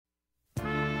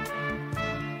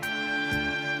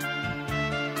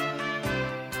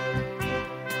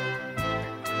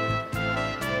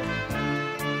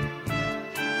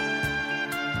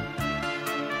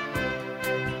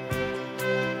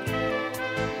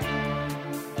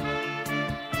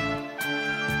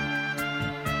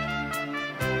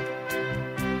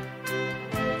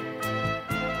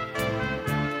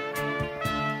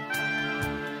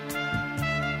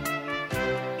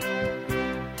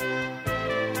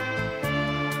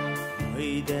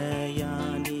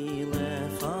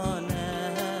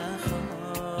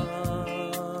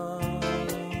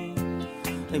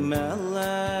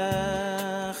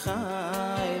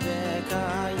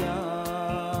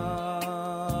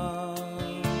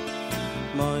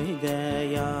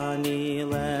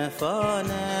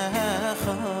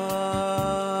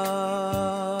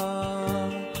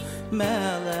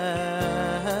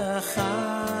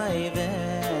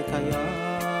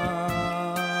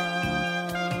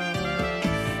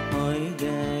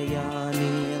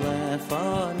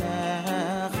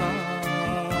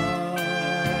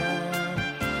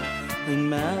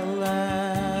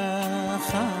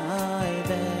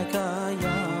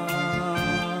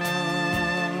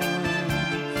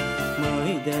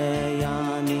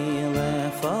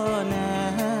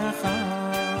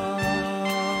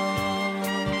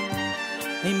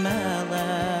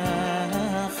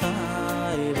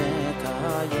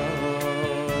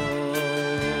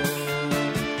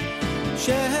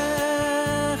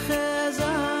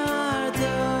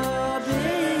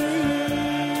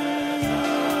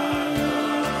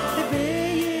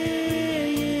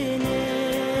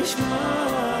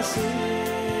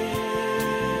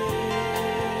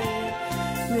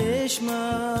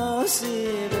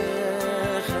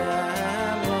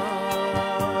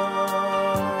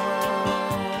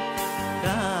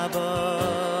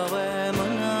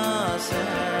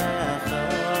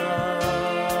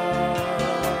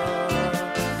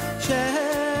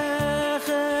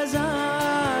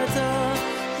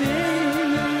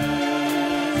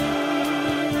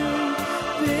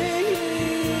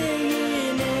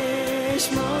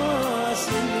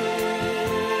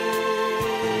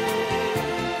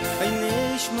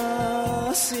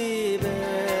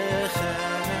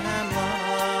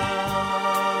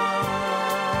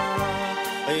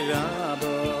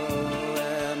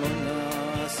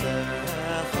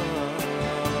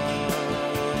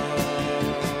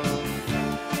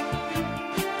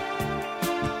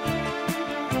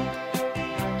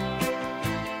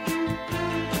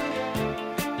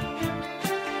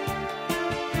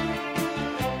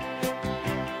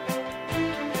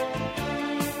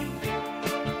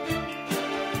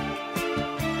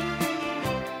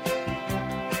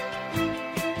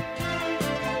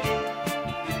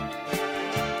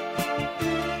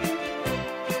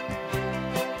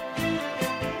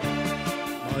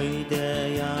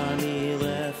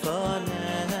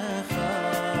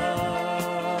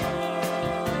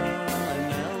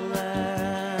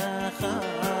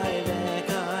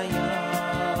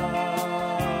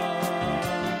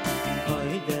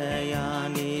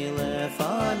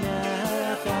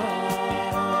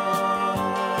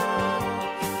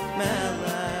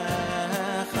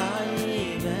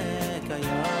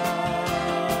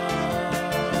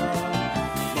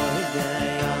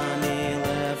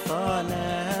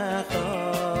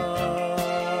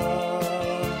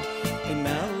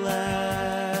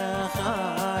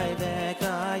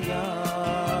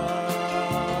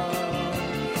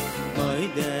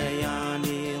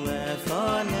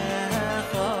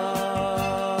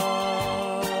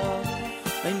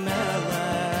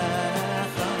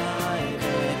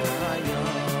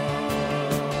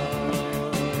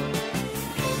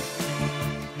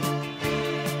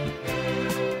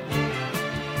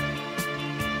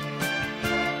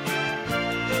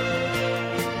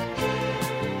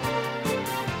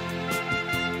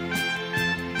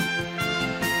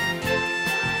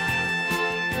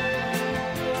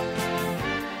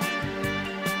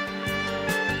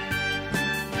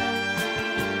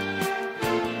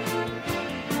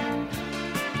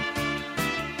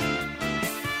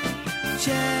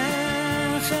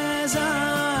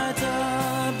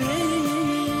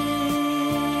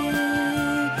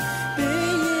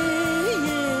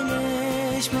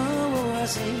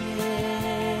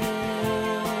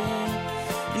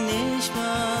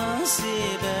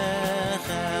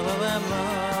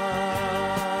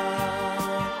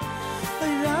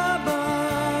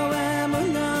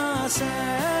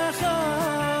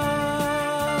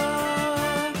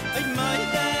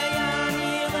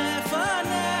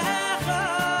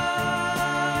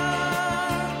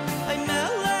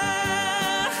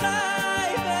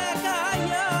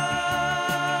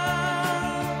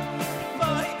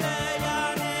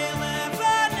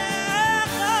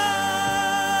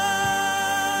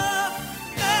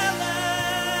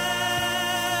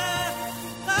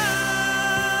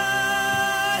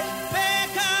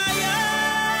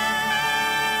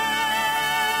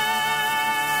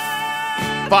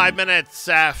Five minutes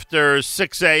after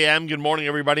 6 a.m. Good morning,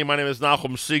 everybody. My name is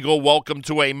Nachum Siegel. Welcome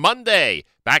to a Monday.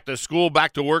 Back to school,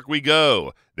 back to work we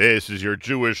go. This is your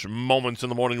Jewish Moments in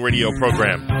the Morning radio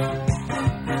program.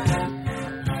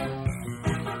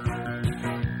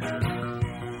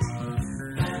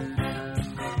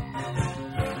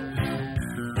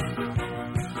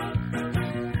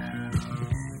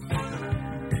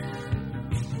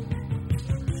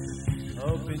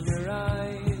 Open your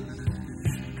eyes,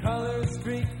 colors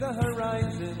streak the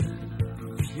horizon.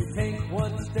 You take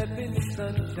one step in the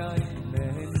sunshine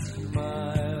and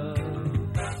smile.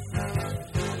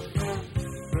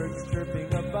 Birds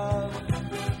chirping above,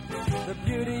 the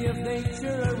beauty of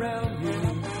nature around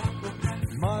you.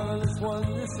 Marvelous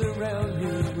wonders surround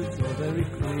you. It's all very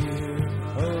clear,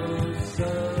 oh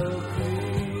so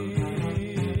clear.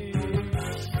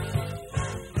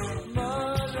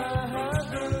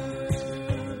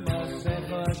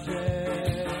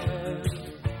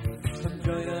 Come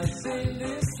join us in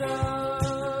this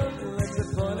song. Let the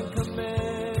fun and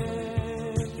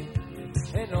command.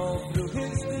 And all through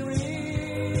history,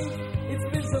 it's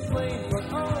been so plain for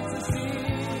all to see.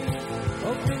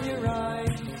 Open your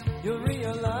eyes, you'll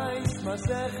realize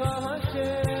Masecha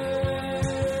Hashem.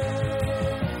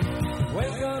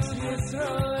 Wake up,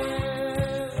 Yisrael.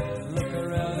 Look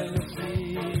around and you'll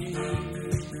see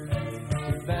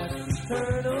His vast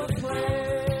eternal plan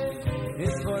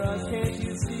is for us, can't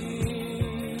you see?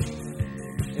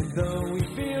 And though we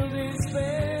feel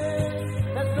despair,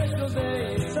 that special day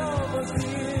is almost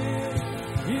here.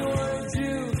 You are a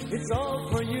Jew, it's all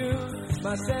for you,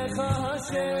 Masecha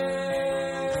Hashem.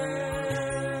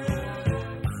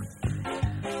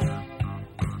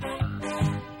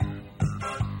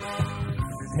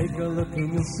 Take a look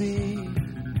and you'll see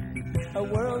a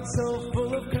world so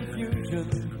full of confusion.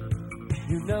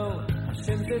 You know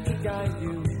Hashem's there to guide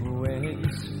you when you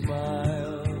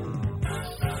smile.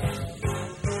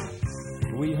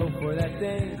 We hope for that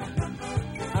day.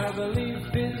 Our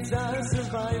belief is our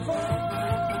survival.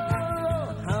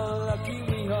 How lucky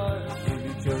we are to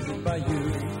be chosen by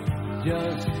you,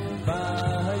 just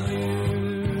by you.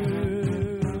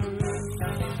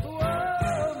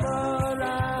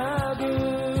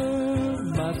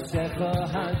 Masecha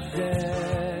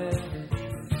Hashem.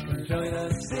 Join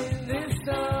us in this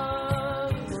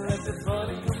song. Let the fun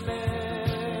and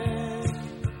command.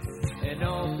 And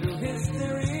all through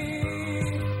history,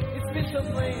 it's been so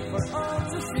plain for all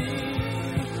to see.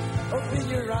 Open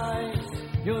your eyes,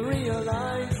 you'll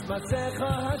realize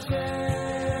Masecha Hashem.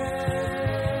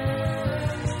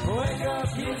 Wake up,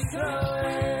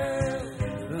 Yisrael.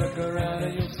 Look around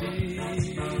and you'll see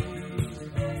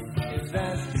His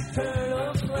vast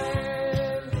eternal plan.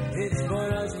 It's for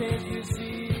us, can't you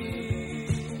see?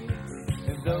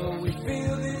 And though we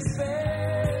feel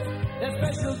despair, that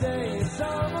special day is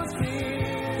almost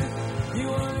here. You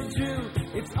are a Jew,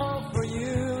 it's all for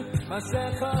you,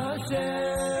 Masecha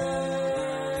Hashem.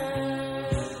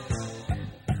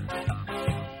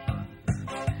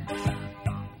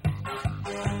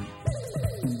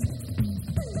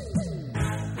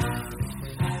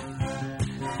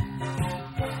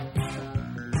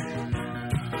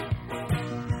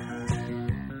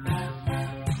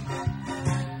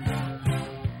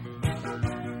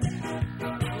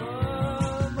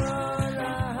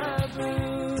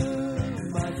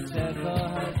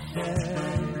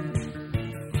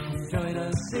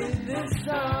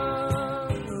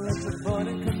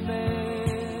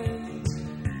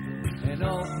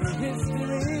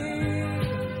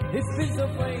 It's been so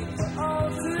plain for all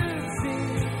to see.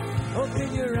 Open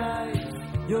your eyes,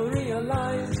 you'll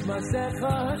realize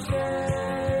Masecha Hashem.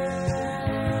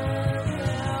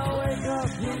 Now wake up,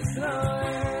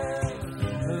 Yisrael.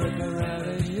 Look around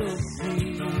and you'll see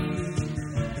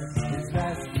His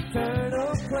vast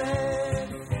eternal plan.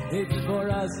 It's for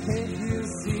us, can't you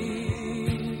see?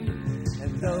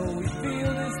 And though we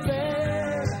feel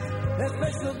despair, that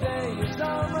special day is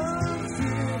almost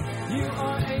here. You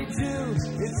are a Jew,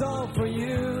 it's all for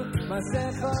you,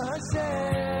 Masecha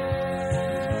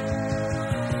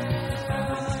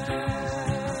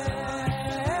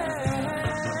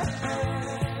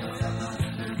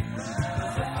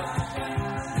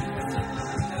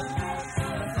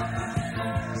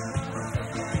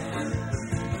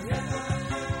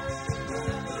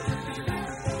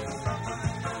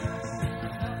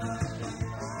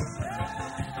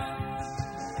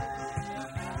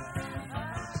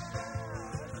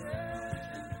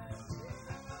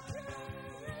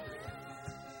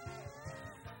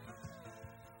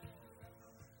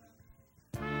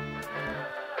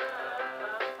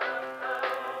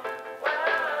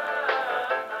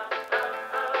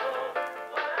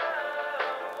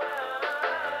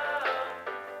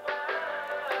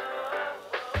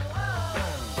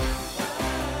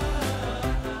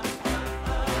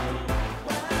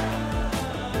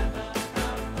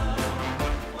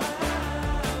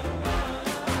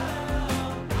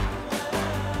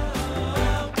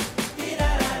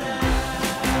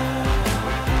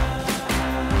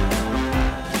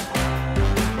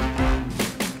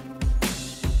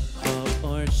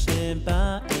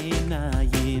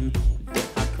בידיים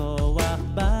והכוח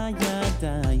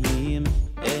בידיים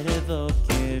ערב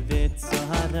עוקבת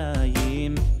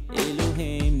צהריים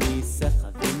אלוהים ניסך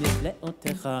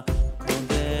ונפלאותיך כל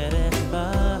דרך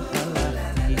בה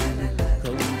הלכתי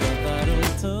כל דבר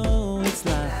אותו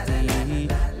הצלחתי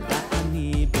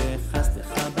ואני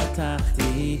בחסדך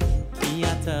בטחתי כי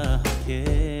אתה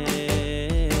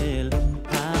הקל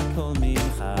הכל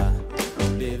ממך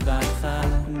בבטך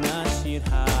נשיר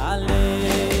הלל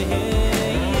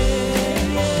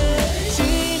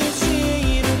שירו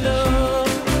שירו לו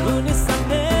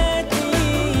ונספק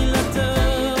תהילתו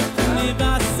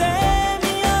נבשר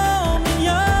מיום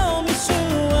מיום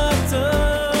ישועתו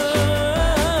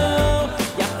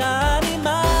יחד עם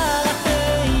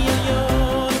מלאכי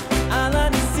עליון על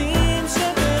הניסים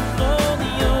שבכל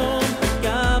יום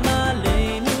גם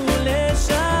עלינו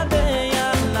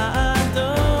לשבח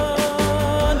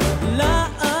לאדון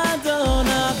לאדון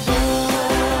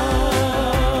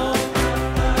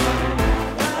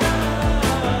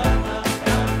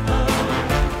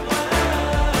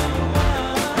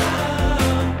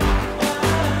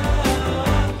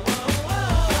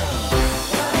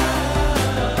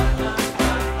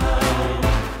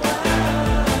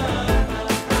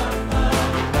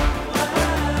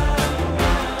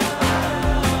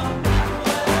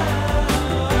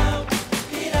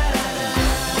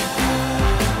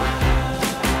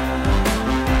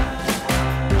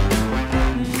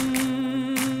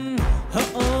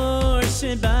האור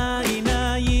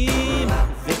שבעיניים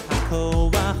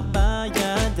והכוח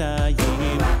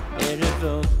בידיים ערב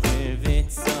עוקבת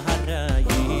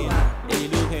צהריים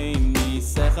אלוהים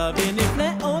ניסך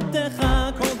ונפלאותיך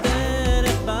כל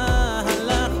דרך בה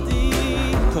הלכתי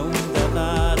כל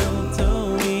דבר אותו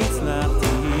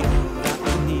הצלחתי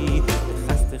ואני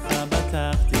בחסדך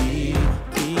בטחתי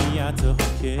כי אתה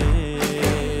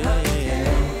הקל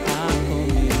הכל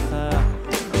ממך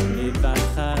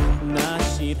בבטך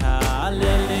נשיר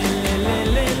הלל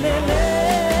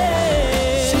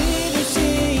שירו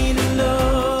שירו לו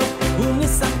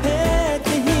ונספק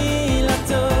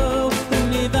תהילתו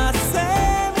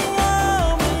ונבשר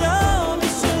מיום מיום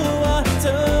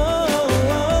ישועתו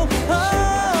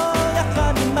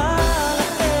יחד עם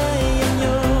מלאכי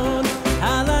עליון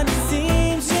על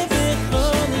הניסים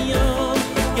שבכל יום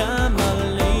גם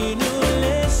עלינו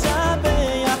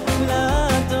לשבח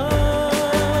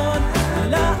לאדון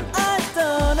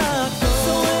לאדון הכל.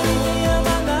 So every day of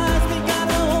our lives we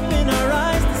gotta open our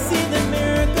eyes to see the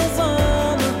miracles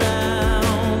all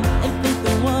around and think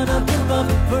the one up above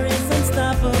for his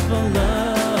unstoppable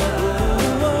love.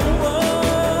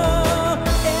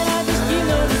 And I just keep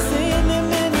noticing the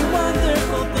many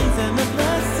wonderful things and the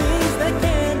blessings that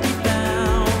can't be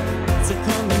found. So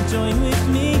come and join with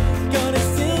me, gonna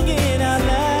sing it out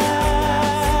loud.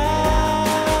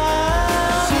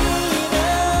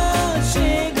 Shiro,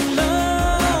 shiglo,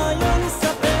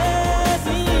 yonisapet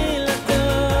tihilto,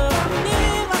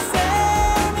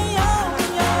 nivaseh miyom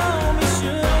miyom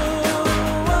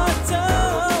yeshuato,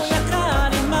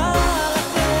 yachad im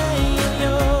malachei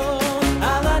elyon,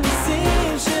 al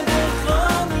hanisim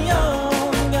שבכל יום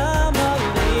גם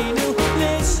עלינו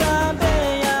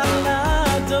לשבח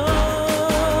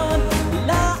לאדון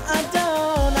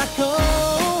לאדון הכל.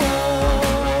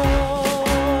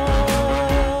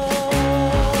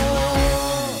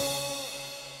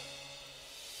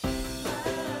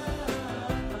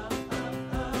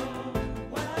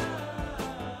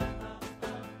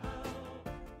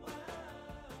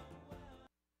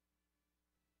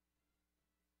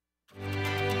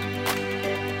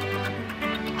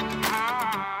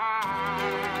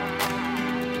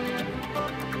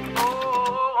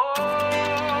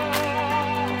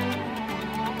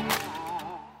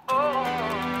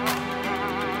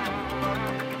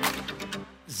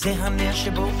 זה הנר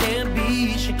שבוער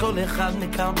בי שכל אחד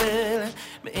מקבל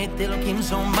מאת אלוקים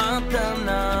זו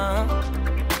מתנה.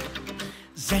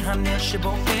 זה הנר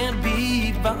שבוער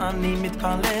בי ואני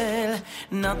מתפלל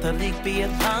נא תדליק בי את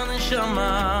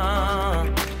הנשמה.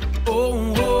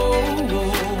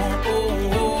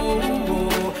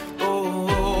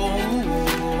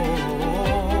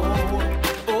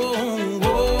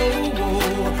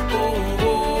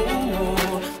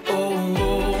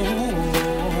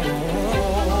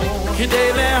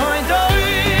 כדי להודות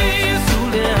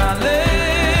ולהלל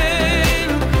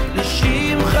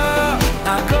לשמך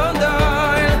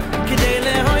הקודש, כדי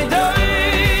להודות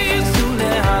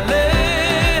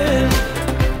ולהלל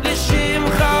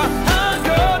לשמך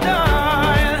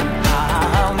הקודש.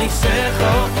 על ניסך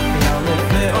ועל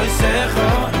נפלאותיך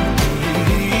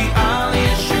על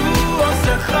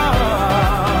ישועתך,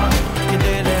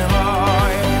 כדי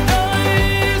להודות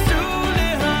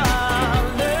ולהלל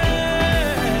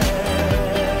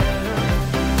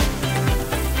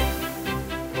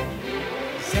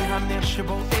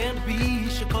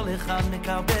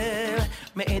לקבל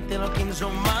מאת אלוקים זו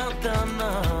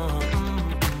מתנה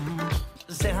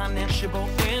זה הנר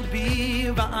שבוער בי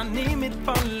ואני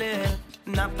מתפלל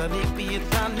נתניק בי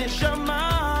את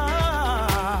הנשמה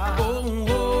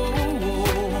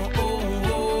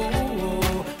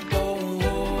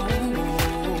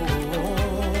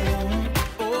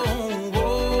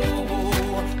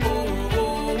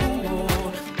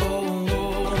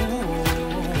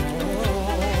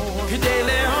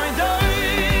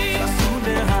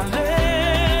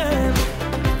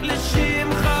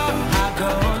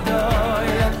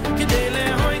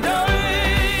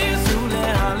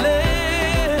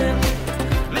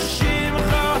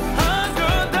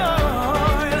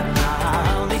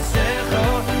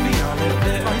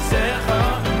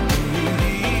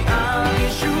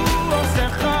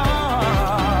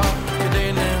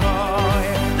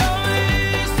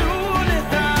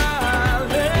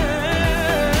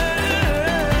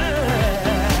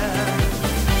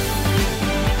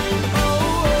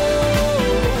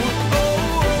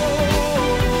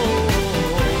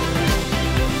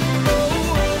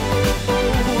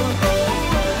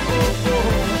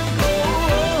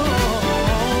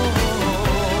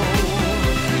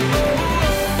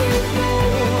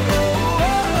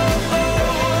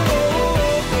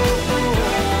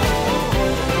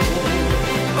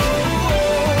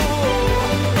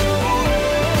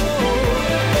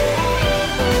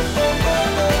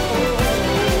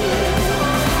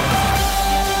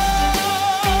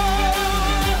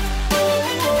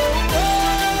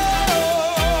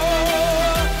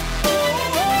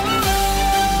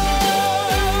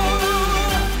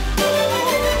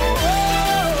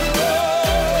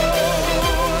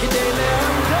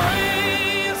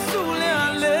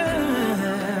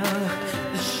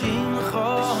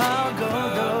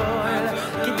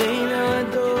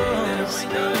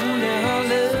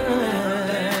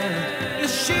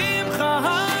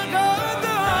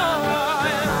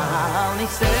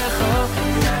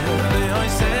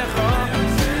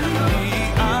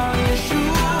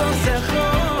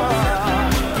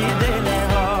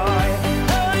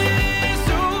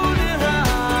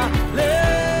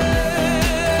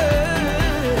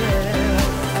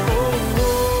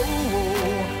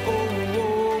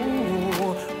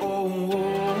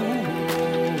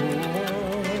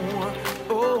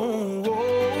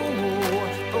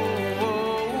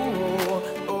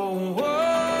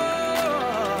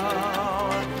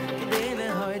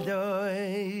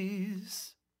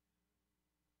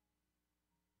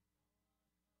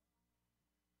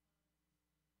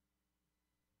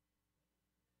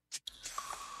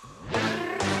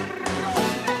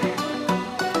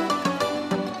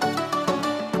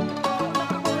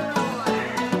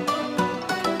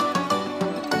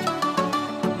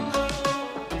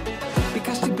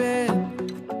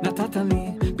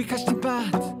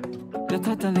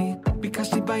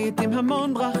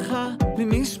המון ברכה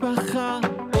ממשפחה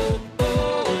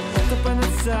את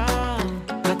הפנסה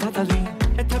נתת לי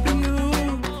את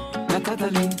הביוב נתת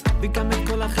לי וגם את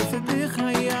כל החסד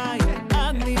בחיי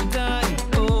עד נידי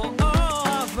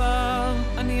אבל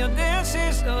אני יודע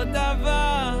שיש עוד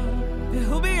דבר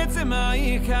והוא בעצם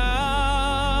העיקר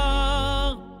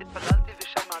התפללתי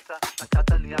ושמעת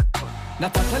נתת לי הכל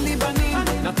נתת לי בנים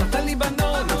נתת לי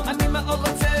בנות אני מאוד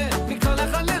רוצה מכל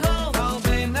אחד לראות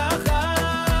הרבה נחת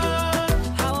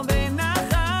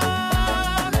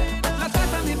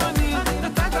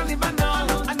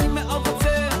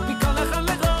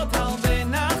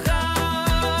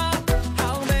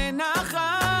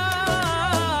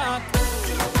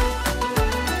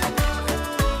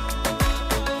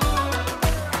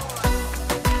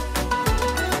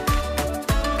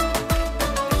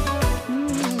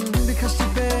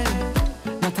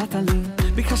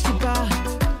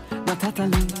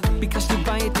ביקשתי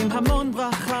בית עם המון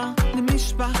ברכה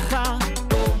למשפחה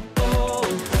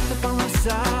את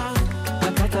הפרנסה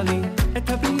נתת לי את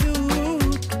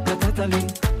הבריאות נתת לי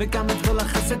וגם את כל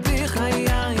החסד בחיי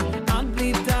עד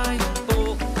בלי די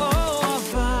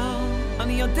אבל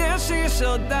אני יודע שיש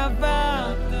עוד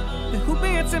דבר והוא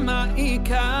בעצם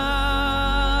העיקר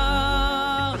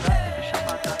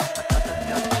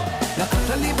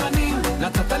נתת לי בנים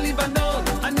נתת לי בנות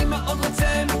אני מאוד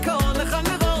רוצה מכל אחד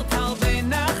לראות הרבה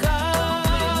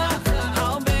נחת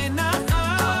הרבה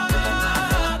נחת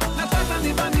נתת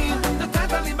לי בנים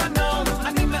נתת לי בנות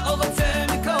אני מאוד רוצה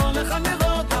מכל אחד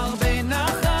לראות הרבה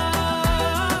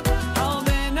נחת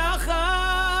הרבה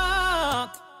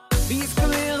נחת ויזכו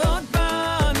לראות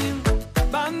בנים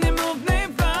ובני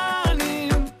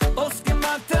בנים עוסקים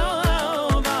בתורה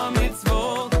ובמצוות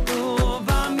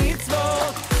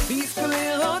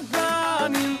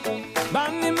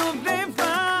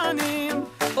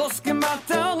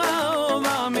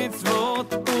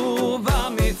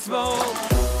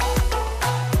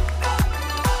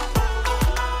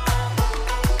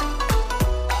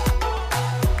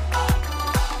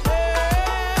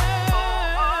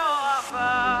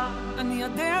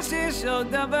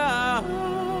עוד דבר,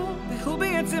 והוא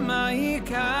בעצם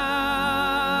העיקר.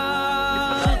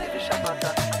 התפללתי ושמעת.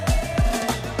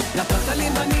 נתת לי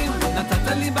בנים,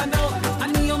 נתת לי בנות,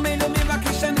 אני עומד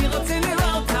ומבקש, אני רוצה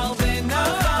לראות הרבה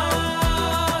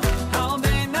נחת,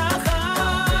 הרבה נחת.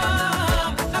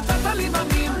 נתת לי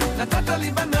בנים, נתת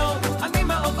לי בנות, אני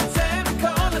מאוד רוצה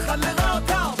מכל אחד לראות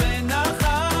הרבה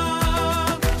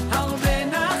נחת, הרבה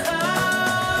נחת.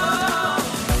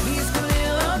 נזכו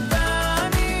לראות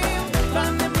בנים,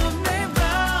 בנים ובני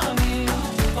בנים,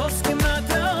 עוסקים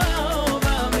בתורה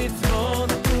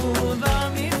ובמצוות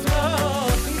ובמצוות.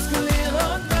 נזכו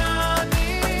לראות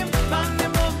בנים,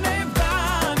 בנים ובני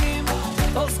בנים,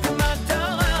 עוסקים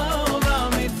בתורה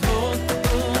ובמצוות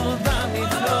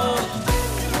ובמצוות.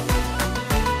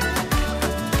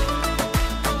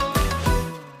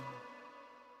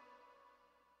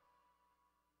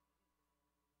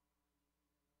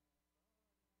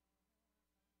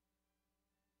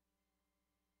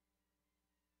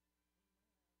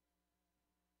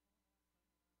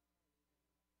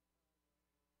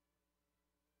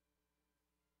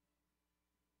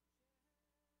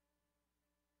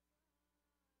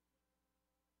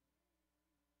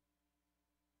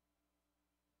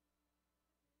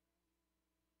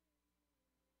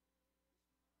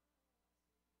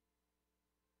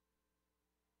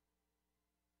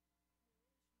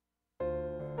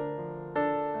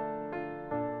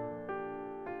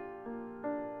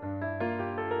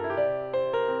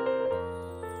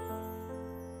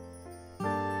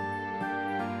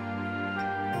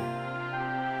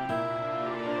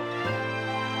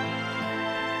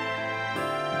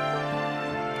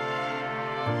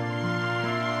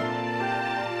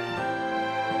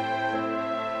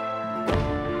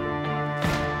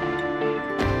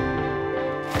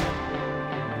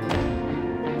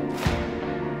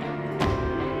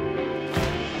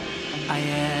 I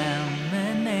am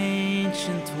an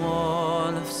ancient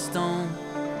wall of stone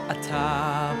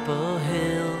atop a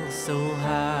hill so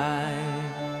high.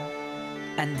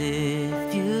 And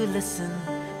if you listen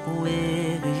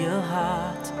with your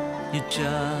heart, you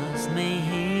just may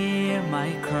hear my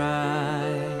cry.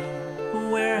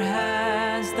 Where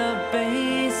has the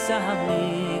base of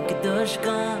Mikdash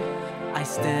gone? I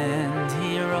stand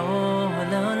here all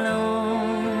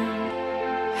alone.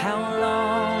 How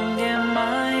long am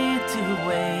I to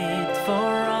wait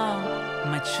for all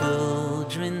my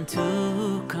children to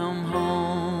come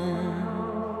home?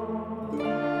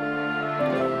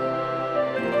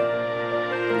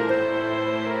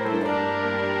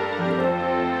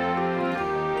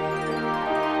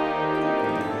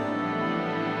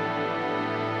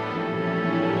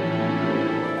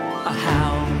 A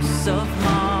house of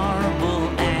marble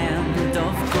and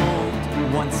of gold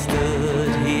once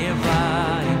stood here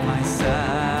by my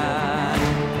side.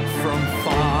 From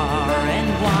far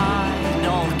and wide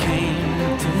all came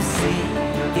to see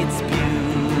its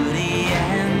beauty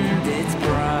and its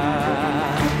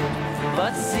pride.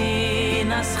 But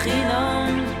Sinas Chinam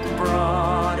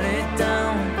brought it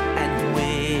down, and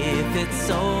with it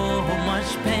so much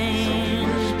pain.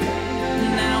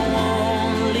 Now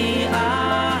only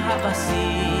Ahavas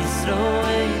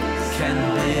Yisroel can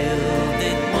build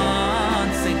it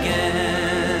once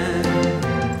again.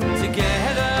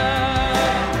 Together,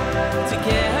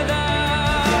 together,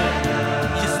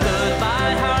 you stood by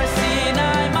Har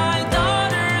Sinai, my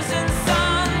daughters and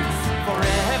sons.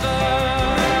 Forever,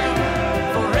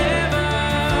 forever,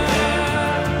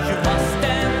 you must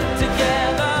stand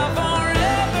together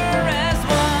forever as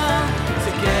one.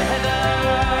 Together,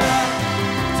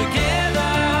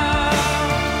 together,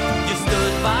 you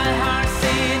stood by Har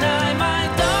Sinai, my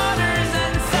daughters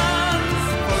and sons.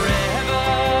 Forever,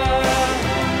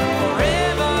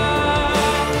 forever,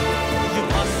 you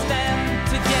must stand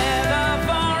together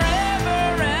forever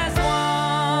as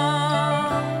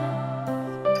one.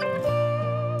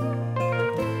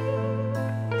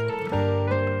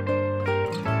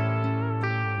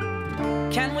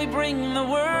 Can we bring the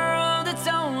world its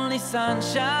only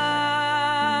sunshine?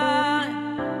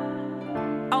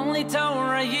 Only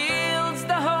Torah yields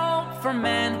the hope for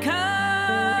mankind.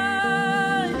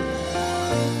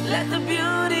 Let the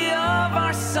beauty of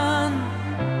our sun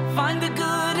find the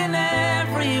good in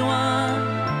everyone.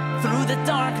 Through the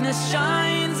darkness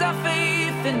shines our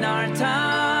faith in our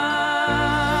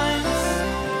times.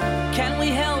 Can we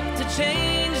help to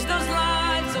change those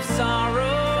lives of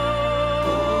sorrow?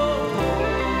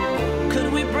 Could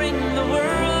we bring the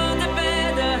world a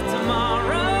better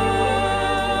tomorrow?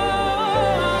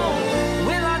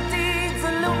 Will our deeds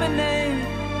illuminate,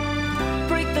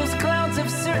 break those clouds of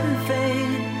certain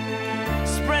fate,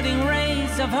 spreading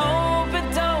rays of hope and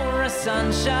Torah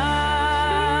sunshine?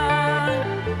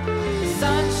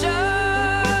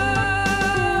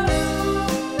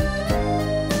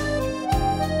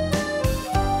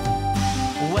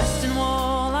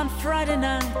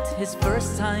 his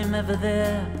first time ever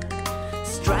there.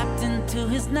 Strapped into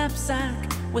his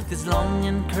knapsack with his long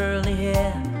and curly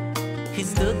hair. He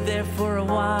stood there for a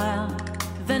while,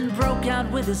 then broke out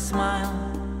with a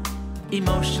smile.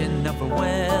 Emotion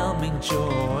overwhelming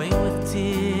joy with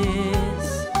tears.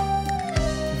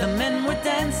 The men were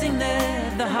dancing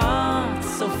there, their hearts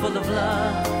so full of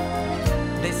love.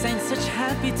 They sang such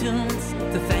happy tunes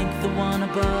to thank the one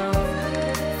above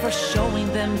for showing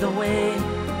them the way,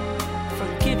 for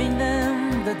giving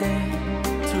them the day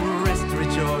to rest,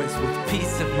 rejoice with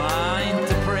peace of mind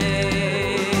to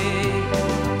pray.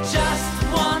 Just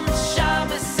one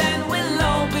Shabbos and we'll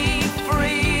all be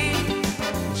free.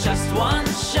 Just one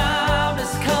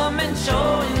Shabbos, come and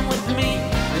join with me.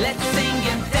 Let's sing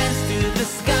and dance to the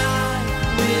sky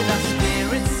with our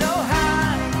spirits so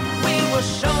high. We will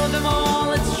show them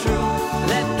all it's true.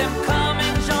 Let them come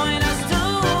and join us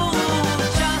too.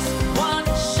 Just one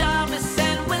Shabbos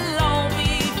and we'll all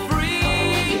be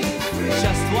free.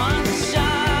 Just one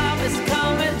Shabbos,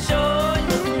 come and join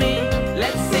with me.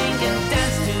 Let's sing and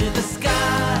dance to the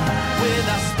sky with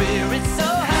our spirits so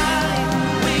high.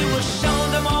 We will show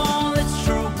them all it's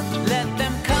true. Let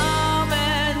them come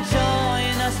and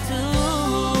join us too.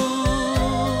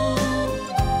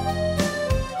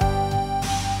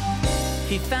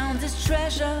 He found his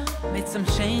treasure, made some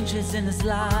changes in his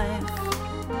life.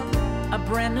 A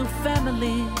brand new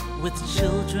family with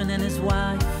children and his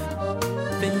wife.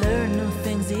 They learn new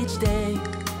things each day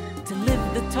to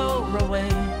live the Torah way.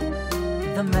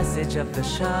 The message of the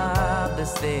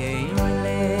Shabbos they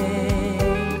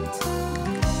relate.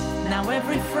 Now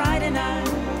every Friday night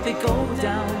they go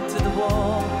down to the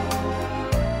wall,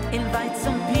 invite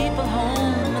some people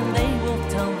home and they will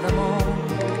tell them all.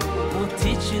 We'll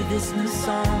teach you this new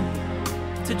song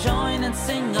to join and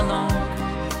sing along,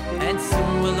 and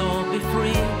soon we'll all be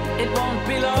free. It won't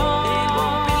be long. It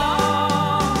won't be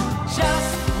long.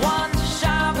 Just one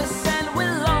Shabbos and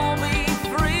we'll all be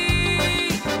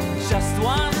free. Just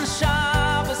one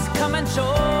Shabbos, come and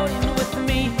join with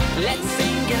me. Let's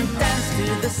sing and dance to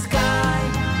the sky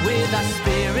with our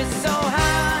spirits so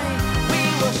high. We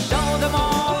will show them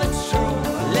all it's true.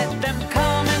 Let them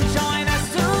come and join us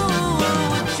too.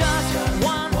 Just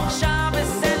one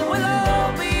Shabbos and we'll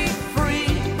all be free.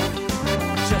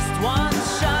 Just one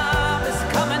Shabbos,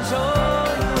 come and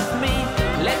join with me.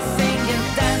 Let's sing and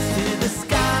dance to the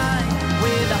sky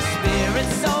with our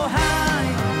spirits so high.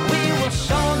 We will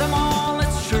show them all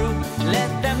it's true.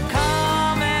 Let them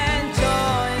come and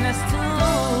join us too.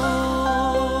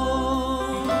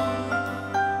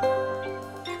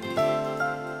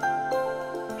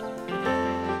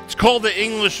 It's called the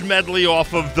English medley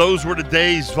off of Those Were the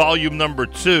Days, volume number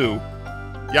 2.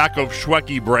 Yaakov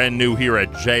Shweki, brand new here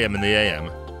at JM in the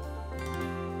AM.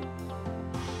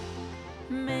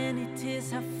 Many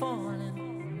tears have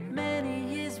fallen, many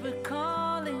years we're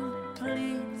calling,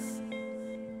 please,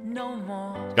 no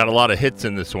more. Got a lot of hits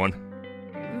in this one.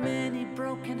 Many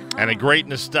broken hearts. And a great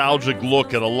nostalgic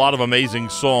look at a lot of amazing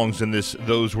songs in this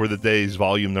Those Were the Days,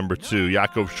 volume number 2.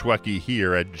 Yaakov Shweki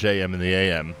here at JM in the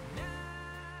AM.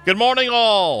 Good morning,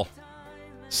 all.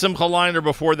 Simcha Liner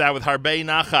before that with Harbei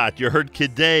Nachat. You heard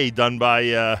Kidei, done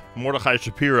by Mordechai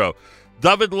Shapiro.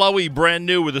 David Lavie, brand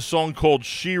new, with a song called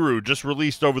Shiru, just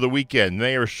released over the weekend.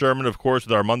 Mayor Sherman, of course,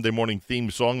 with our Monday morning theme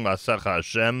song, Masecha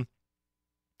Hashem.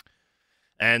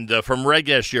 And from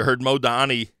Regesh, you heard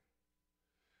Modani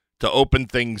to open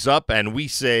things up, and we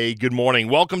say good morning.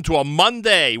 Welcome to a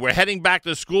Monday. We're heading back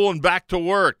to school and back to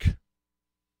work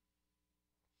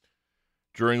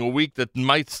during a week that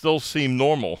might still seem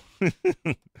normal.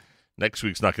 Next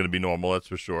week's not going to be normal, that's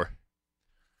for sure.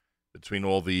 Between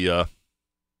all the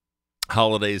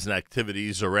holidays and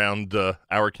activities around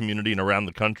our community and around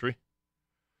the country,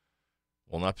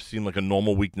 will not seem like a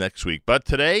normal week next week. But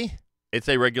today, it's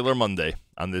a regular Monday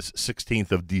on this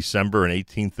 16th of December and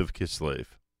 18th of Kislev.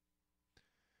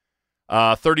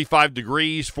 35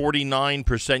 degrees,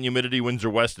 49% humidity, winds are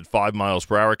west at 5 miles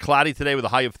per hour. Cloudy today with a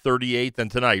high of 38, then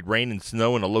tonight, rain and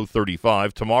snow and a low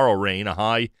 35. Tomorrow, rain, a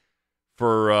high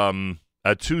for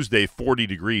Tuesday, 40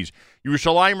 degrees.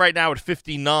 Yerushalayim right now at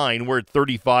 59. We're at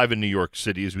 35 in New York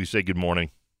City as we say good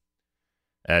morning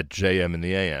at JM in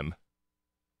the AM.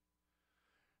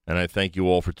 And I thank you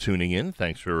all for tuning in.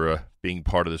 Thanks for being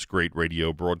part of this great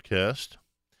radio broadcast.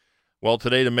 Well,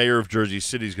 today the mayor of Jersey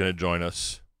City is going to join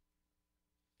us.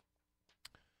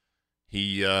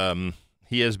 He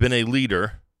has been a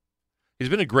leader. He's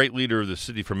been a great leader of the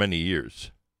city for many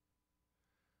years.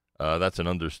 That's an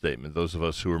understatement. Those of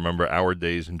us who remember our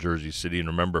days in Jersey City and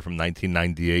remember from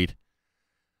 1998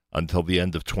 until the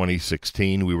end of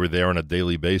 2016, we were there on a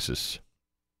daily basis.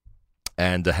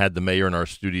 and had the mayor in our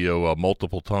studio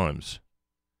multiple times.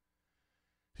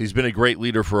 He's been a great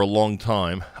leader for a long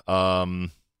time.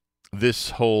 This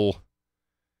whole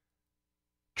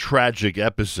tragic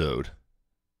episode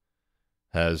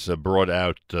has brought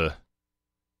out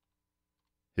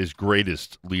his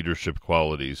greatest leadership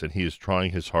qualities, and he is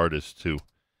trying his hardest to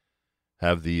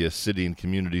have the city and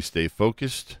community stay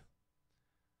focused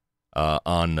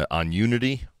on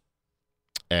unity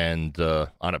and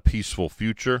on a peaceful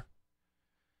future.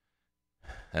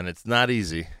 And it's not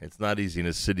easy. It's not easy in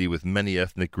a city with many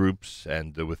ethnic groups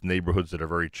and with neighborhoods that are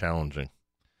very challenging.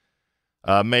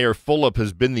 Mayor Fulop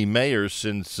has been the mayor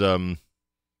since July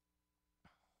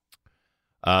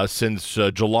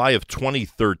of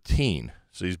 2013.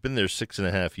 So he's been there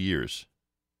 6.5 years.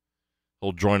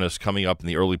 He'll join us coming up in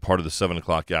the early part of the 7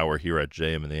 o'clock hour here at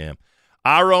JM and the AM.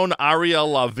 Aharon, Ariel,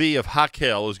 Lavie of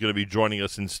Hakhel is going to be joining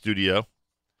us in studio.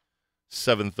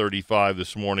 7:35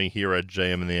 this morning here at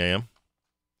JM and the AM.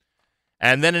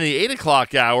 And then in the 8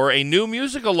 o'clock hour, a new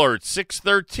music alert.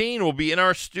 613 will be in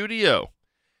our studio.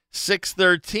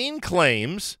 613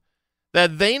 claims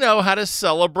that they know how to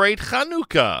celebrate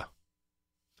Hanukkah.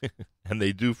 And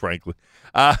they do, frankly.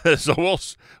 So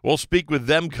we'll speak with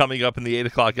them coming up in the 8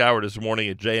 o'clock hour this morning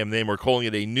at JM and the AM. We're calling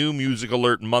it a new music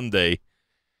alert Monday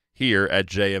here at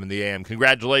JM and the AM.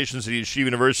 Congratulations to the Yeshiva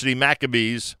University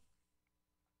Maccabees.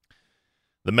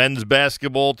 The men's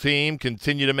basketball team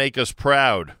continue to make us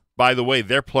proud. By the way,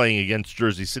 they're playing against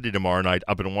Jersey City tomorrow night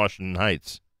up in Washington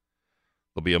Heights.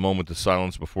 There'll be a moment of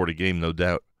silence before the game, no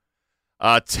doubt.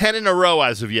 10 in a row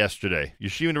as of yesterday.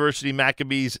 Yeshiva University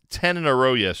Maccabees, 10 in a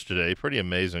row yesterday. Pretty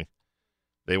amazing.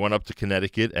 They went up to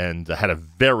Connecticut and had a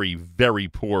very, very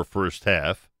poor first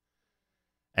half.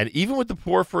 And even with the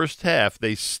poor first half,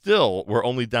 they still were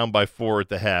only down by 4 at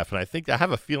the half. And I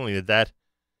have a feeling that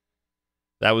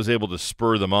was able to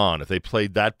spur them on. If they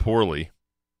played that poorly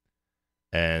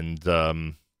and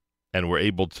were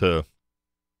able to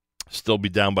still be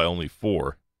down by only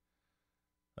 4,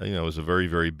 I think that was a very,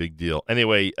 very big deal.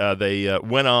 Anyway, they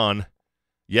went on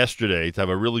yesterday to have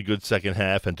a really good second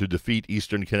half and to defeat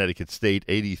Eastern Connecticut State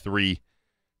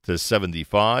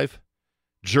 83-75.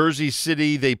 Jersey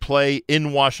City, they play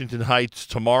in Washington Heights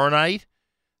tomorrow night.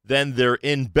 Then they're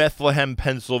in Bethlehem,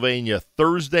 Pennsylvania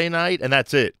Thursday night, and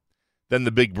that's it. Then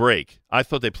the big break. I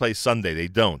thought they play Sunday. They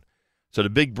don't. So the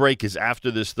big break is after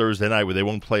this Thursday night where they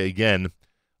won't play again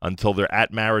until they're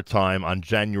at Maritime on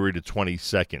January the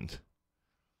 22nd.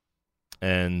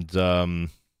 And,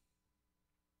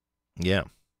 yeah.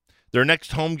 Their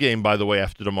next home game, by the way,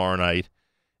 after tomorrow night,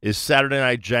 is Saturday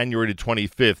night, January the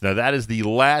 25th. Now, that is the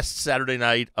last Saturday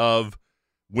night of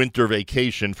winter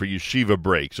vacation for Yeshiva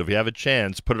break. So if you have a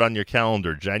chance, put it on your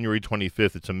calendar, January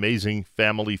 25th. It's amazing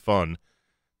family fun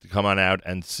to come on out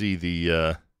and see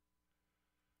the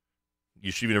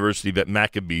Yeshiva University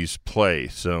Maccabees play.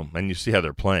 So, and you see how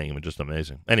they're playing. I mean, just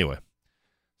amazing. Anyway,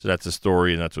 so that's the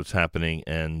story, and that's what's happening.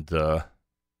 And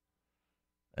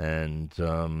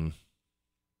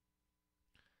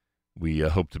we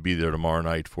hope to be there tomorrow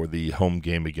night for the home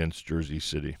game against Jersey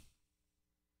City.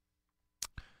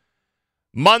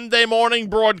 Monday morning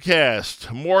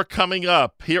broadcast. More coming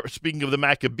up. Here, speaking of the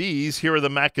Maccabees, here are the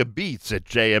Maccabeats at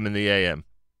JM and the AM.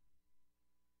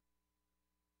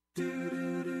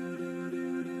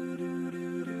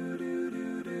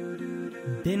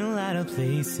 Been a lot of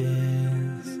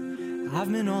places. I've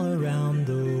been all around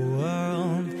the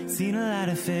world, seen a lot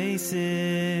of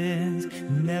faces,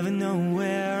 never know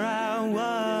where I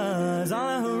was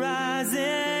on the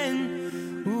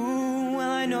horizon. Ooh,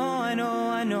 well I know,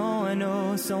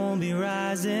 someone will be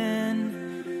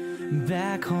rising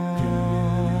back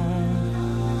home.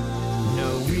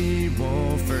 No, we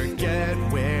won't forget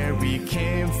where we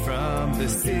came from. The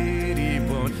city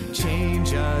won't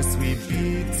change us, we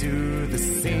beat to the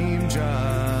same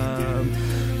drum.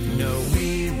 No,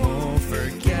 we won't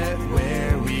forget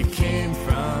where we came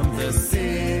from. The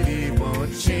city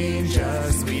won't change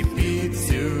us. We beat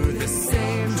to the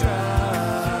same drum.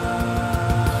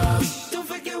 Don't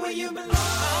forget where you belong.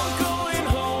 I'm going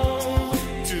home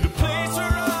to the place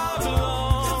where I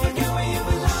belong. Don't forget where you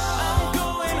belong. I'm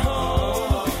going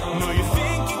home. No, you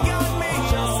think you got me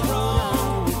just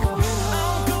wrong.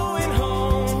 I'm going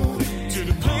home to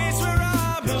the place where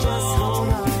I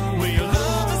belong. Where your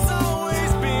love has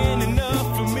always been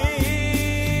enough for me.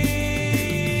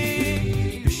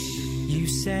 You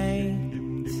say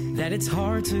that it's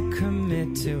hard to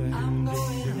commit to it.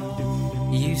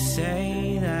 You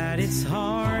say that it's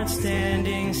hard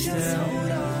standing still.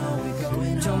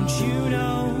 Don't you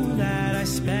know that I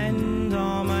spend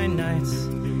all my nights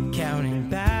counting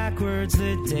backwards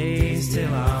the days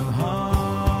till I'm home?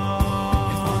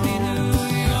 If only knew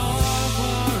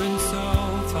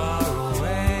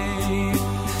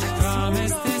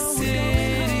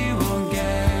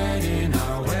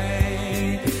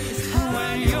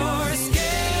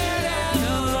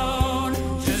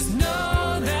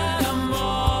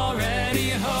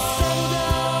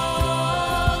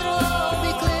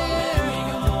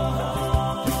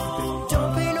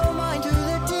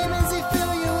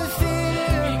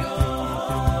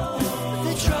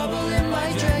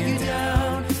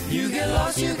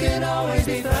you can always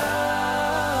be found.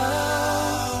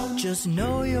 Just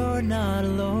know you're not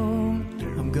alone.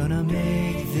 I'm gonna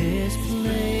make this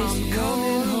place. I'm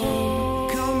coming home,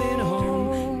 coming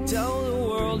home. Tell the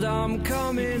world I'm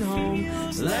coming home.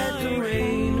 Let the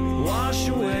rain wash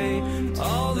away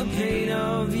all the pain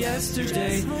of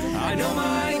yesterday. I know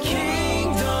my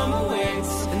kingdom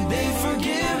awaits, and they've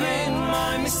forgiven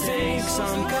my mistakes.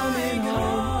 I'm coming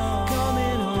home,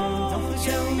 coming home.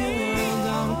 Tell the world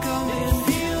I'm coming. It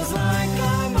feels like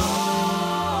I'm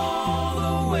all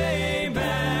the way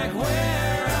back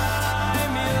where I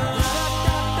belong.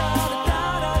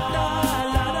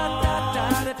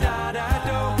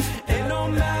 And no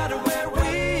matter where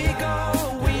we go,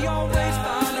 we always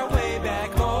find our way back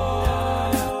home.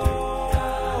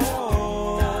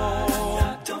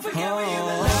 Don't forget where you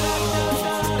belong.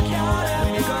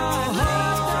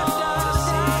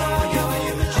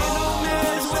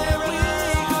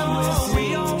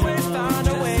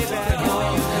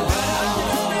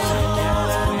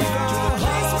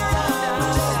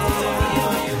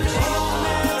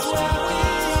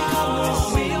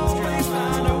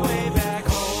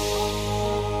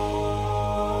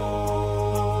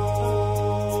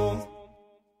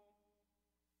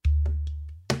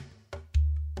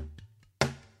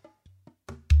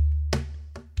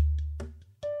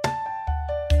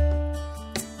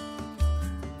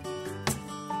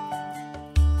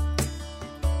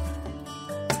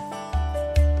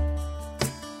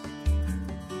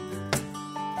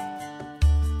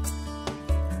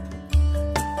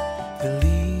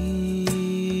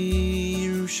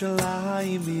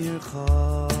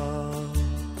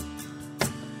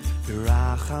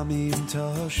 Rachamim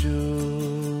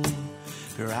toshuv,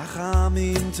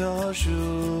 Rachamim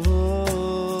toshuv,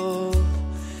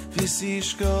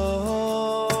 V'sishko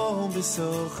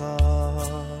b'socha,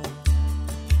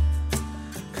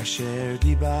 Kasher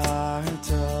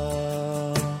dibarta,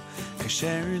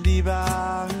 Kasher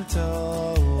dibarta.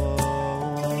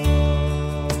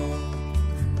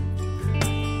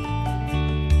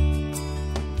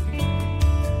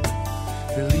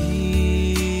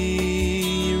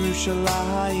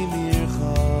 Yerushalayim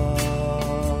Yircha,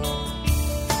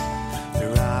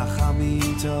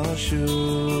 Yerachamim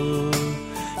toshuv,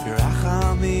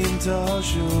 Yerachamim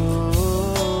toshuv,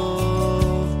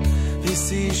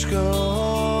 V'sishko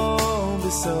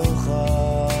b'socha,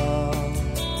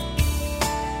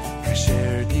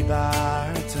 Kasher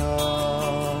dibarta,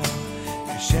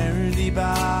 Kasher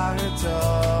dibarta,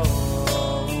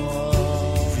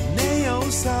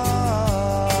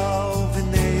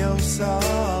 V'nei Osa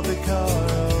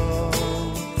Bekaro,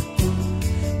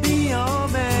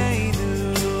 B'yameinu,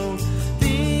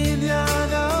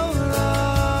 B'inyan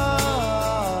olam,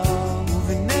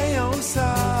 V'nei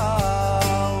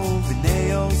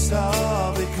Osa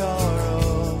Bekaro,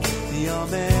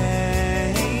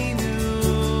 B'yameinu,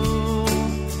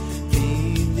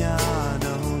 B'inyan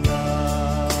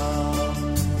olam.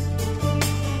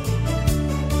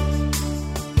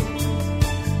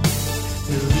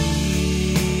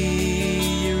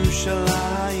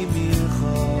 Yerushalayim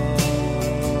Yircha,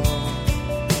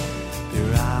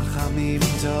 Yerachamim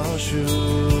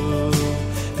toshuv,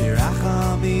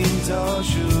 Yerachamim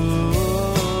toshuv,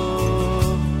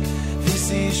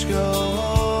 V'sishko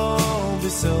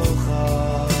b'socha,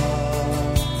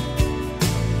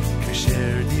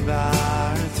 Kasher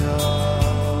dibarta,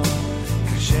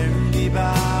 Kasher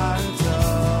dibarta.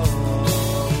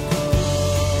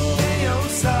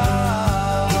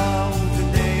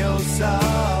 V'nei Osa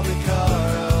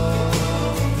Bekaro,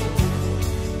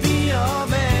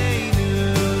 B'yameinu,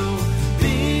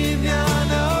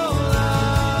 B'inyan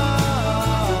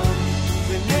olam,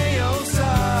 V'nei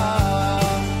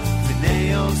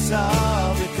Osa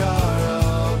Bekaro,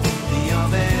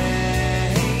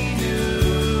 B'yameinu,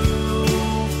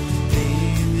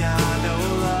 B'inyan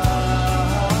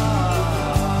olam,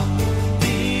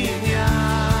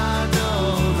 B'inyan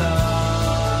olam.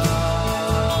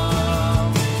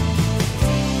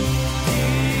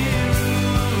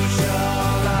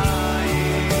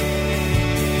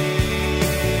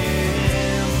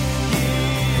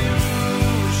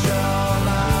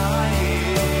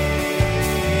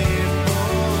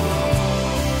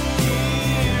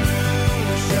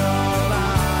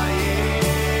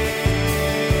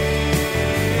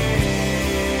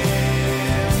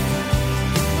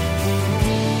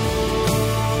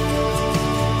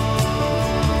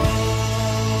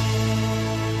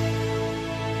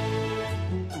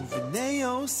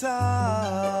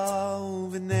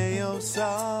 V'nei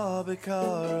Osa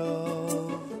Bekaro,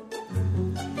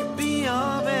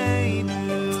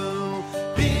 B'yameinu,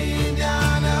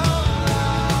 B'inyan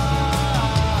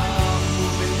olam,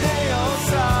 V'nei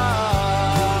Osa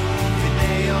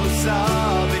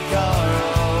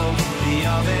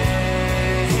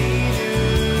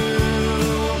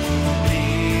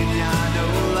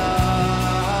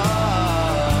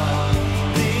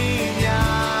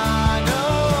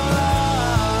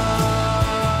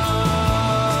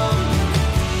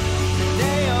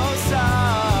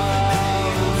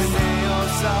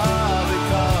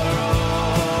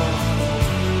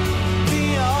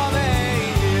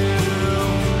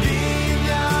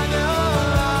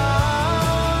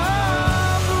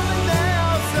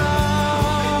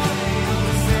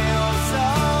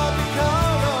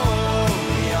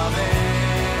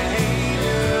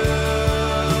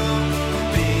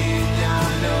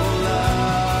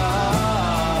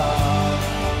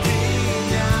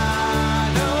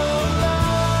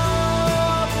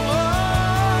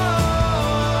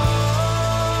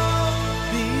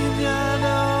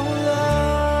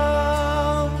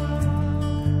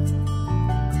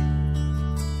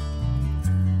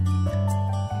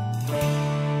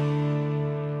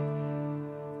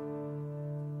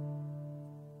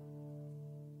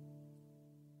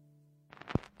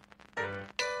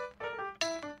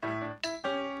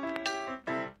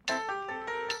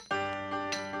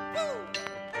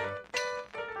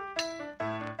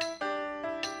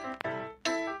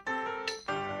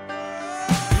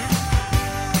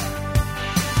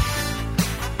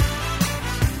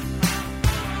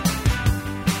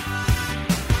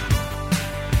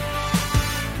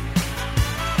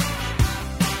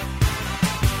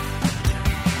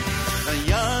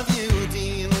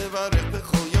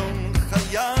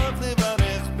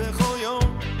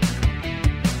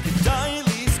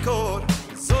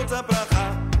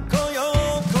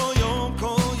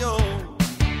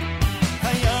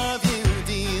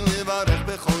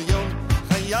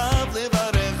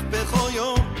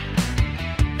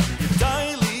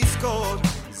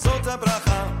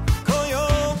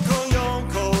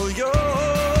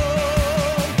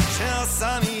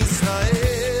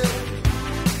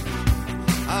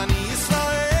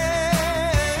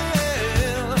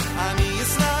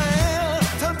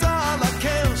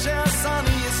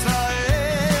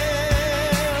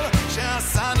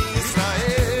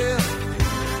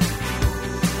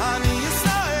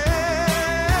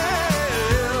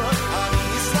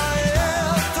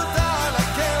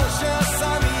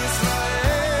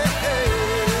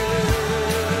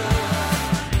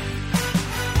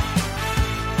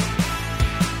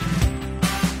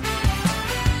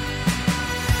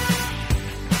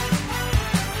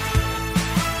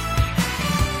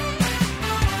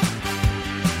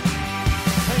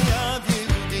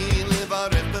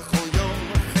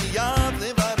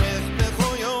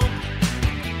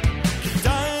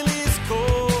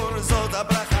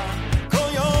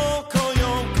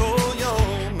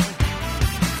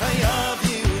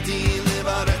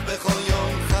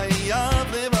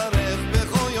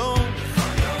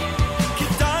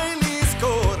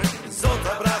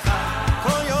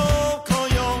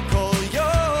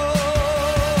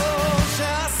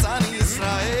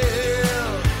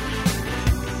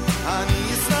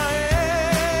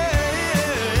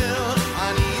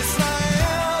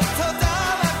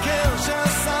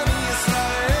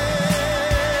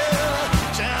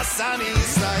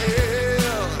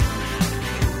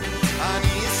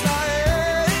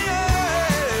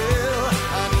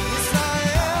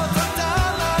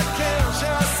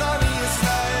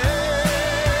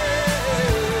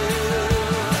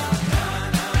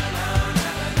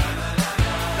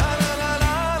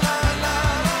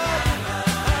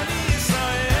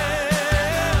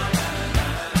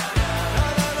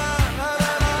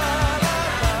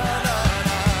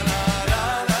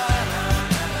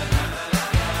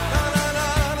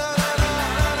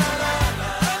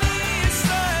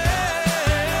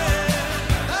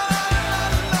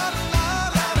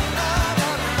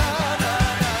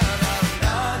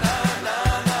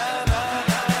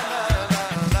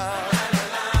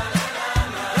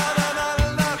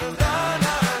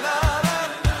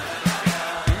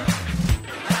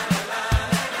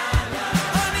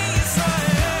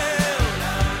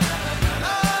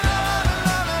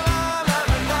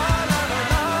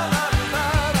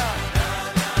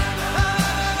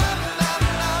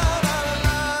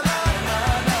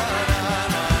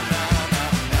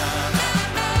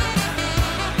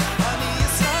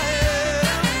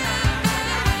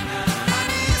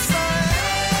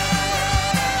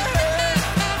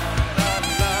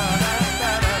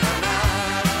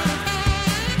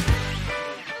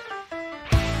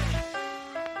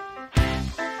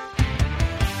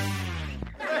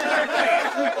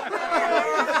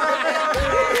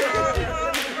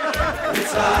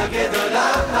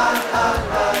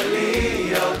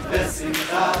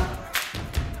בשמחה,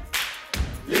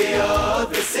 להיות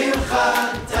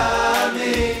בשמחה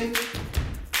תמיד.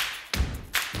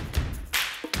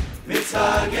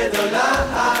 מצווה גדולה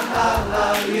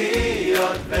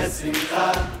להיות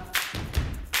בשמחה,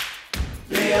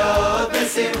 להיות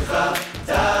בשמחה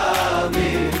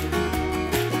תמיד.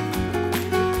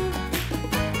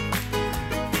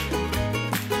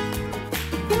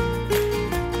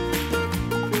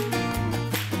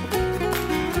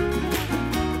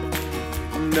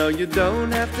 No, you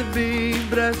don't have to be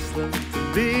Breslau to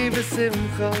be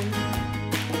besimcha,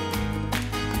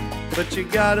 but you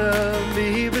gotta be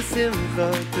besimcha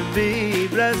to be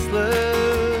Breslau.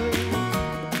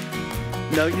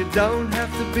 No, you don't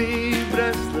have to be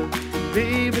Breslau to be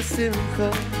besimcha,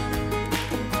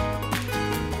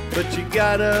 but you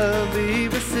gotta be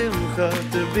besimcha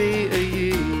to be a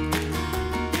Yid.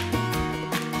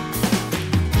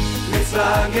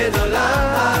 מצווה גדולה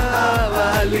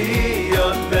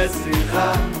להיות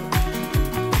בשמחה,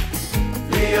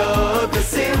 להיות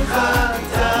בשמחה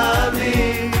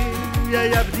תמיד. יא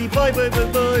יבדי בוי בוי בוי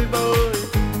בוי בוי.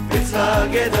 מצווה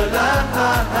גדולה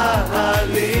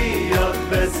להיות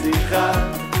בשמחה,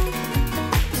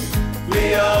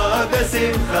 להיות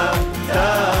בשמחה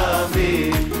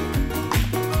תמיד.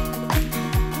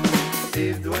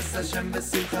 עבדו את השם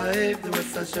בשמחה, עבדו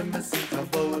את השם בשמחה,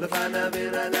 בואו לפנה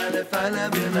בירנה, לפנה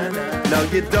בירנה. Now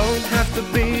you don't have to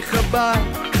be Chabad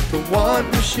to want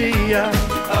Mashiach.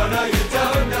 Oh no you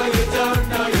don't, no you don't,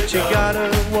 no you But you gotta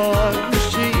want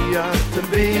Mashiach to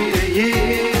be a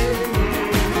Yid.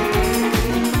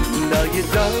 Now you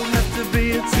don't have to be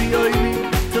a Tzioini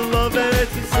to love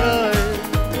Eretz Yisrael,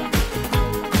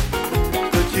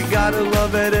 but you gotta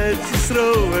love Eretz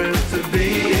Yisrael to be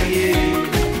a Yid.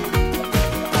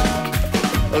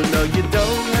 Oh no, you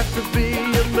don't have to be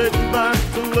a mitzvah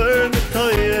to learn the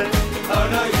Torah. Oh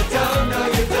no you don't, no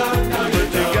you don't, no you But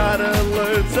you don't. gotta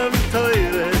learn some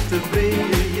Torah to be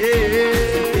a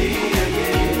Yid.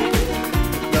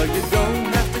 No, you don't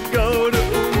have to go to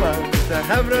Uman to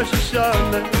have Rosh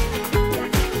Hashanah,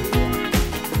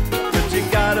 but you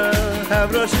gotta have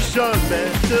Rosh Hashanah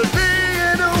to be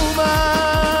an Uman.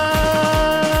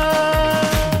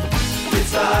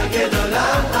 מצווה גדולה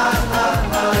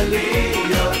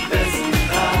להיות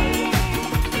בשמחה,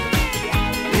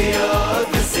 להיות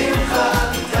בשמחה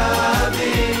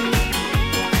תמיד.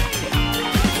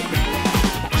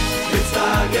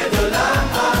 מצווה גדולה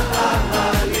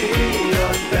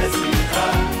להיות בשמחה,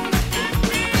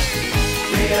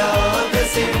 להיות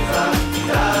בשמחה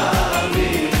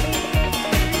תמיד.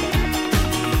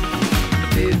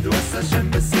 עבדו את השם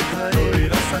בשמחה, עבדו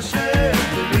את השם.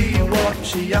 We want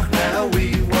Mashiach now, we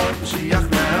want Mashiach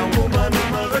now. Uman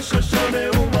Uma Rosh Hashanah,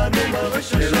 Uman Uma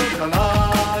Rosh Hashanah.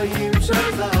 Yerushalayim shel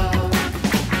zahav.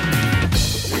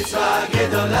 מצווה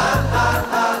גדולה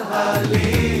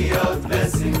להיות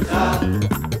בשמחה,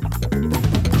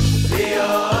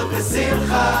 להיות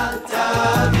בשמחה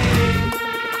תמיד.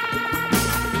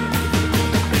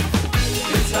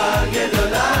 מצווה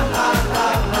גדולה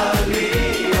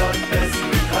להיות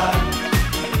בשמחה,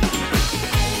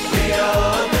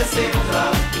 להיות בשמחה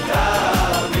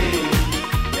תמיד.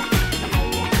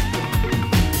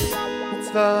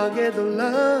 מצווה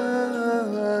גדולה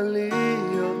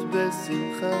להיות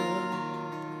בשמחה,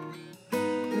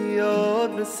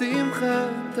 להיות בשמחה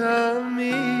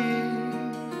תמיד.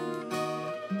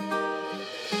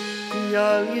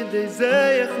 על ידי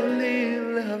זה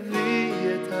יכולים להביא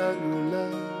את הגאולה,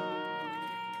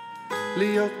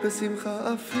 להיות בשמחה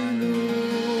אפילו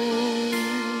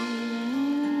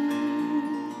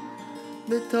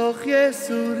בתוך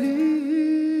ייסורים.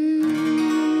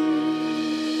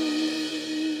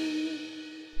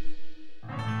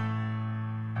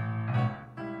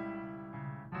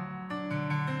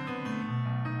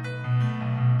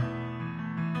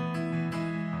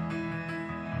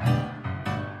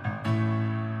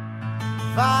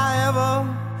 If I ever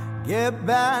get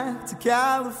back to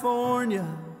California,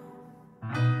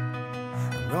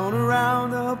 I'm gonna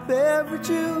round up every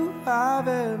Jew I've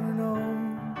ever known.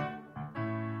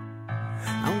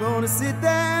 I'm gonna sit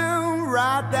down,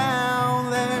 right down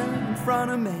there in front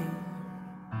of me.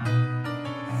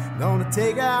 Gonna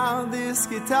take out this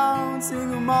guitar and sing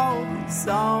them all these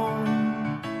songs.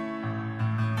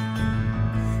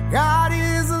 God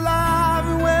is alive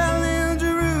and well in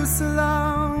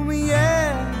Jerusalem, yeah.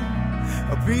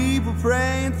 People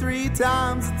praying 3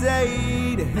 times a day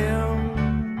to Him.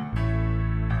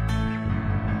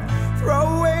 Throw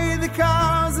away the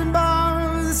cars and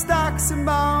bars, the stocks and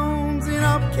bonds, and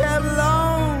upkept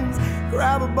loans.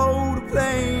 Grab a boat, a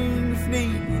plane, if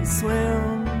need be,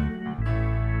 swim.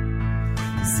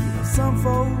 You see, some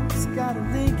folks got a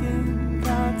Lincoln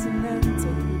kind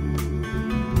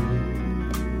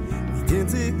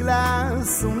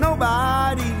glass so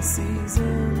nobody sees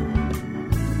him.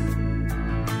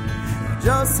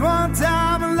 Just one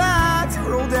time a light to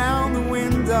roll down the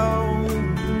window.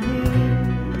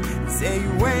 Say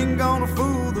you ain't gonna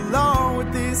fool the law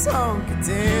with this hunk of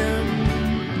tin.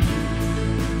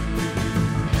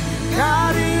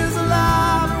 God is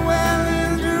alive and well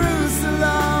in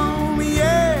Jerusalem,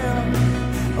 yeah.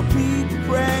 People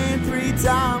praying 3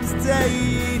 times a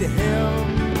day to Him.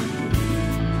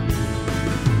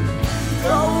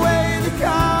 Throw away the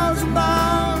cars and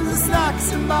bombs, the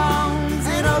stocks and bombs,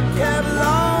 and up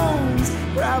Kevlons.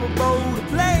 Grab a boat, a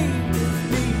plane,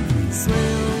 with me,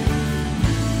 swim.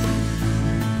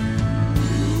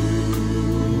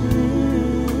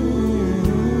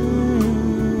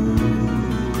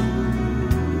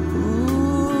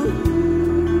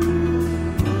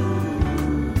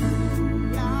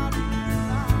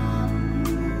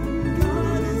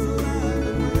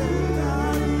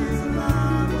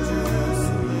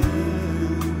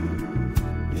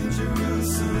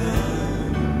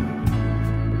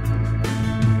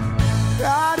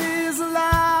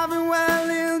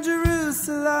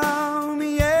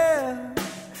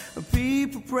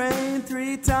 Praying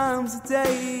 3 times a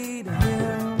day to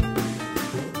Him.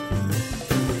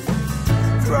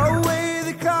 Throw away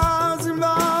the cars and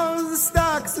bombs, the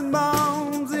stocks and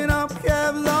bombs, and up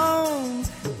Kevlons.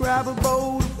 Grab a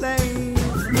boat, a plane,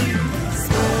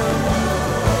 swim.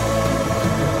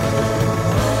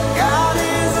 God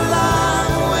is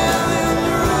alive, well in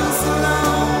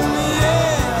Jerusalem,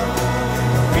 yeah.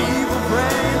 People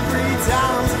praying 3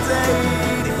 times a day.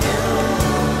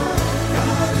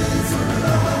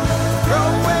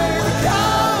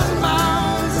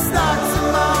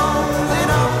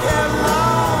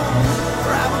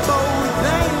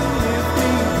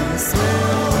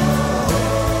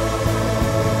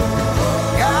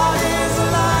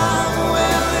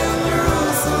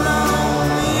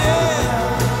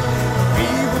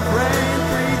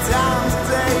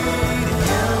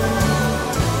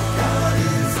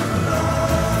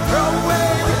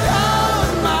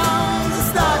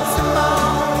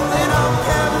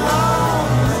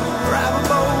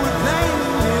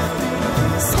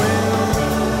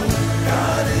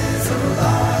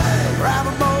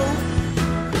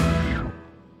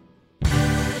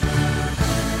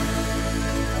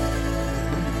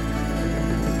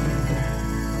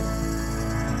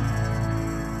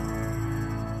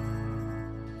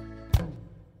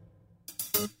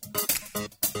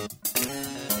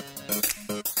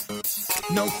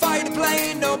 No fighter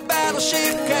plane, no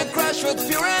battleship can crush what's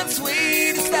pure and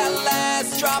sweet. It's that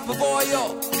last drop of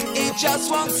oil, it just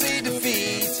won't see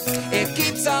defeat. It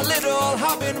keeps our little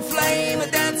hub in flame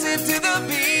and dancing to the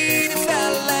beat. It's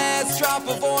that last drop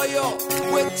of oil,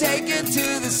 we'll take it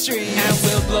to the street. And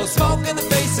we'll blow smoke in the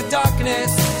face of darkness,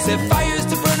 set fires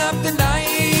to burn up the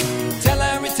night. Tell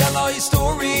and retell all your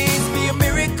stories, be a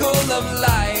miracle of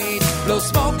light. Blow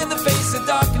smoke in the face of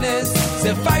darkness,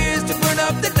 set fires to burn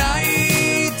up the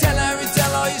night. Tell and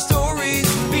retell all your stories,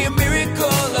 be a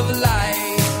miracle of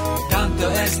light. Canto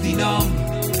esti nom,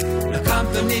 no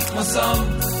canto nicht mosom.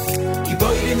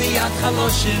 Giboire miyad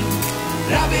chaloshim,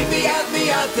 Rabbi miyad.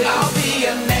 I'll be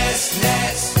a nest,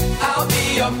 I'll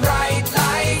be a bright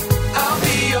light. I'll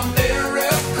be a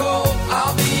miracle,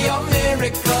 I'll be a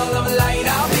miracle of light.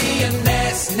 I'll be a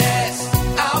nest,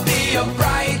 I'll be a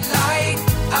bright light.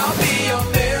 I'll be a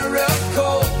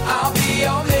miracle, I'll be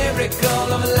a miracle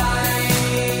of light.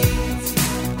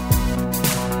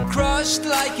 Crushed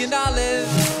like an olive,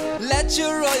 let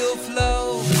your oil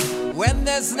flow. When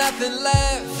there's nothing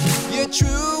left, your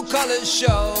true colors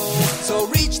show. So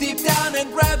reach deep down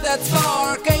and grab that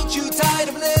spark. Ain't you tired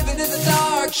of living in the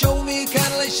dark? Show me a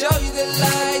candle, I show you the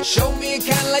light. Show me a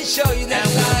candle, I show you the light.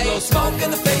 And we'll blow smoke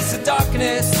in the face of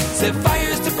darkness, set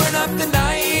fires to burn up the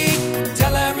night.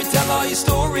 Tell and retell all your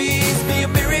stories, be a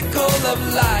miracle of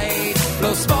light.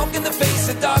 Blow smoke in the face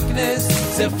of darkness,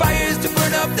 set fires to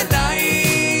burn up the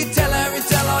night. Tell and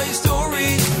retell all your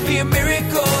stories, be a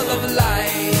miracle of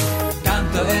light.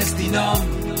 Canto esti nom,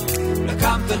 no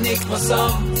canto nicht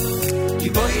mosom.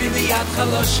 Giboire miyad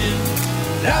chaloshim,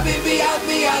 Rabbi miyad.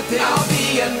 I'll be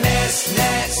a nest,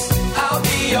 I'll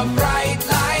be a bright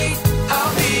light.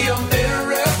 I'll be a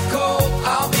miracle,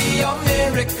 I'll be a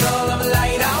miracle of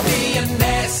light. I'll be a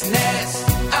nest,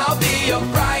 I'll be a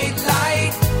bright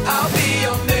light. I'll be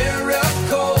a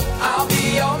miracle, I'll be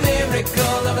a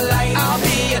miracle of light. I'll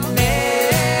be a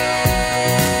nest,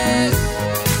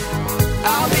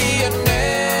 I'll be a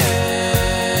nest,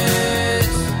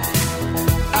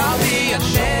 I'll be a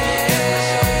nest,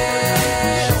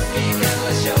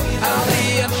 I'll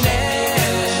be a nest.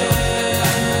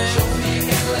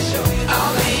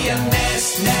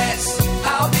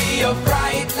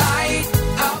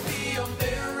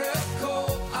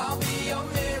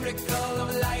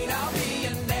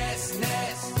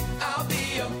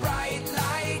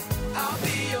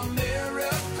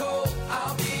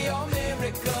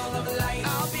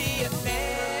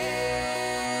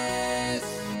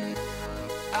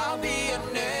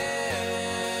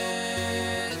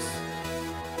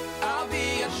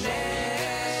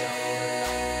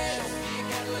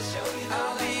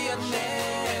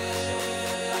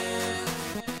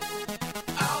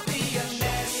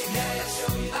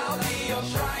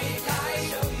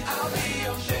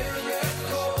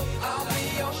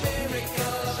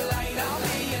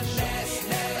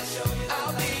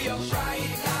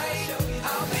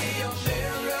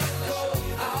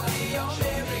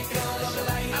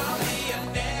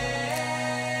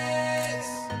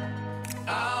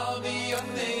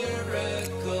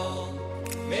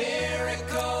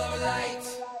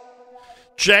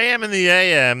 JM in the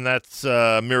AM, that's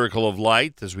Miracle of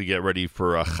Light as we get ready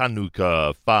for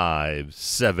Chanukah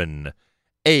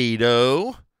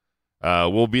 5780.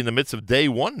 We'll be in the midst of day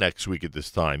one next week at this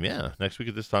time. Yeah, next week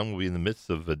at this time we'll be in the midst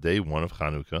of day one of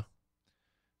Chanukah.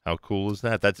 How cool is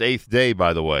that? That's 8th day,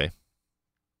 by the way.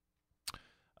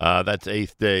 That's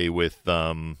 8th day with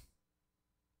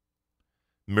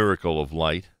Miracle of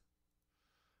Light.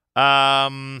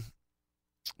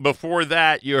 Before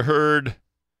that, you heard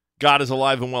God is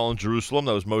Alive and Well in Jerusalem.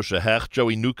 That was Moshe Hech.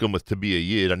 Joey Newcomb with Tabia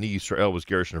Yid. Ani Yisrael was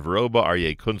Gershon Veroba.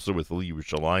 Aryeh Kunstler with Li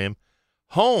Yerushalayim.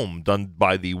 Home, done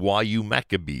by the YU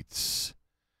Maccabeats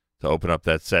to open up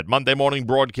that set. Monday morning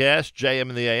broadcast,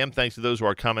 JM in the AM. Thanks to those who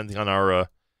are commenting on our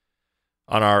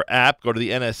app. Go to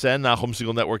the NSN, Nachum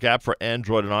Segal Network app for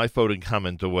Android and iPhone and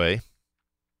comment away.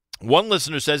 One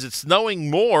listener says it's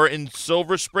snowing more in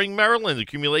Silver Spring, Maryland.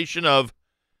 Accumulation of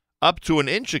up to an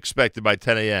inch expected by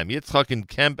 10 a.m. Yitzchak and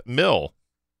Kemp Mill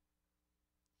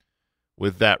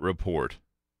with that report.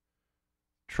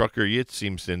 Trucker Yitz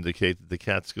seems to indicate that the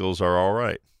Catskills are all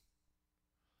right.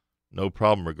 No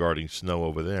problem regarding snow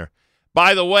over there.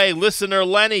 By the way, listener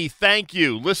Lenny, thank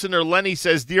you. Listener Lenny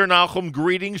says, Dear Nachum,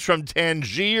 greetings from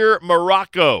Tangier,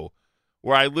 Morocco,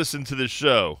 where I listen to the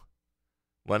show.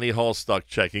 Lenny Hallstock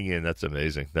checking in. That's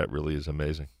amazing. That really is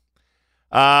amazing.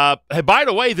 Hey, by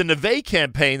the way, the Neve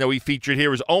campaign that we featured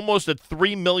here is almost at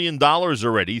 $3 million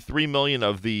already. $3 million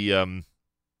of the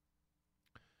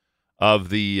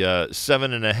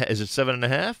 7.5. Is it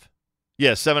 7.5?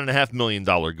 Yeah, $7.5 million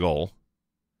goal,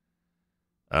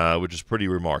 which is pretty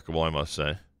remarkable, I must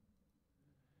say.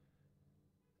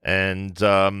 And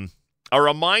a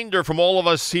reminder from all of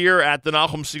us here at the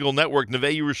Nachum Segal Network: Neve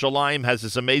Yerushalayim has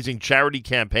this amazing charity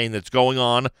campaign that's going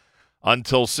on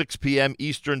until 6 p.m.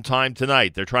 Eastern Time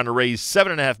tonight. They're trying to raise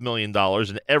 $7.5 million,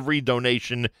 and every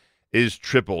donation is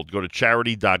tripled. Go to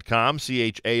charity.com,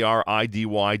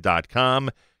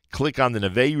 CHARIDY.com. Click on the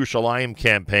Neve Yerushalayim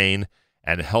campaign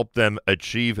and help them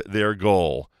achieve their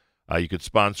goal. You could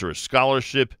sponsor a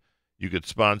scholarship. You could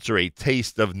sponsor a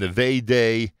Taste of Neve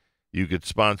Day. You could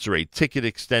sponsor a ticket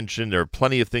extension. There are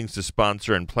plenty of things to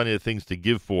sponsor and plenty of things to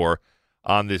give for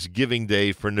on this Giving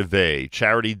Day for Neve.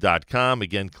 Charity.com.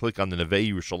 Again, click on the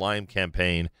Neve Yerushalayim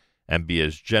campaign and be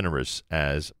as generous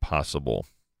as possible.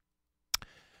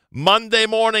 Monday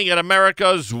morning at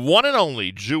America's one and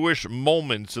only Jewish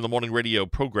Moments in the Morning radio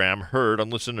program, heard on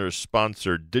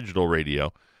listeners-sponsored digital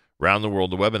radio around the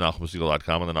world, the web at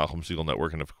NachumSegal.com, on the Nachum Segal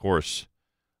Network, and, of course,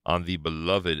 on the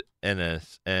beloved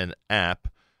NSN app.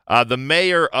 The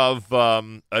mayor of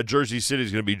Jersey City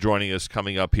is going to be joining us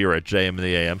coming up here at JM in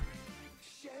the AM.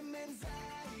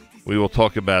 We will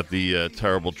talk about the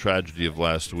terrible tragedy of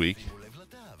last week.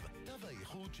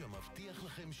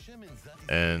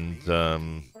 And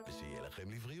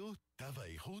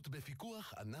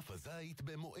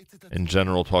in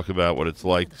general, talk about what it's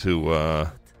like to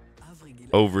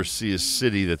oversee a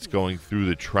city that's going through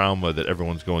the trauma that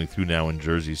everyone's going through now in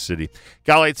Jersey City.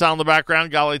 Galei Tzahal in the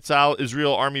background. Galei Tzahal,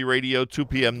 Israel Army Radio, 2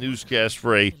 p.m. newscast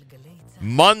for a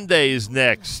Monday is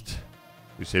next.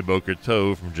 We say Boker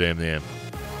Tov from JM the AM.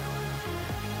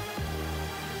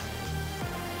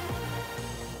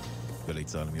 גלי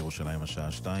צהל מירושלים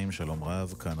השעה 2, שלום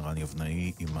רב, כאן רן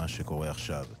יבנאי עם מה שקורה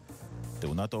עכשיו.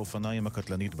 תאונת האופניים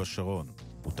הקטלנית בשרון.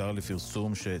 הותר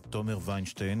לפרסום שתומר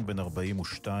ויינשטיין בן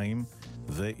 42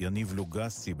 ויניב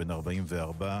לוגסי בן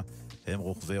 44 הם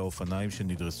רוכבי האופניים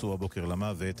שנדרסו הבוקר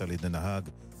למוות על ידי נהג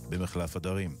במחלף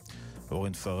הדרים.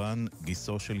 אורן פרן,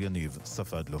 גיסו של יניב,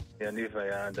 ספד לו. יניב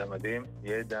היה אדם מדהים,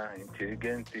 ידע,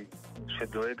 אינטליגנטי,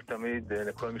 שדואג תמיד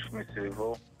לכל מי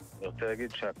שמסביבו. אני רוצה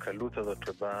להגיד שהקלות הזאת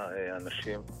שבה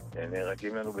אנשים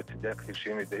נהרגים לנו בצדי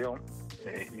הכבישים מדי יום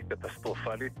היא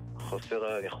קטסטרופלית. חוסר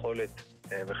היכולת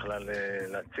בכלל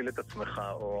להציל את עצמך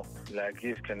או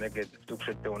להגיב כנגד סוג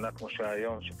של תאונה כמו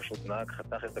שהיום, שפשוט נהג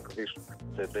חתך את הכביש.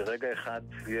 זה ברגע אחד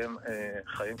סיים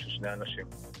חיים של שני אנשים.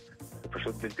 זה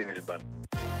פשוט בלתי נסבל.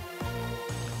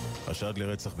 חשד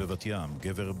לרצח בבת ים.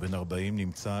 גבר בן 40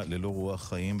 נמצא ללא רוח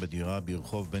חיים בדירה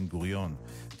ברחוב בן גוריון.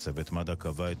 צוות מד"א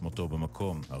קבע את מותו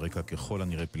במקום. הרקע ככל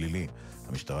הנראה פלילי.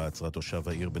 המשטרה עצרה תושב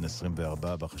העיר בן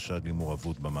 24 בחשד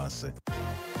למעורבות במעשה.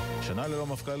 שנה ללא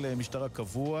מפכ"ל משטרה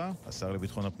קבוע. השר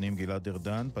לביטחון הפנים גלעד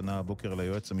ארדן פנה הבוקר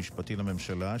ליועץ המשפטי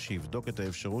לממשלה שיבדוק את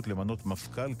האפשרות למנות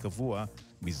מפכ"ל קבוע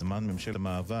בזמן ממשלת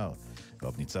מעבר.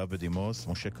 רב ניצב בדימוס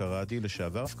משה קרדי,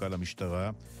 לשעבר מפכ"ל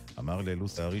המשטרה, אמר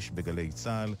לאלוס האריש בגלי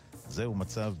צה"ל, זהו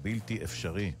מצב בלתי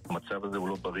אפשרי. המצב הזה הוא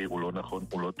לא בריא, הוא לא נכון,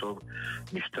 הוא לא טוב.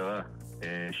 משטרה,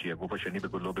 שהיא הגוף השני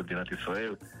בגודלו במדינת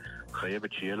ישראל,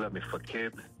 חייבת שיהיה לה מפקד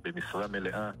במשרה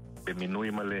מלאה, במינוי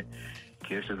מלא,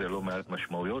 כי יש לזה לא מעט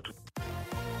משמעויות.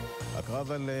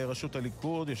 הקרב על ראשות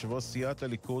הליכוד, יושב ראש סיעת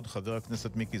הליכוד, חבר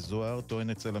הכנסת מיקי זוהר, טוען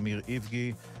אצל אמיר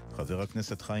איבגי, חבר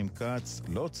הכנסת חיים כץ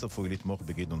לא צפוי לתמוך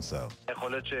בגדעון סער.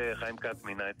 יכול להיות שחיים כץ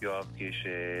מינה את יואב קיש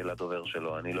לדובר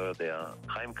שלו, אני לא יודע.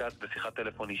 חיים כץ בשיחת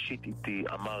טלפון אישית איתי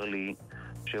אמר לי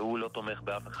שהוא לא תומך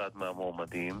באף אחד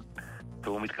מהמועמדים,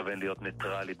 והוא מתכוון להיות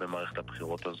ניטרלי במערכת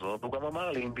הבחירות הזאת. הוא גם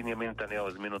אמר לי, אם בנימין נתניהו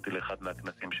הזמין אותי לאחד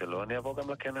מהכנסים שלו, אני אבוא גם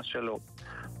לכנס שלו.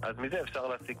 אז מזה אפשר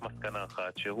להסיק מסקנה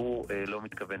אחת, שהוא לא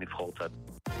מתכוון לבחור צד.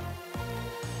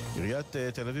 עיריית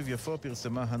תל אביב יפו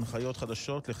פרסמה הנחיות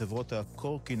חדשות לחברות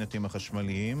הקורקינטים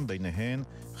החשמליים, ביניהן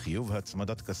חיוב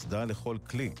הצמדת קסדה לכל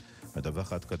כלי.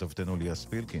 מדווחת כתבתנו ליה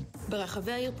ספילקין.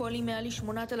 ברחבי העיר פועלים מעל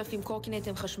 8,000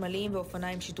 קורקינטים חשמליים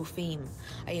ואופניים שיתופיים.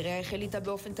 העירייה החליטה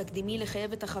באופן תקדימי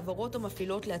לחייב את החברות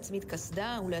המפעילות להצמיד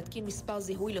קסדה ולהתקין מספר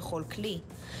זיהוי לכל כלי.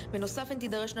 בנוסף הן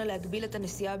תידרשנה להגביל את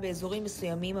הנסיעה באזורים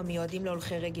מסוימים המיועדים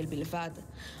להולכי רגל בלבד.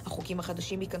 החוקים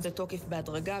החדשים ייכנסו לתוקף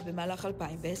בהדרגה במהלך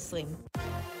 2020.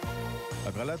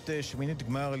 הגרלת שמינית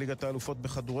גמר ליגת האלופות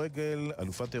בכדורגל,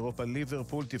 אלופת אירופה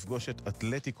ליברפול תפגוש את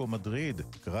אתלטיקו מדריד,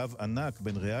 קרב ענק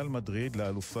בין ריאל מדריד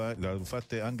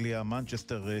לאלופת אנגליה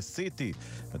מנצ'סטר סיטי.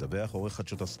 מדווח עורך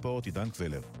חדשות הספורט עידן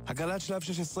קבלר. הגרלת שלב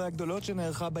 16 הגדולות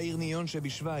שנערכה בעיר ניון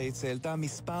שבשוויץ העלתה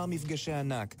מספר מפגשי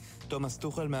ענק. תומאס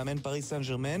טוחל, מאמן פריס סן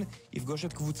ז'רמן, יפגוש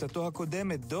את קבוצתו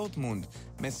הקודמת דורטמונד.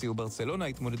 מסי וברצלונה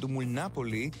התמודדו מול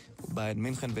נפולי, וביירן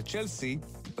מינכן וצ'לסי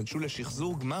פגשו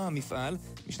לשחזור גמר המפעל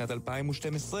משנת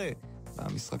 2012.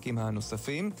 במשחקים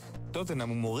הנוספים,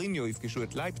 טוטנהאם ומוריניו יפגשו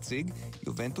את לייפציג,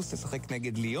 יובנטוס תשחק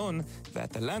נגד ליון,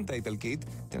 והאטלנטה האיטלקית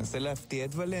תנסה להפתיע את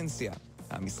ולנסיה.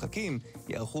 המשחקים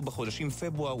יערכו בחודשים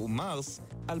פברואר ומרס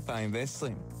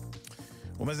 2020.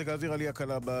 ומזג האוויר עלייה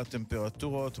קלה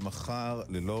בטמפרטורות, מחר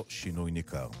ללא שינוי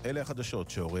ניכר. אלה החדשות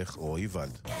שעורך רועי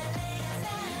ולד.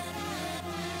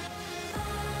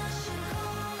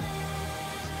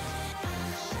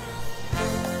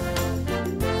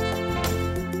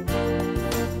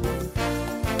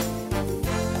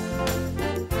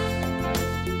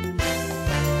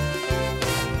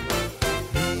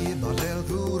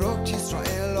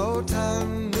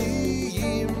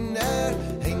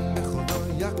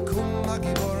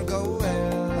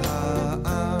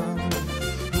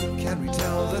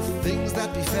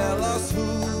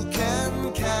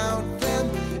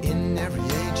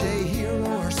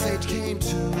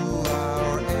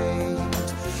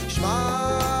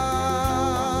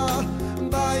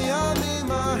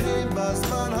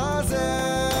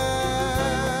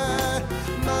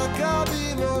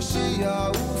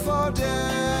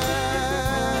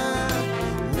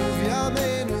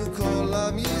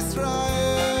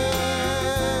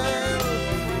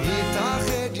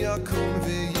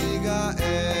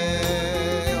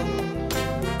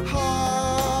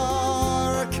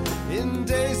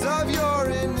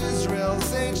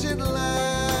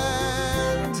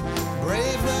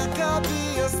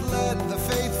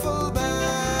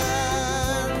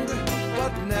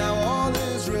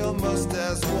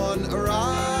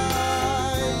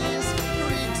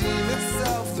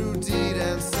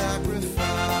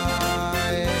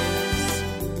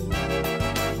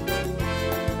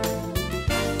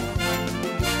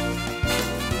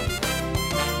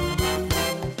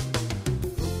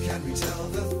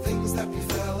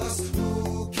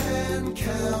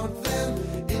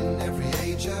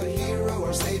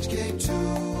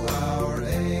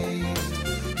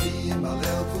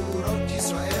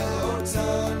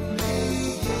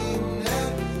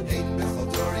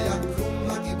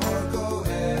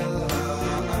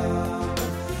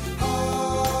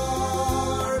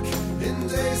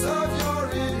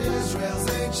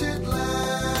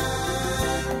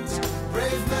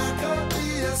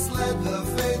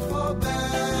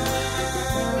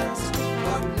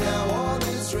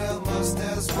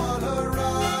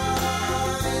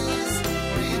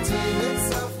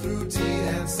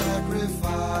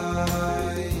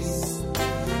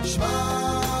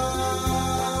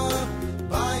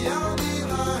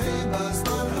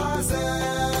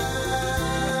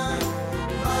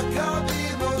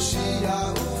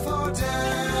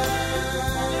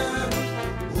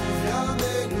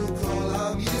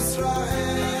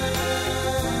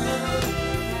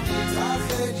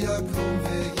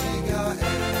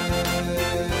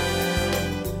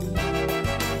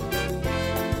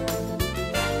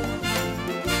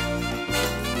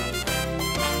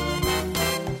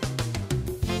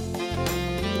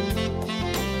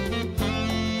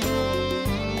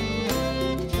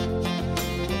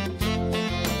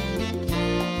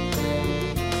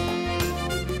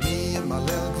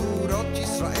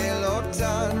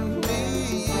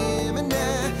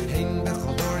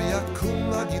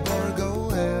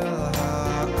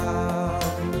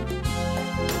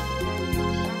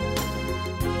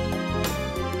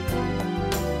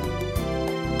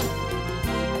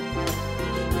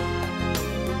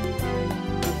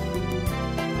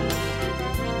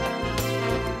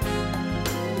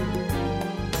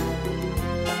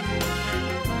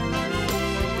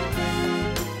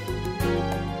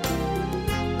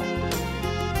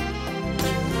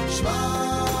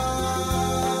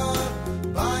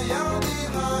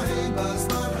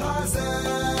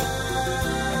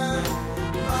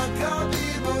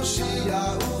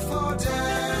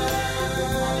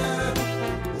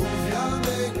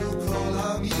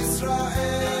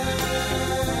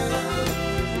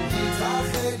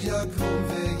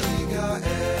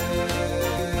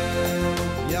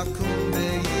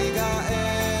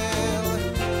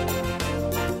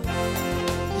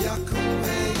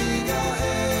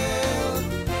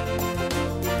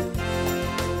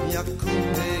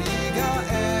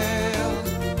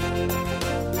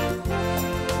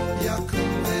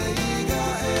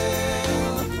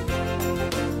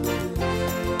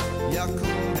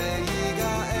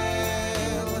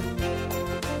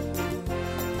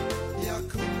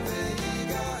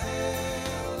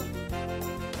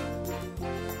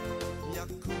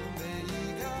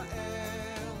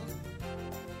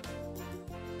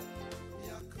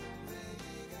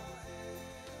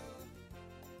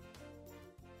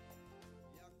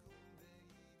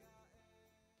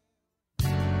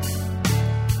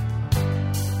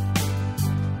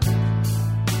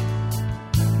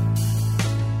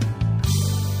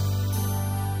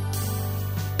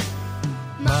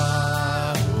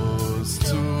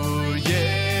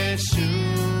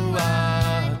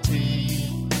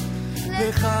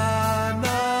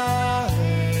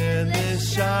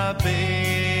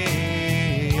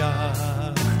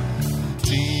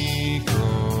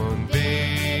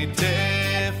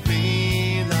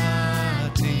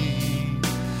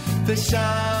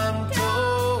 ושם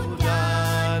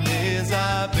תורה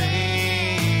נזבח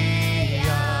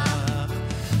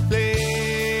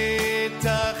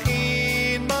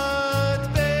לתכין מטבח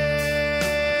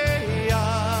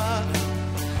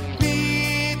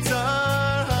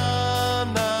מצר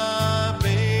המנבח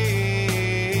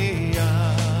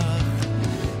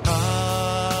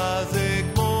אז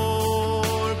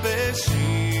אגמור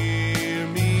בשיר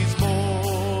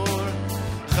מזמור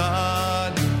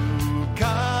חנוכת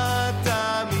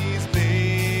המזבח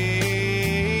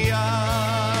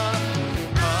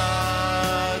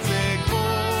אז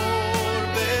אגמור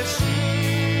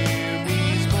בשיר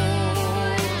מזמור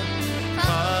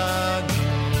חנוכת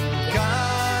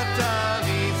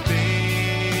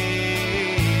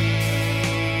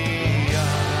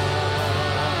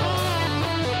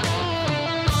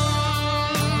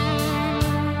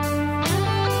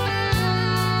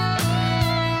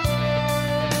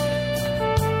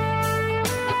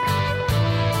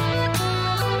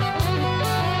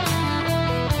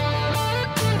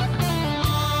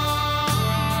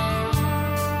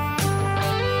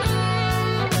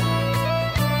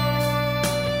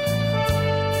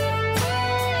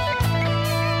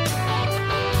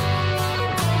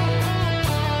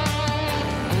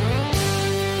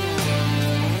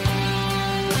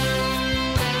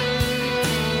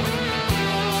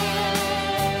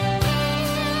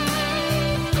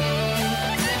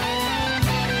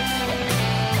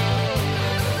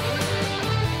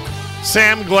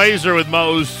Sam Glazer with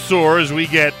Mo's Soar as we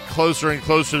get closer and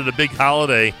closer to the big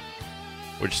holiday,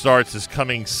 which starts this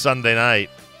coming Sunday night.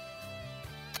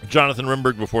 Jonathan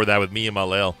Rimberg before that with me and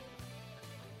Malel.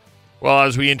 Well,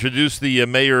 as we introduce the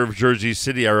mayor of Jersey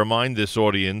City, I remind this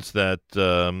audience that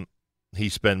he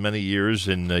spent many years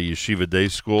in Yeshiva Day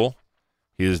School.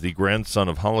 He is the grandson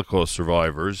of Holocaust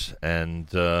survivors, and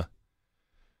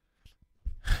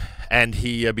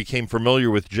he became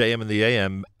familiar with JM and the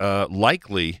AM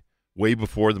likely way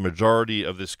before the majority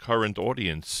of this current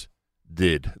audience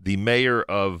did. The mayor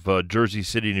of Jersey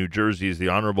City, New Jersey, is the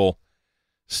Honorable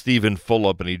Stephen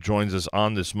Fulop, and he joins us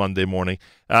on this Monday morning.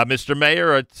 Mr.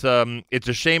 Mayor, it's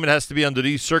a shame it has to be under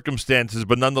these circumstances,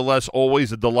 but nonetheless,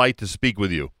 always a delight to speak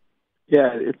with you.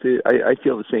 Yeah, I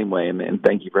feel the same way, and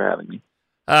thank you for having me.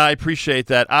 I appreciate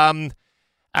that.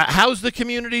 How's the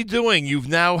community doing? You've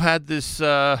now had this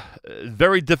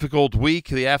very difficult week,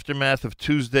 the aftermath of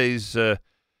Tuesday's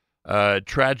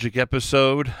tragic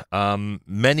episode.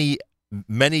 Many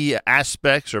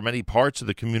aspects or many parts of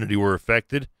the community were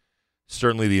affected.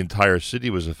 Certainly the entire city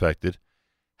was affected.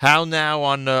 How now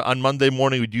on Monday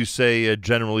morning would you say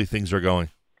generally things are going?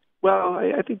 Well,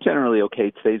 I think generally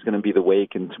okay. Today's going to be the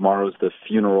wake, and tomorrow's the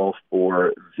funeral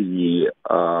for the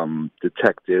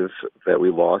detective that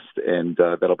we lost, and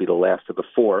that'll be the last of the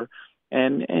four.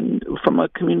 And from a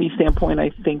community standpoint,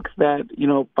 I think that,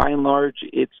 by and large,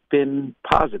 it's been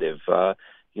positive. The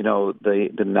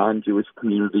non-Jewish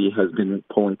community has been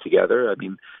pulling together. I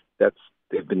mean,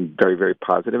 they've been very, very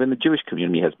positive, and the Jewish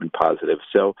community has been positive.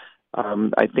 So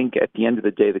I think at the end of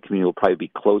the day, the community will probably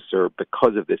be closer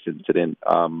because of this incident,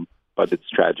 but it's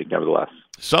tragic nevertheless.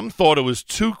 Some thought it was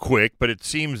too quick, but it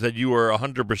seems that you were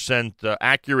 100%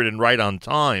 accurate and right on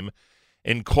time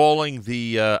in calling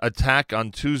the attack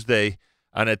on Tuesday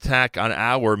an attack on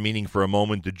our, meaning for a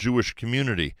moment, the Jewish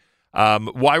community.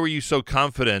 Why were you so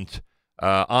confident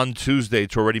on Tuesday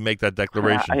to already make that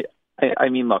declaration? I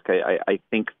mean, look, I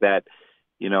think that,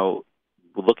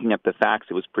 looking at the facts,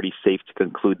 it was pretty safe to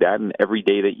conclude that. And every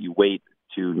day that you wait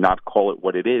to not call it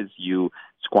what it is, you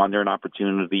squander an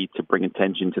opportunity to bring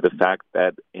attention to the fact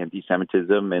that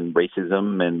anti-Semitism and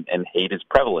racism and hate is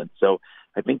prevalent. So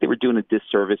I think they were doing a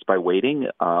disservice by waiting.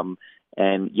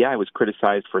 And I was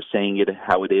criticized for saying it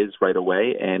how it is right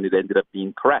away, and it ended up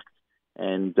being correct.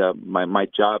 And my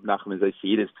job, Nachum, as I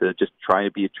see it, is to just try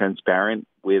to be transparent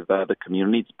with the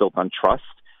community. It's built on trust.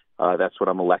 That's what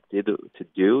I'm elected to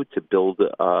do, to build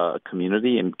a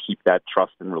community and keep that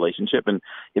trust and relationship. And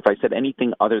if I said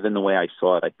anything other than the way I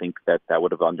saw it, I think that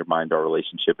would have undermined our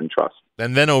relationship and trust.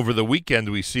 And then over the weekend,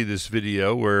 we see this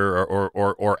video where,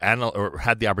 or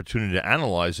had the opportunity to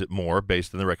analyze it more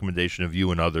based on the recommendation of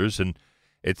you and others. And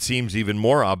it seems even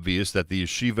more obvious that the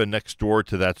yeshiva next door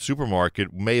to that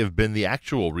supermarket may have been the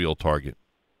actual real target.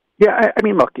 Yeah, I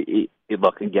mean, look,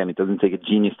 again, it doesn't take a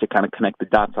genius to kind of connect the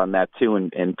dots on that, too,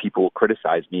 and people will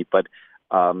criticize me, but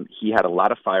he had a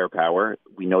lot of firepower.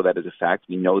 We know that as a fact.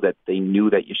 We know that they knew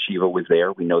that yeshiva was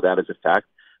there. We know that as a fact.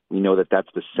 We know that that's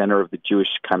the center of the Jewish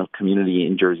kind of community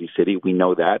in Jersey City. We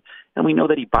know that. And we know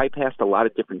that he bypassed a lot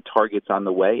of different targets on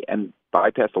the way and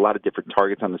bypassed a lot of different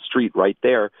targets on the street right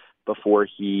there before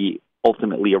he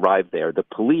ultimately arrived there. The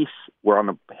police were on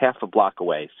a half a block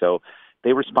away. So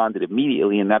they responded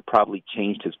immediately, and that probably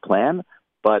changed his plan.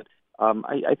 But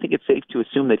I think it's safe to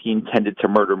assume that he intended to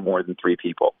murder more than 3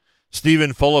 people.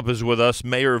 Stephen Fulop is with us,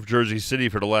 mayor of Jersey City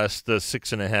for the last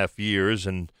 6.5 years,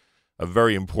 and a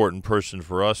very important person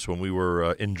for us when we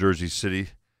were in Jersey City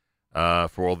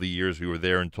for all the years we were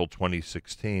there until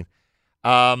 2016.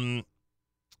 There's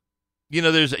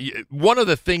one of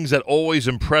the things that always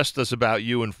impressed us about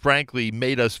you and frankly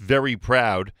made us very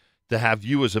proud to have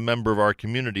you as a member of our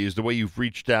community is the way you've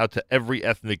reached out to every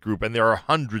ethnic group, and there are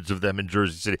hundreds of them in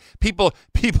Jersey City. People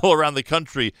around the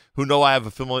country who know I have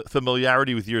a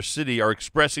familiarity with your city are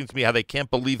expressing to me how they can't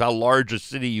believe how large a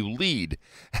city you lead,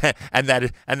 and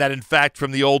that in fact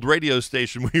from the old radio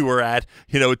station we were at,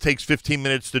 it takes 15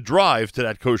 minutes to drive to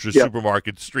that kosher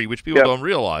supermarket street, which people don't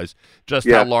realize just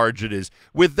how large it is.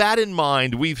 With that in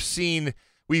mind, we've seen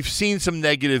some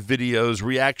negative videos,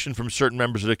 reaction from certain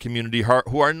members of the community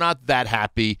who are not that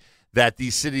happy that the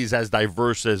city is as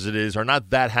diverse as it is, are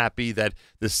not that happy that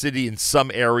the city in some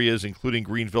areas, including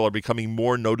Greenville, are becoming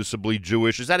more noticeably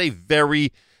Jewish. Is that a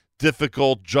very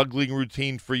difficult juggling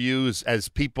routine for you as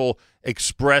people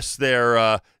express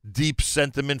their deep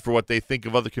sentiment for what they think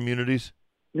of other communities?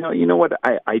 No, you know what?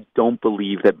 I don't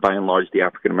believe that by and large the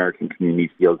African-American community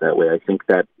feels that way. I think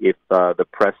that if the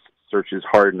press searches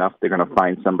hard enough, they're going to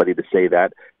find somebody to say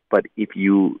that. But if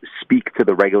you speak to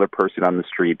the regular person on the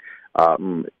street,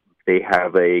 they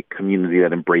have a community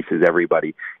that embraces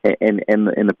everybody. And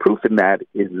the proof in that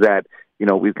is that,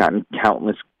 we've gotten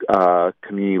countless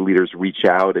community leaders reach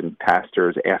out and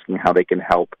pastors asking how they can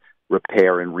help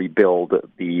repair and rebuild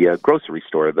the grocery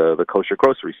store, the kosher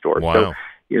grocery store. Wow. So,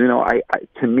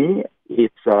 to me,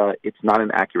 it's not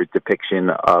an accurate depiction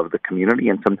of the community,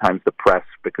 and sometimes the press,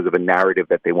 because of a narrative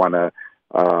that they want to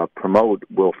promote,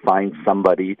 will find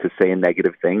somebody to say a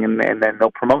negative thing, and then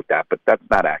they'll promote that. But that's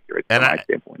not accurate from my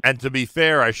standpoint. And to be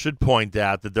fair, I should point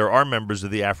out that there are members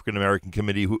of the African American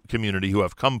community who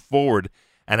have come forward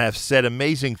and have said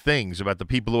amazing things about the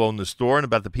people who own the store and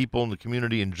about the people in the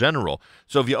community in general.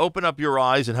 So if you open up your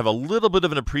eyes and have a little bit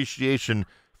of an appreciation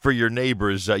for your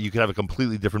neighbors, you can have a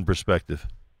completely different perspective.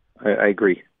 I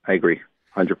agree.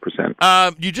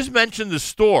 100%. You just mentioned the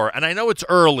store, and I know it's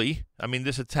early. I mean,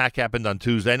 this attack happened on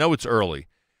Tuesday. I know it's early.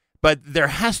 But there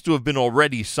has to have been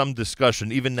already some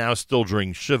discussion, even now still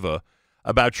during Shiva,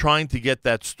 about trying to get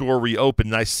that store reopened.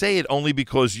 And I say it only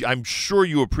because I'm sure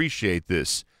you appreciate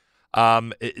this.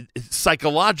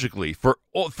 Psychologically, for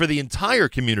the entire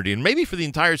community, and maybe for the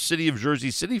entire city of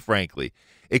Jersey City, frankly,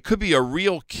 it could be a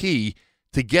real key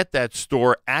to get that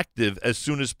store active as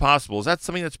soon as possible. Is that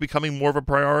something that's becoming more of a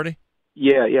priority?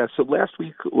 Yeah. So last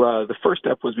week, the first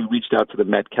step was we reached out to the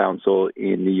Met Council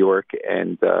in New York,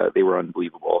 and they were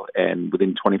unbelievable. And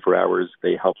within 24 hours,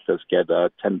 they helped us get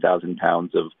 10,000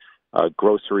 pounds of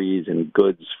groceries and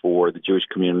goods for the Jewish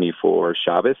community for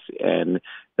Shabbos, and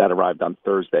that arrived on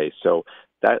Thursday. So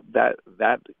that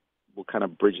will kind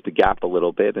of bridge the gap a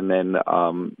little bit. And then,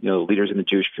 leaders in the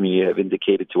Jewish community have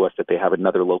indicated to us that they have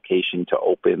another location to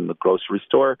open the grocery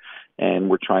store, and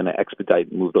we're trying to expedite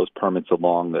and move those permits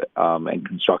along and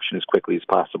construction as quickly as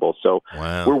possible. So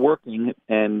We're working,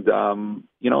 and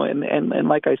and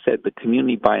like I said, the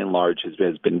community by and large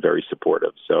has been very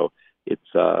supportive. So it's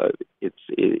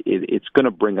going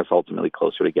to bring us ultimately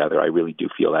closer together. I really do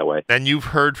feel that way. And you've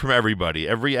heard from everybody,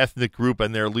 every ethnic group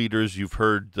and their leaders. You've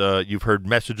heard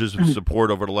messages of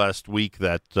support over the last week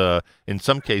that, in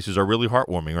some cases, are really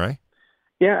heartwarming, right?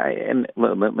 Yeah, and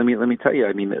let me tell you.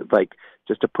 I mean,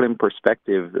 just to put in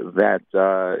perspective, that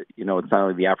it's not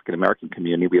only the African American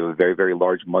community. We have a very, very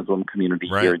large Muslim community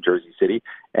here in Jersey City,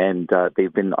 and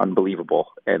they've been unbelievable,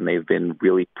 and they've been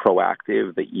really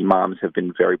proactive. The imams have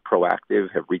been very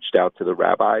proactive, have reached out to the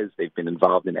rabbis. They've been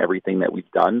involved in everything that we've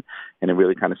done, and it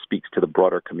really kind of speaks to the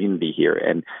broader community here.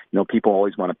 And people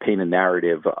always want to paint a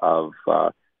narrative of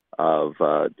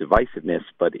divisiveness,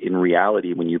 but in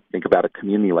reality, when you think about a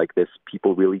community like this,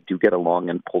 people really do get along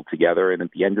and pull together. And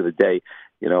at the end of the day,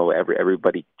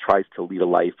 everybody tries to lead a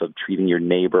life of treating your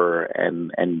neighbor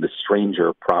and the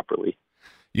stranger properly.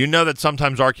 You know that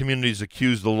sometimes our community is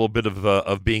accused a little bit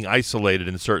of being isolated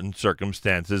in certain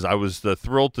circumstances. I was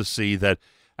thrilled to see that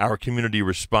our community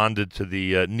responded to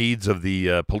the needs of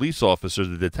the police officers,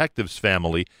 the detectives'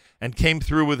 family, and came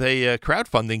through with a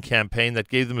crowdfunding campaign that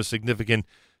gave them a significant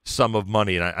sum of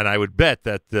money, and I would bet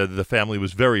that the family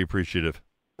was very appreciative.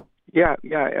 Yeah.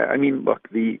 I mean, look,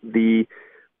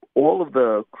 all of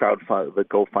the the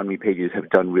GoFundMe pages have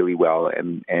done really well,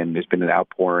 and there's been an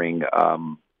outpouring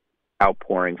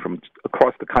from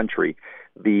across the country.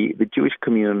 The Jewish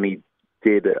community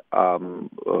did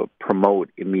promote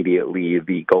immediately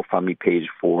the GoFundMe page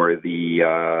for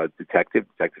the Detective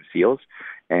Seals.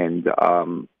 And,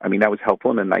 that was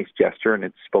helpful and a nice gesture, and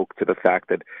it spoke to the fact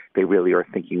that they really are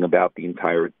thinking about the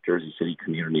entire Jersey City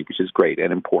community, which is great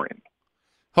and important.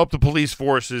 Hope the police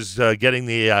force is getting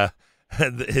the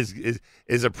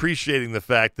is appreciating the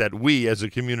fact that we as a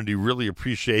community really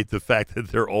appreciate the fact that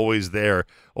they're always there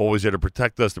to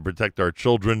protect us, to protect our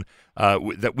children,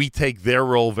 that we take their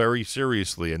role very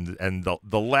seriously. And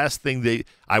the last thing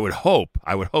I would hope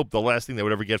the last thing they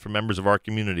would ever get from members of our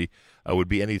community would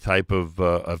be any type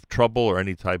of trouble or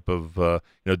any type of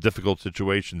difficult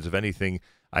situations. If anything,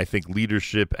 I think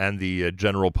leadership and the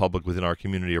general public within our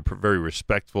community are very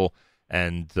respectful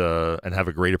and have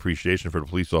a great appreciation for the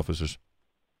police officers.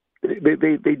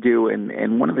 They do,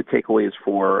 and one of the takeaways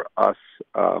for us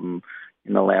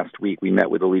in the last week, we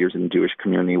met with the leaders in the Jewish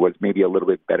community, was maybe a little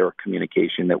bit better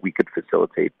communication that we could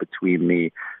facilitate between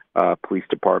the police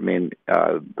department,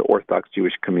 the Orthodox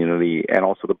Jewish community, and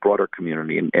also the broader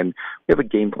community. And we have a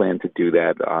game plan to do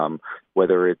that,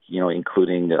 whether it's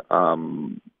including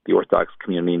the Orthodox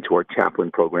community into our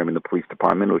chaplain program in the police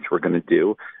department, which we're going to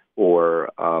do, or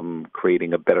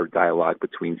creating a better dialogue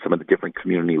between some of the different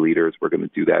community leaders. We're going to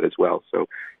do that as well. So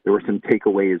there were some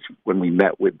takeaways when we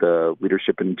met with the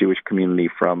leadership in the Jewish community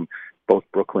from both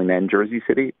Brooklyn and Jersey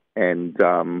City, and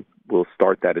we'll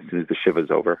start that as soon as the Shiva is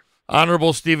over.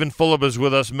 Honorable Stephen Fulop is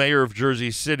with us, Mayor of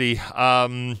Jersey City.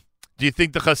 Do you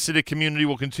think the Hasidic community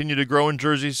will continue to grow in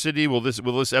Jersey City? Will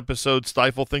this episode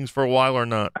stifle things for a while or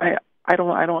not?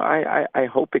 I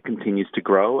hope it continues to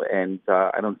grow, and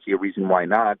I don't see a reason why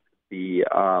not. The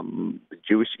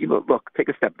Jewish, look, take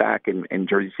a step back, and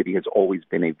Jersey City has always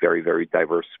been a very, very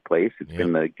diverse place. It's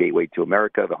been the gateway to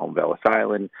America, the home of Ellis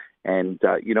Island, and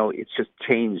it's just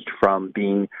changed from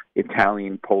being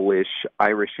Italian, Polish,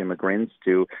 Irish immigrants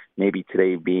to maybe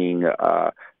today being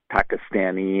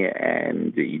Pakistani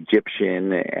and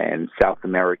Egyptian and South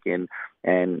American.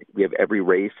 And we have every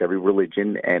race, every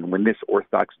religion. And when this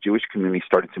Orthodox Jewish community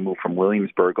started to move from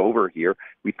Williamsburg over here,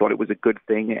 we thought it was a good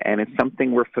thing, and it's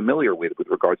something we're familiar with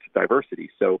regards to diversity.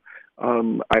 So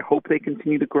I hope they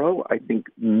continue to grow. I think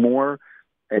more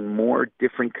and more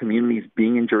different communities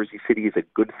being in Jersey City is a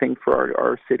good thing for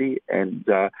our city, and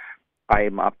I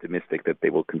am optimistic that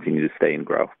they will continue to stay and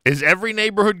grow. Is every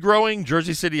neighborhood growing?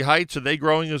 Jersey City Heights, are they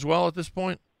growing as well at this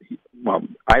point? Well,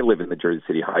 I live in the Jersey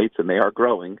City Heights, and they are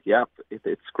growing. Yeah,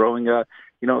 it's growing. The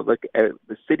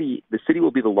city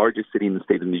will be the largest city in the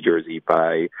state of New Jersey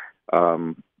by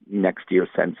next year's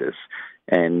census.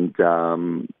 And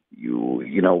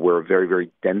we're a very,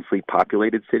 very densely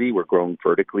populated city. We're growing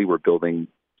vertically. We're building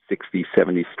 60,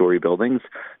 70-story buildings.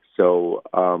 So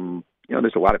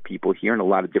there's a lot of people here and a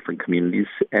lot of different communities,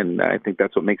 and I think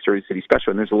that's what makes Jersey City special.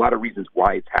 And there's a lot of reasons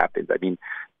why it's happened. I mean,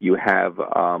 you have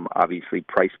obviously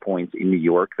price points in New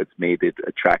York that's made it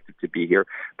attractive to be here,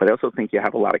 but I also think you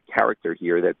have a lot of character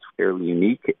here that's fairly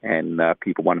unique, and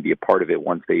people want to be a part of it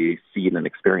once they see it and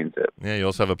experience it. Yeah, you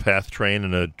also have a PATH train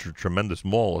and a tremendous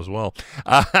mall as well.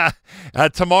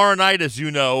 Tomorrow night, as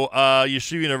you know,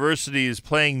 Yeshiva University is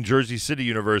playing Jersey City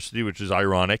University, which is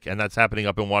ironic, and that's happening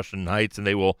up in Washington Heights, and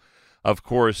they will, of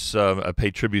course,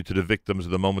 pay tribute to the victims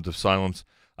of the moment of silence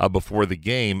before the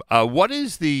game. What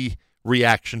is the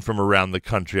reaction from around the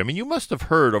country? I mean, you must have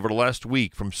heard over the last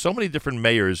week from so many different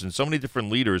mayors and so many different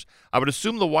leaders. I would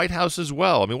assume the White House as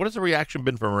well. I mean, what has the reaction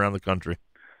been from around the country?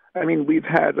 I mean, we've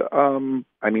had,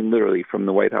 literally from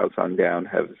the White House on down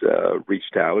has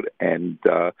reached out, and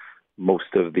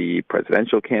most of the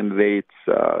presidential candidates,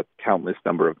 countless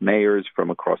number of mayors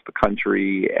from across the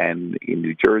country and in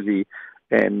New Jersey.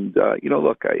 And,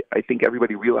 look, I think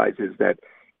everybody realizes that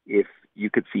if you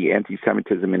could see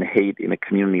anti-Semitism and hate in a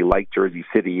community like Jersey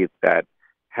City that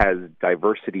has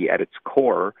diversity at its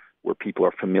core, where people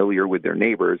are familiar with their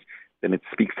neighbors, then it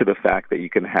speaks to the fact that you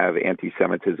can have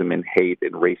anti-Semitism and hate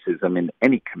and racism in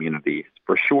any community,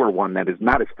 for sure one that is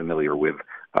not as familiar with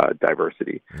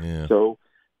diversity. Yeah. So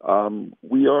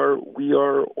we are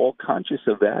all conscious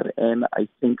of that, and I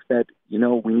think that,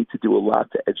 we need to do a lot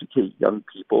to educate young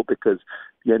people, because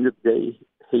at the end of the day,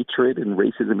 hatred and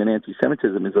racism and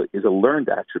anti-Semitism is a learned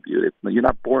attribute. You're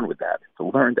not born with that. It's a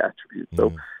learned attribute.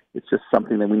 So it's just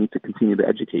something that we need to continue to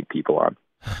educate people on.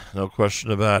 No question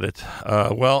about it.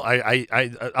 Well,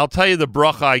 I'll tell you the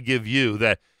bracha I give you,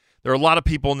 that there are a lot of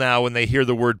people now, when they hear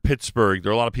the word Pittsburgh,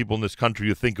 there are a lot of people in this country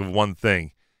who think of one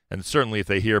thing. And certainly if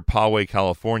they hear Poway,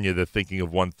 California, they're thinking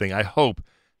of one thing. I hope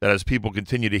that as people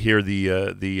continue to hear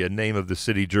the name of the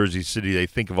city, Jersey City, they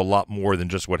think of a lot more than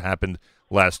just what happened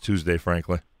last Tuesday,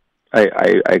 frankly.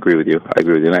 I agree with you.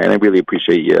 And I really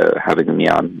appreciate you having me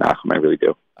on, Nachum. I really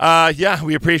do. Yeah,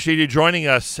 we appreciate you joining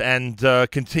us, and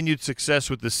continued success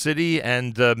with the city,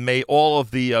 and may all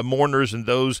of the mourners and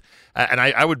those, and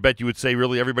I would bet you would say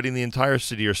really everybody in the entire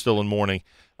city are still in mourning.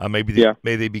 May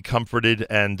they be comforted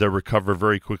and recover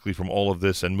very quickly from all of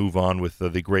this and move on with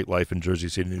the great life in Jersey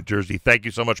City, New Jersey. Thank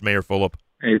you so much, Mayor Fulop.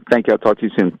 Hey, thank you. I'll talk to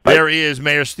you soon. Bye. There he is,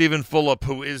 Mayor Stephen Fulop,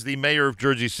 who is the mayor of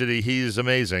Jersey City. He is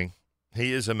amazing.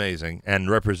 He is amazing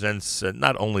and represents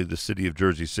not only the city of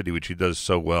Jersey City, which he does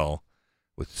so well,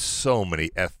 with so many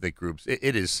ethnic groups.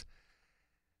 It is,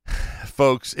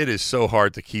 folks, it is so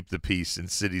hard to keep the peace in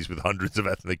cities with hundreds of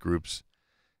ethnic groups.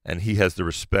 And he has the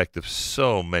respect of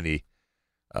so many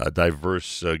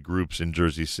diverse groups in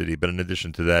Jersey City. But in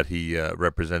addition to that, he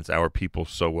represents our people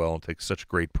so well and takes such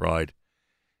great pride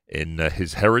in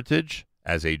his heritage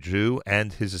as a Jew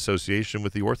and his association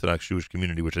with the Orthodox Jewish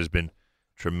community, which has been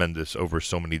tremendous over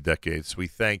so many decades. We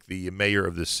thank the mayor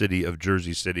of the city of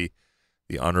Jersey City,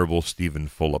 the Honorable Stephen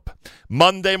Fulop.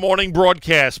 Monday morning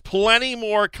broadcast. Plenty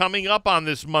more coming up on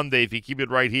this Monday if you keep it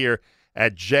right here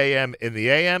at JM in the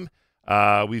AM.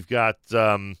 We've got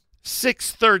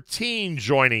 613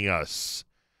 joining us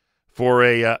for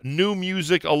a new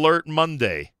music alert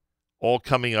Monday. All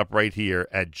coming up right here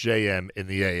at JM in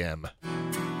the AM.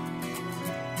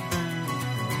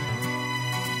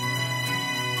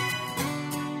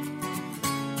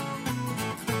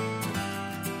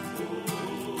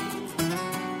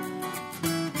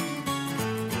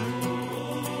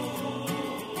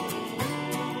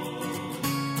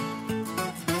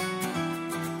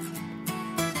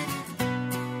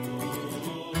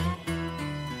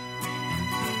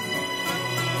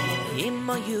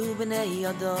 היו בני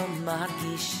אדם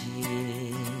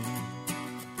מרגישים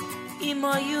אם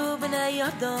היו בני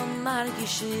אדם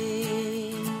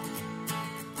מרגישים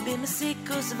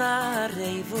במסיקוס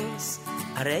והרייבוס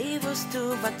הרייבוס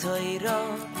טוב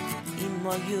התוירו אם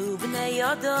היו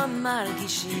בני אדם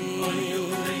מרגישים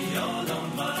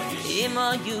אם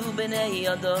היו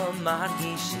בני אדם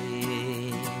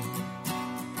מרגישים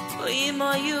אם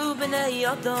היו בני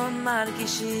אדם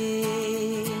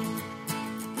מרגישים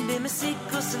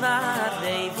במסיקוס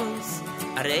והרייבוס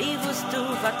הרייבוס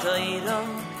טוב התוירו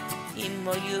אם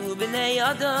היו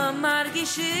בני אדם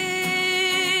מרגישים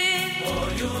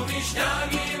היו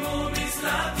משתגעים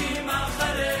ומסלטים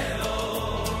אחריו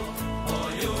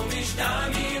היו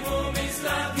משתגעים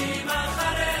ומסלטים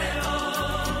אחריו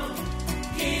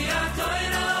כי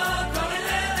התוירו כל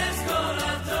אלס כל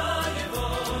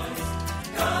התויבוס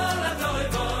כל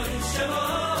התויבוס שבו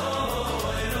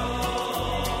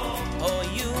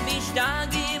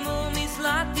משתגעים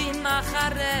ומסלטים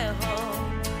אחריו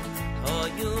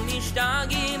היו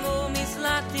משתגעים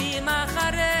ומסלטים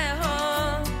אחריו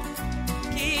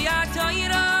כי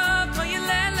התוירו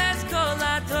כוללת כל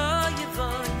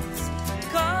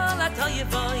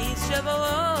התויבוס שבו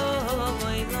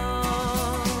אם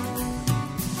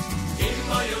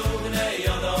היו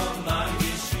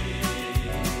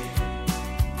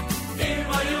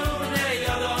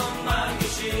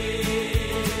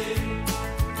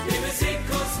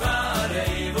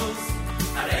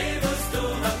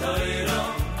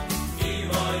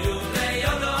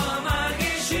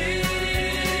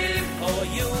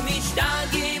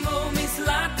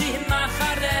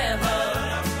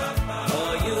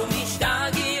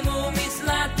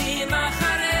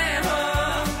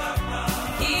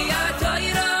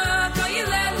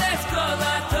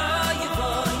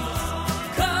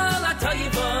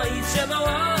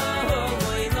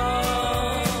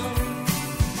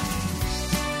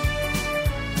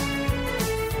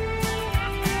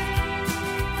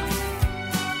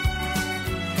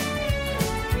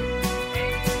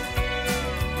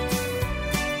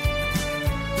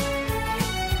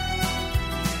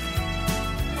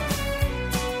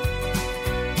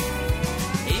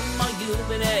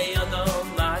בני אדם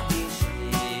מרגישים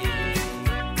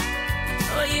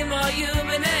אם היו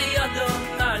בני אדם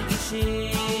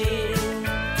מרגישים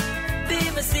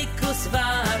במסיקוס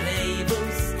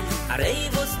והרייבוס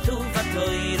הרייבוס טוב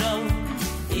התוירו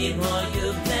אם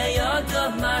היו בני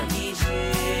אדם מרגישים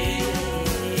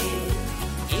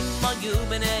אם היו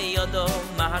בני אדם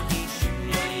מרגישים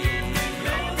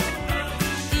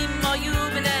אם היו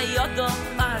בני אדם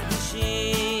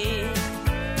מרגישים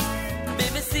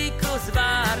במסיקוס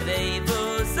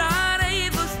והרייבוס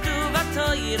הרייבוס טוב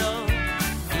התוירו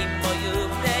אם היו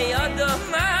בני אדם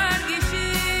מרגישים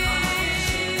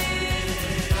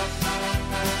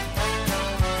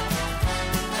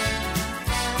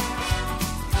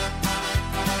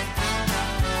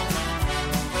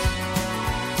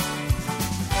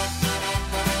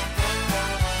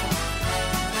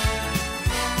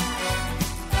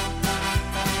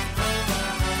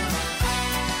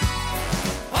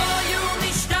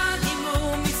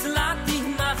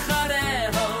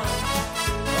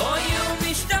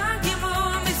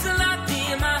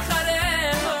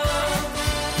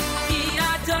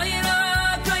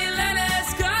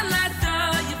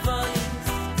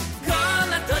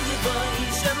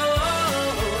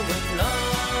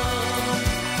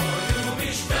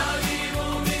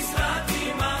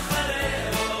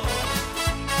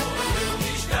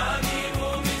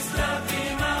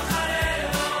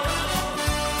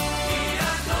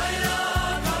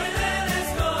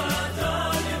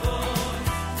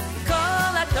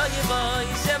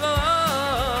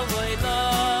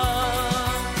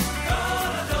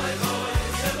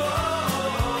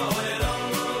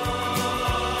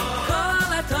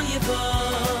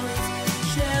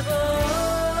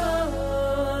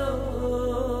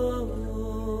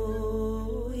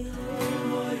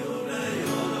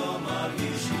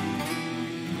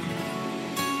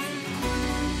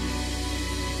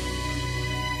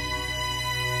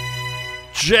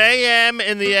JM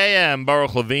in the AM.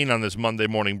 Baruch Levine on this Monday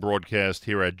morning broadcast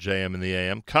here at JM in the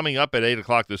AM. Coming up at 8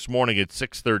 o'clock this morning at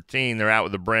 6:13, they're out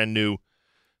with a brand new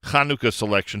Chanukah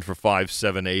selection for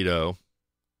 5780.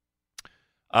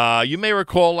 You may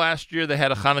recall last year they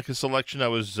had a Hanukkah selection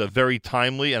that was very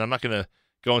timely, and I'm not going to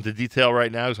go into detail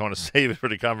right now because I want to save it for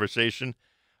the conversation.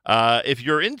 If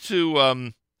you're into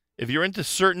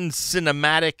certain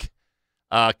cinematic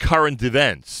current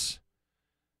events,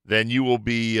 then you will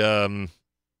be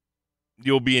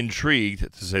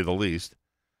intrigued, to say the least,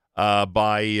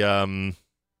 by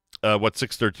what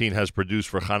 613 has produced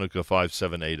for Chanukah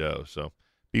 5780. So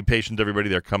be patient, everybody.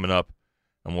 They're coming up,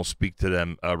 and we'll speak to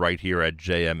them right here at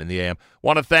JM in the AM.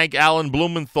 Want to thank Alan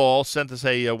Blumenthal, sent us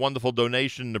a wonderful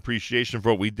donation and appreciation for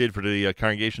what we did for the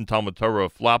Congregation Talmud Torah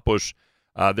of Flatbush.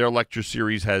 Their lecture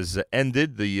series has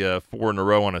ended, the 4 in a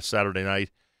row on a Saturday night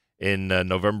in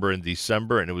November and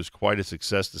December, and it was quite a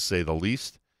success, to say the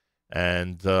least.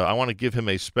 And I want to give him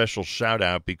a special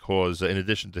shout-out because, in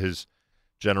addition to his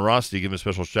generosity, give him a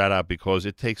special shout-out because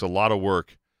it takes a lot of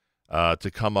work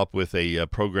to come up with a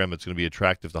program that's going to be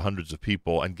attractive to hundreds of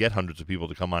people and get hundreds of people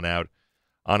to come on out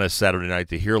on a Saturday night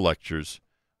to hear lectures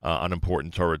on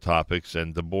important Torah topics.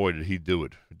 And boy, did he do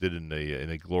it. He did it in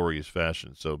a glorious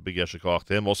fashion. So big yesher koach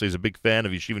to him. Also, he's a big fan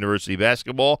of Yeshiva University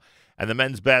basketball, and the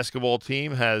men's basketball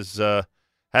team has done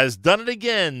it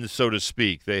again, so to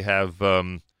speak. They have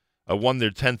won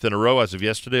their 10th in a row as of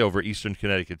yesterday over Eastern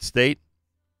Connecticut State.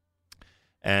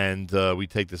 And we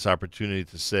take this opportunity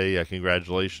to say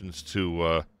congratulations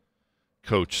to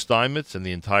Coach Steinmetz and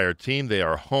the entire team. They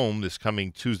are home this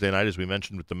coming Tuesday night, as we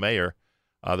mentioned with the mayor.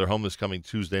 They're home this coming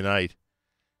Tuesday night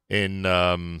in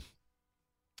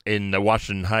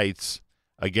Washington Heights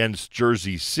against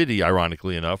Jersey City,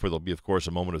 ironically enough, where there'll be, of course,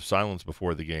 a moment of silence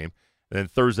before the game. And then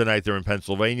Thursday night, they're in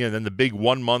Pennsylvania. And then the big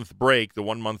 1 month break. The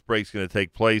 1 month break is going to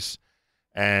take place.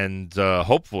 And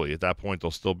hopefully, at that point,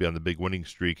 they'll still be on the big winning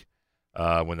streak.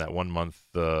 When that 1 month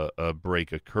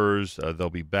break occurs, they'll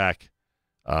be back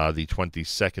the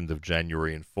 22nd of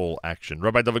January in full action.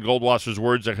 Rabbi David Goldwasser's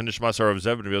words, Zech Nishmas Harav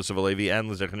Zev, Rabbi Yosef Lavie,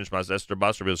 and Zech Nishmas Esther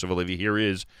Bas, Rabbi Yosef Lavie. Here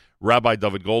is Rabbi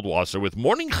David Goldwasser with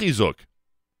Morning Chizuk.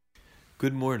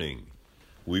 Good morning.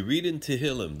 We read in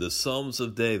Tehillim, the Psalms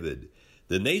of David.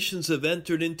 The nations have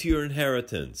entered into your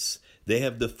inheritance. They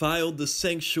have defiled the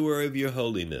sanctuary of your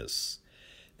holiness.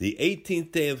 The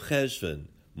 18th day of Cheshvan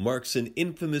marks an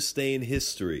infamous day in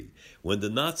history when the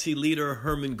Nazi leader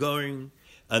Hermann Göring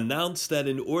announced that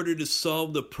in order to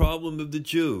solve the problem of the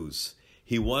Jews,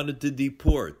 he wanted to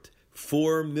deport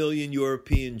 4 million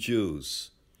European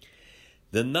Jews.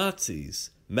 The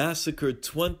Nazis massacred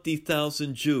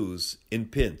 20,000 Jews in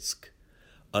Pinsk.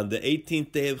 On the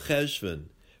 18th day of Cheshvan,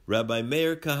 Rabbi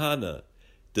Meir Kahana,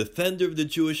 defender of the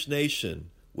Jewish nation,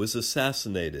 was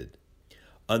assassinated.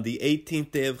 On the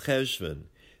 18th day of Cheshvan,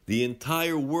 the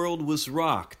entire world was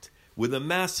rocked with a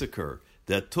massacre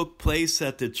that took place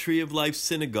at the Tree of Life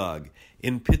Synagogue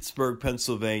in Pittsburgh,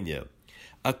 Pennsylvania.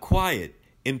 A quiet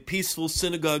and peaceful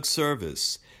synagogue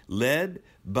service led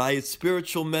by its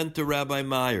spiritual mentor, Rabbi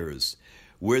Myers,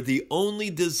 where the only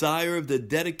desire of the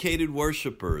dedicated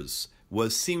worshipers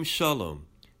was Sim Shalom.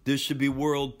 There should be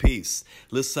world peace.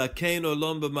 L'sakein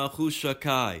olam b'malchut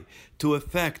shakai, to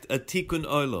effect a tikkun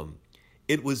olam.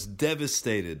 It was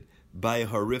devastated by a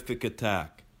horrific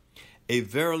attack. A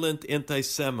virulent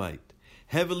anti-Semite,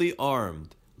 heavily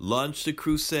armed, launched a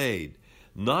crusade,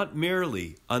 not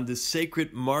merely on the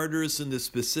sacred martyrs in the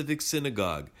specific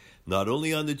synagogue, not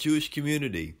only on the Jewish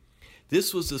community.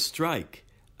 This was a strike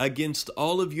against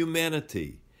all of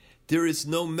humanity. There is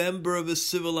no member of a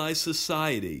civilized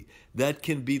society that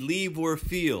can believe or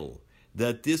feel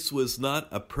that this was not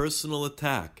a personal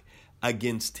attack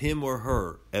against him or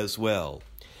her as well.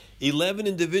 11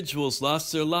 individuals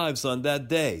lost their lives on that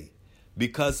day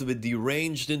because of a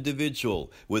deranged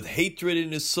individual with hatred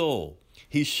in his soul.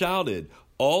 He shouted,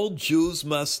 "All Jews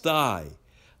must die,"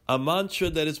 a mantra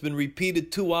that has been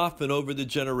repeated too often over the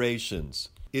generations.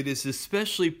 It is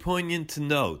especially poignant to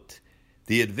note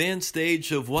the advanced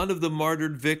age of one of the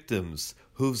martyred victims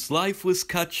whose life was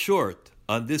cut short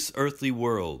on this earthly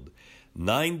world,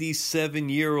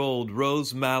 97-year-old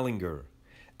Rose Mallinger,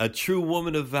 a true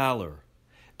woman of valor,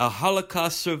 a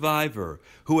Holocaust survivor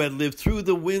who had lived through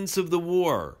the winds of the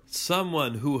war,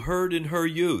 someone who heard in her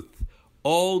youth,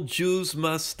 "All Jews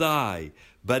must die,"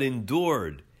 but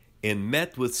endured and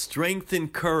met with strength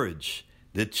and courage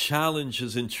the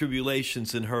challenges and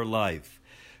tribulations in her life.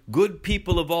 Good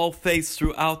people of all faiths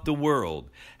throughout the world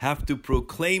have to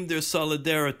proclaim their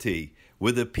solidarity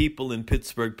with the people in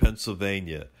Pittsburgh,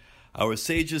 Pennsylvania. Our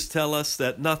sages tell us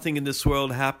that nothing in this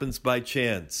world happens by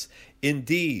chance.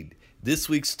 Indeed, this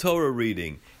week's Torah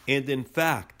reading, and in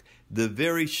fact, the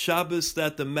very Shabbos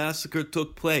that the massacre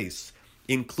took place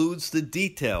includes the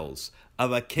details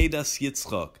of Akedas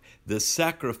Yitzchak, the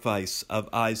sacrifice of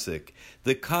Isaac,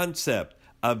 the concept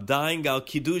of dying al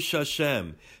Kiddush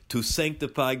Hashem to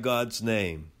sanctify God's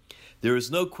name. There is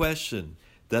no question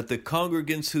that the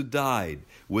congregants who died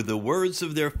with the words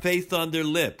of their faith on their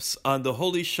lips on the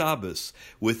Holy Shabbos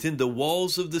within the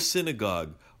walls of the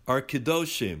synagogue are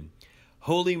Kedoshim,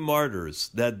 holy martyrs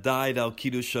that died al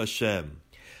Kiddush Hashem.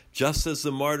 Just as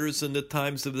the martyrs in the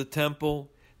times of the Temple,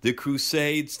 the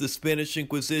Crusades, the Spanish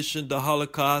Inquisition, the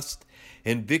Holocaust,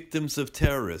 and victims of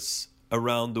terrorists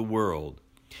around the world.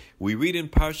 We read in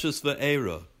Parshas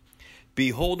Va'era,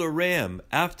 "Behold a ram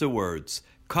afterwards,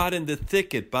 caught in the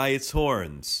thicket by its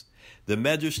horns." The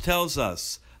Medrash tells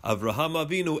us Avraham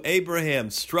Avinu, Abraham,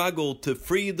 struggled to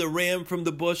free the ram from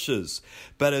the bushes,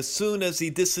 but as soon as he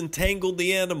disentangled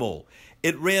the animal,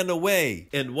 it ran away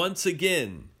and once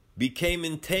again became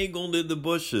entangled in the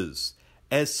bushes.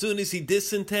 As soon as he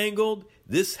disentangled,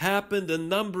 this happened a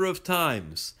number of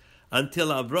times until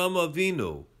Avraham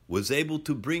Avinu was able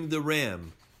to bring the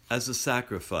ram as a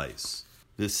sacrifice.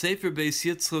 The Sefer Beis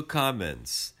Yitzchak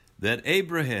comments that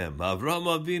Abraham, Avraham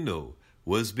Avinu,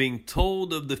 was being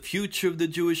told of the future of the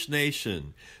Jewish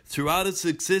nation. Throughout its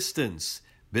existence,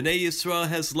 Bnei Yisrael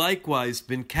has likewise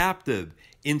been captive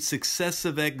in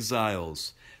successive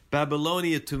exiles,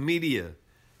 Babylonia to Media,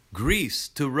 Greece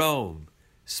to Rome,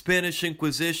 Spanish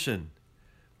Inquisition,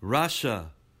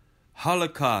 Russia,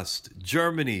 Holocaust,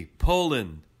 Germany,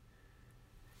 Poland.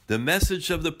 The message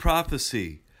of the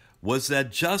prophecy was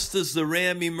that just as the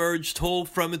ram emerged whole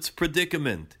from its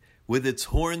predicament, with its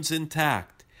horns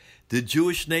intact, the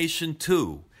Jewish nation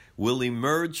too will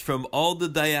emerge from all the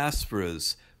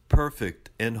diasporas perfect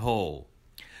and whole.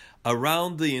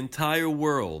 Around the entire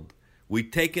world, we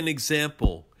take an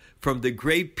example from the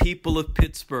great people of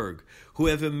Pittsburgh who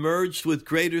have emerged with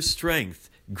greater strength,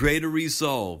 greater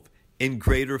resolve, and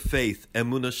greater faith,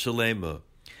 Emunah Shalema.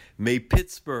 May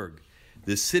Pittsburgh,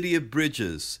 the city of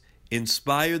bridges,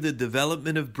 inspire the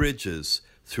development of bridges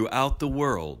throughout the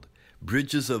world,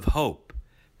 bridges of hope,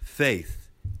 faith,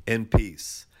 and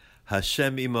peace.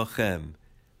 Hashem imachem.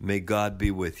 May God be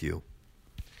with you.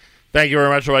 Thank you very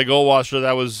much, Rabbi Goldwasser.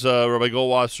 That was Rabbi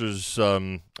Goldwasser's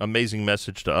amazing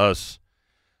message to us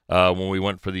when we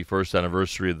went for the first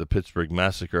anniversary of the Pittsburgh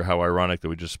Massacre. How ironic that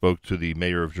we just spoke to the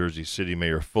mayor of Jersey City,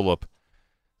 Mayor Fulop,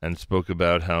 and spoke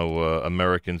about how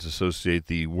Americans associate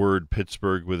the word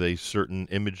Pittsburgh with a certain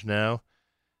image now,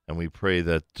 and we pray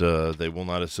that they will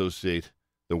not associate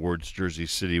the words Jersey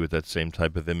City with that same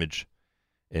type of image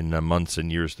in months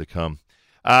and years to come.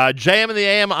 JM in the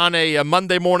AM on a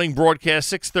Monday morning broadcast.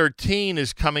 613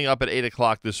 is coming up at 8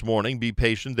 o'clock this morning. Be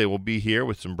patient. They will be here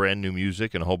with some brand new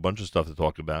music and a whole bunch of stuff to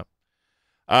talk about.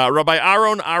 Rabbi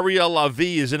Aharon Ariel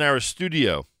Lavie is in our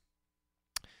studio.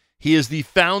 He is the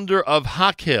founder of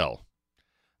Hakhel.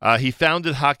 He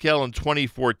founded Hakhel in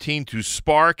 2014 to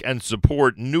spark and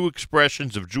support new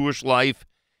expressions of Jewish life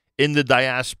in the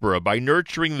diaspora by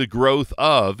nurturing the growth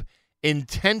of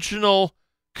intentional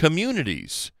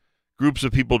communities, groups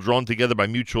of people drawn together by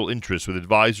mutual interests with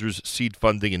advisors, seed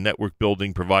funding, and network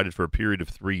building provided for a period of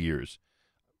 3 years.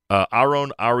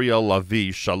 Aharon Ariel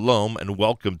Lavie, shalom, and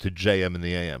welcome to JM in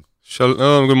the AM.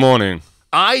 Shalom, good morning.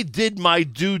 I did my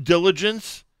due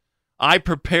diligence. I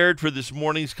prepared for this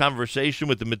morning's conversation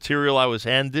with the material I was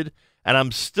handed, and I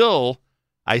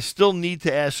still need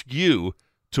to ask you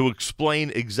to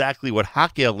explain exactly what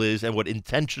Hakhel is and what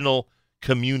intentional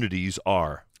communities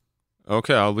are.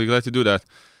 Okay, I'll be glad to do that.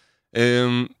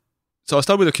 So I'll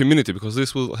start with the community because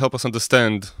this will help us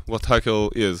understand what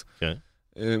Hakhel is. Okay.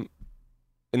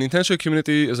 An intentional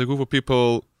community is a group of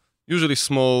people, usually a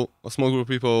small group of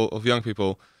people, of young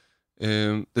people,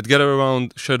 that gather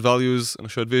around shared values and a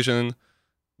shared vision.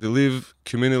 They live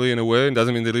communally in a way. It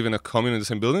doesn't mean they live in a commune in the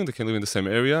same building. They can live in the same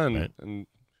area and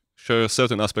share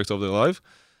certain aspects of their life.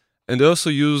 And they also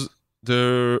use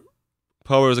their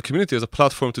power as a community, as a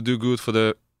platform to do good for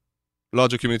the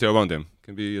larger community around them. It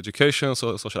can be education,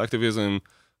 social activism,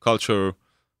 culture,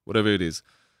 whatever it is.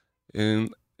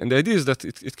 And the idea is that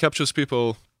it captures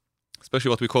people, especially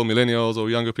what we call millennials or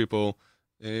younger people,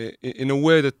 in a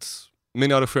way that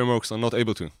many other frameworks are not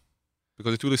able to,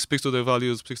 because it really speaks to their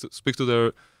values, speaks to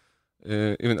their,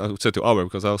 even I would say to our,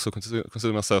 because I also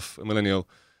consider myself a millennial,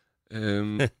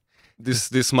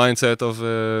 this mindset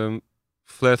of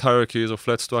flat hierarchies or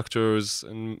flat structures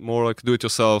and more like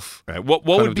do-it-yourself. Right. What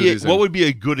would be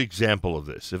a good example of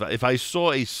this? If I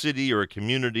saw a city or a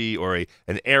community or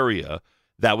an area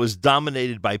that was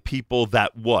dominated by people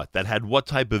that had what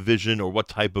type of vision or what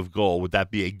type of goal, would that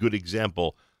be a good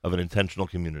example of an intentional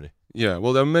community? Yeah,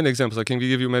 well, there are many examples. I can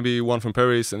give you maybe one from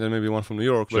Paris and then maybe one from New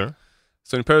York. Sure.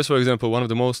 So in Paris, for example, one of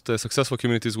the most successful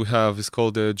communities we have is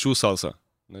called Jew Salsa.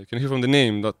 Now, you can hear from the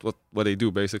name not what they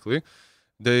do, basically.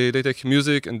 They take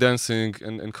music and dancing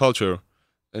and culture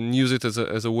and use it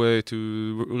as a way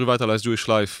to revitalize Jewish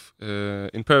life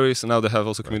in Paris. And now they have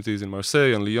also communities in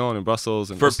Marseille and Lyon and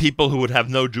Brussels. And for people who would have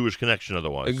no Jewish connection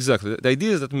otherwise. Exactly. The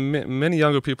idea is that many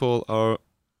younger people are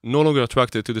no longer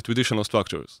attracted to the traditional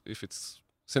structures. If it's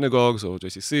synagogues or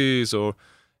JCCs, or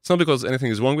it's not because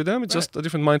anything is wrong with them. It's just a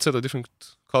different mindset, a different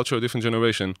culture, a different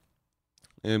generation.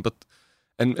 And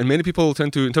many people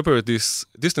tend to interpret this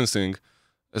distancing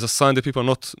as a sign that people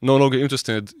are no longer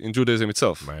interested in Judaism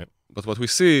itself. Right. But what we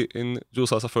see in Jew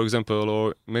Salsa, for example,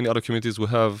 or many other communities we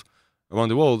have around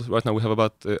the world, right now we have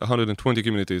about 120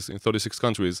 communities in 36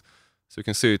 countries. So you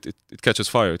can see it catches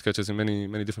fire. It catches in many,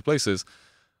 many different places.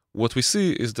 What we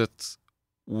see is that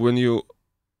when you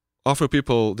offer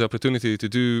people the opportunity to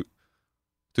do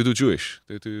Jewish,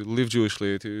 to live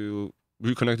Jewishly, to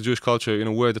reconnect the Jewish culture in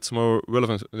a way that's more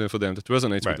relevant for them, that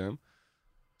resonates with them,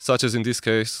 such as in this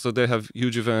case. So they have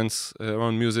huge events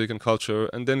around music and culture,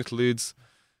 and then it leads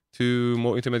to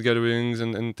more intimate gatherings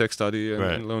and tech study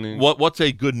and learning. What's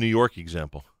a good New York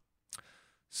example?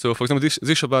 So, for example, this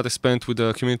Shabbat I spent with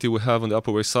a community we have on the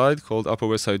Upper West Side called Upper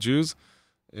West Side Jews.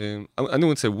 I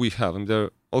don't say we have. I mean,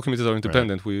 all communities are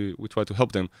independent. We try to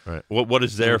help them. Right. What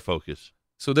is their focus?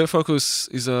 So their focus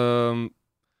is, I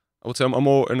would say, a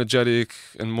more energetic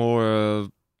and more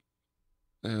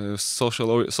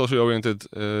socially oriented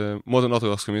modern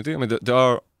Orthodox community. I mean, they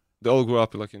all grew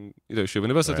up like in either Yeshiva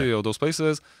University or those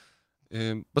places,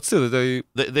 but still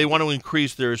they want to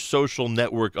increase their social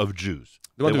network of Jews.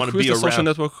 They want to increase the social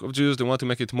network of Jews. They want to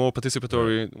make it more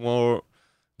participatory, more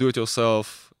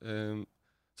do-it-yourself.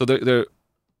 So they're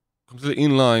completely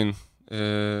in line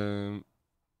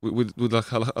with like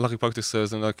halachic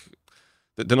practices, and like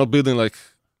they're not building like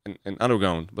an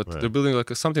underground, but they're building like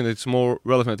something that's more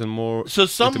relevant and more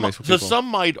intimate for people. So some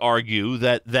might argue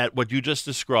that what you just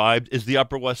described is the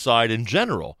Upper West Side in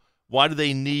general. Why do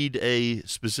they need a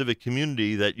specific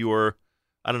community that you're,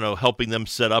 I don't know, helping them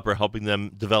set up or helping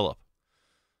them develop?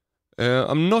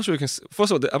 I'm not sure you can.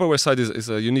 First of all, the Upper West Side is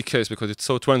a unique case because it's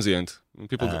so transient.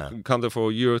 People come there for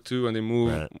a year or two and they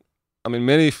move. I mean,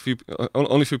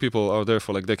 only few people are there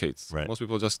for like decades. Most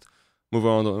people just move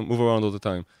around all the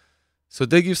time. So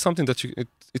they give something that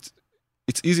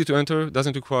it's easy to enter.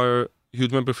 Doesn't require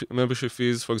huge membership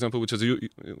fees, for example, which is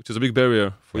a big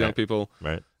barrier for young people.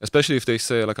 Right. Especially if they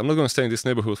say like, I'm not going to stay in this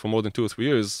neighborhood for more than 2 or 3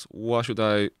 years. Why should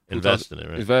I invest in it?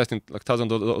 Right? Invest in like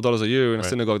 $1,000 a year in a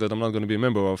synagogue that I'm not going to be a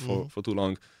member of for too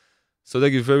long. So they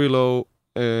give very low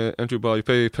entry bar. You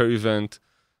pay per event.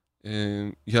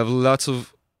 You have lots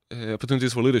of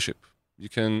opportunities for leadership. You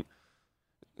can.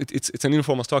 It's an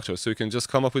informal structure, so you can just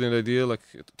come up with an idea. Like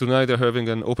tonight, they're having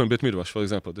an open Beit Midrash, for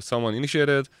example. That someone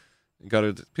initiated,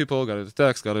 gathered people, gathered the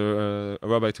text, gathered a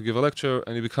rabbi to give a lecture,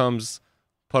 and it becomes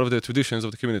part of the traditions of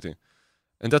the community.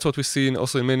 And that's what we see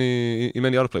also in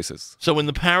many other places. So in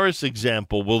the Paris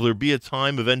example, will there be a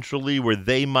time eventually where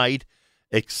they might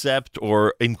accept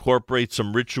or incorporate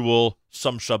some ritual,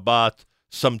 some Shabbat,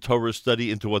 some Torah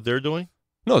study into what they're doing?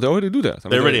 No, they already do that. I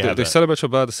mean, they celebrate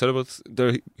Shabbat. They celebrate.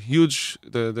 They're huge.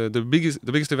 The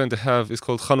biggest event they have is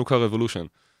called Hanukkah Revolution,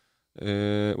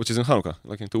 which is in Hanukkah.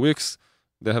 Like in 2 weeks,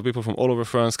 they have people from all over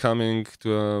France coming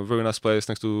to a very nice place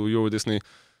next to Euro Disney,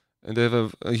 and they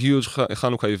have a huge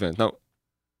Hanukkah event. Now,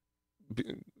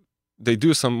 they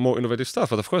do some more innovative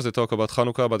stuff, but of course they talk about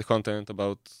Hanukkah, about the content,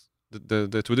 about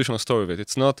the traditional story of it.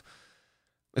 It's not.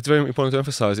 It's very important to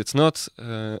emphasize. It's not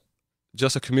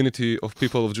just a community of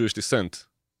people of Jewish descent.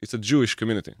 It's a Jewish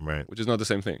community, which is not the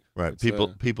same thing. Right. It's,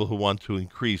 people who want to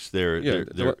increase their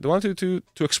they want to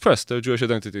express their Jewish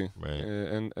identity,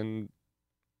 and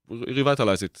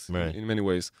revitalize it in many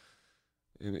ways.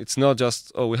 It's not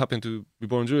just, we happen to be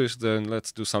born Jewish, then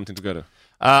let's do something together.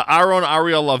 Aharon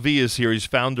Ariel Lavie is here. He's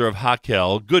founder of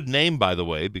Hakhel. Good name, by the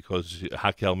way, because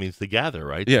Hakhel means to gather,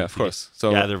 right? Yeah, of course.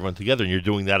 So gather everyone together, and you're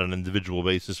doing that on an individual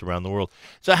basis around the world.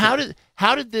 So how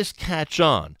did this catch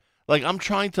on? Like I'm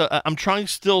trying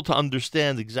still to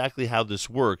understand exactly how this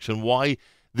works and why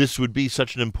this would be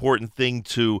such an important thing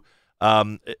to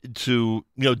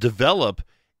develop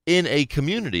in a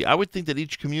community. I would think that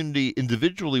each community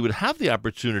individually would have the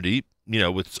opportunity,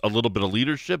 with a little bit of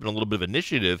leadership and a little bit of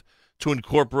initiative, to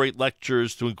incorporate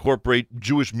lectures, to incorporate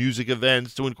Jewish music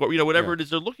events, to incorporate, whatever it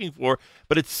is they're looking for.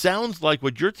 But it sounds like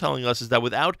what you're telling us is that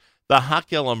without the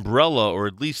Hakhel umbrella, or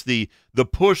at least the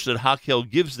push that Hakhel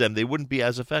gives them, they wouldn't be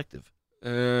as effective.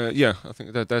 Yeah, I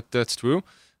think that's true.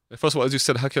 First of all, as you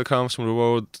said, Hakhel comes from the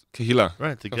word kehila.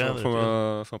 Right, together.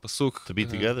 From pasuk. To be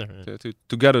together.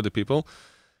 To gather the people.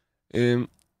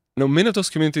 Now, many of those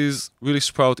communities really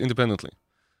sprout independently.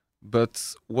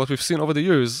 But what we've seen over the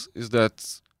years is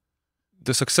that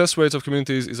the success rates of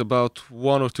communities is about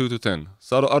 1 or 2 to 10.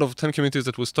 So out of 10 communities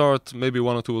that will start, maybe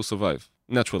 1 or 2 will survive,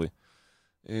 naturally.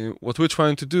 What we're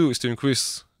trying to do is to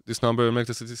increase this number and make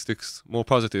the statistics more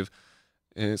positive.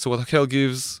 So what Hakhel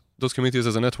gives those communities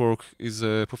as a network is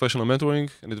professional mentoring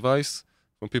and advice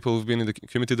from people who've been in the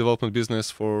community development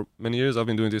business for many years. I've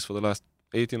been doing this for the last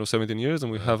 18 or 17 years,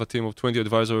 and we have a team of 20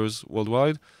 advisors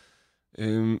worldwide.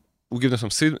 We give them some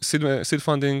seed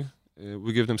funding.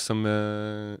 We give them some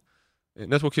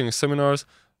networking and seminars.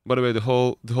 By the way, the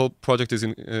whole project is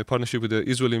in partnership with the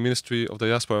Israeli Ministry of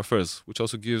Diaspora Affairs, which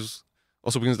also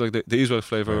brings like the Israel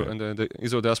flavor and the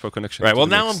Israel diaspora connection. Right. Well,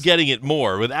 now I'm getting it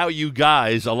more. Without you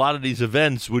guys, a lot of these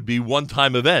events would be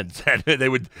one-time events, and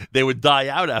they would die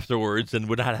out afterwards and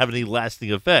would not have any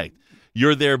lasting effect.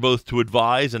 You're there both to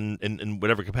advise and in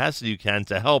whatever capacity you can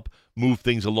to help move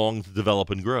things along to develop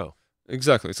and grow.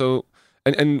 Exactly. So,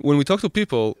 and when we talk to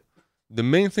people, the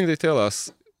main thing they tell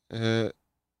us, the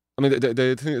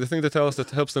thing they tell us that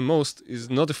helps them most is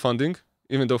not the funding,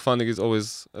 even though funding is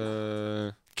always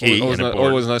key,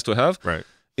 always nice to have. Right.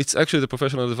 It's actually the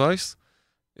professional advice,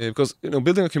 because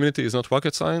building a community is not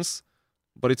rocket science,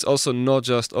 but it's also not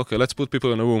just let's put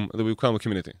people in a room and they will become a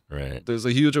community. Right. There's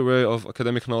a huge array of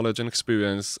academic knowledge and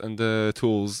experience and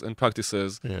tools and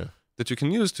practices. That you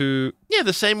can use to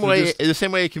the same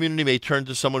way a community may turn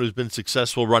to someone who's been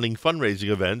successful running fundraising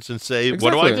events and say, Exactly.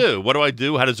 what do I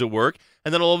do, how does it work,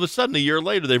 and then all of a sudden a year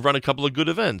later they've run a couple of good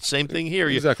events. Same thing here.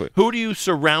 Exactly. Who do you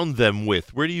surround them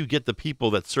with? Where do you get the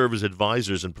people that serve as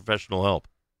advisors and professional help?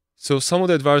 So some of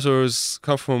the advisors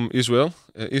come from Israel.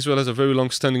 Israel has a very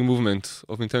long-standing movement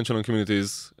of intentional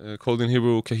communities called in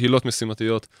Hebrew kehilot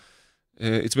mesimatiyot.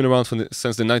 It's been around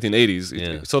since the 1980s.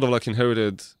 It's sort of like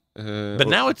inherited. But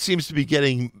now it seems to be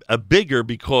getting bigger,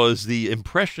 because the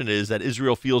impression is that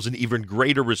Israel feels an even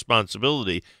greater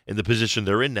responsibility in the position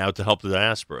they're in now to help the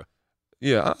diaspora.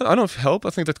 Yeah, I don't know if help.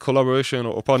 I think that collaboration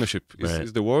or partnership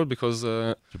is the word, because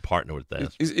to partner with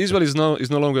that. Israel is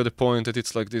no longer at the point that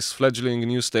it's like this fledgling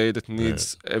new state that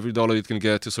needs every dollar it can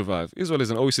get to survive. Israel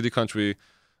is an OECD country.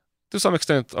 To some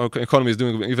extent, our economy is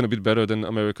doing even a bit better than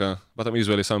America. But I'm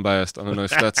Israeli, so I'm biased. I don't know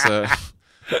if that's.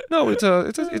 No, it's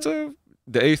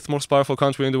the 8th most powerful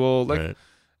country in the world.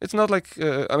 It's not like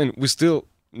we still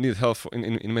need help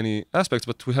in many aspects,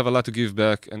 but we have a lot to give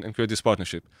back and create this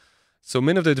partnership. So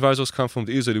many of the advisors come from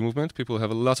the Israeli movement. People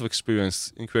have a lot of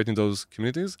experience in creating those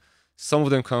communities. Some of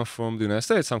them come from the United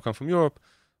States, some come from Europe,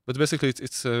 but basically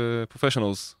it's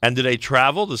professionals. And do they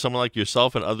travel? Does someone like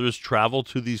yourself and others travel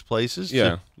to these places?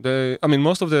 Yeah,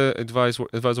 most of the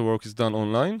advisor work is done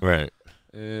online. Right.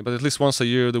 But at least once a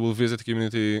year they will visit the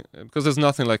community, because there's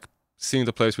nothing like seeing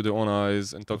the place with their own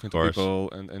eyes and talking to people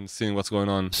and seeing what's going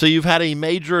on. So you've had a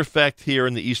major effect here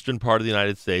in the eastern part of the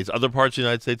United States. Other parts of the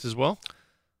United States as well?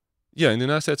 Yeah, in the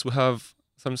United States we have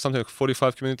something like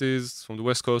 45 communities from the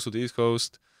West Coast to the East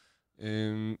Coast.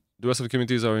 The rest of the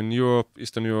communities are in Europe,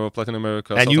 Eastern Europe, Latin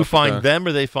America. And South you Africa. find them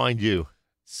or they find you?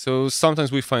 So sometimes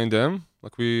we find them.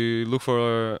 Like we look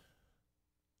for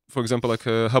example, like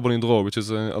Hakhel in Dror, which is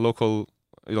a local,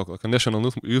 like a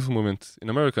national youth movement in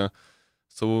America.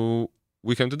 So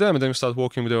we came to them and then we start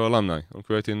working with their alumni on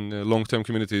creating long-term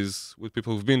communities with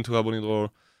people who've been to Hakhel in Dror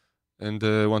and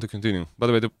want to continue. By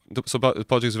the way, the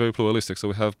project is very pluralistic. So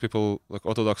we have people like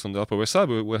Orthodox on the Upper West Side,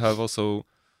 but we have also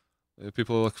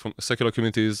people like from secular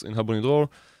communities in Hakhel in Dror.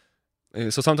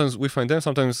 So sometimes we find them,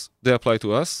 sometimes they apply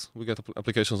to us. We get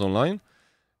applications online.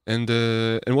 And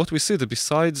what we see that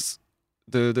besides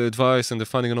the advice and the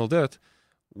funding and all that,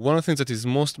 one of the things that is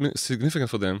most significant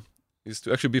for them is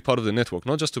to actually be part of the network,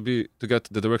 not just to get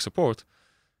the direct support.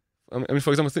 I mean,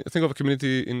 for example, think of a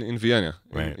community in Vienna,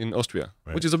 in Austria,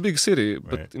 which is a big city,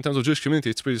 but in terms of Jewish community,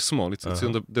 it's pretty small. It's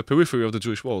on the periphery of the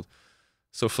Jewish world.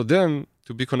 So for them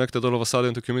to be connected all of a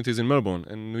sudden to communities in Melbourne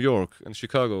and New York and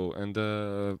Chicago and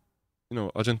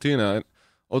Argentina and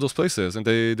all those places, and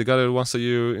they gather once a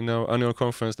year in our annual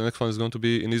conference. The next one is going to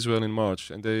be in Israel in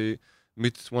March, and they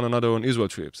meet one another on Israel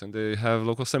trips, and they have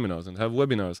local seminars and have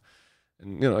webinars,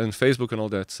 and and Facebook and all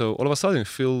that. So all of a sudden, you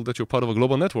feel that you're part of a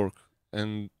global network,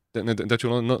 and that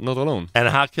you're not alone. And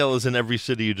Hakhel is in every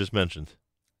city you just mentioned.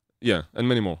 Yeah, and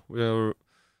many more. We are,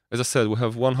 as I said, we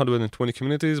have 120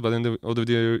 communities. By the end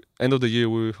of the year,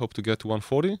 we hope to get to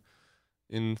 140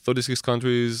 in 36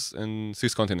 countries and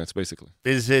 6 continents, basically.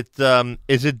 Is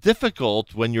it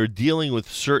difficult when you're dealing with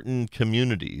certain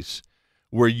communities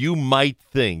where you might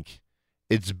think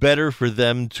it's better for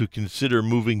them to consider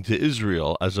moving to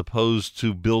Israel as opposed to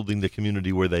building the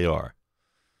community where they are?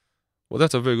 Well,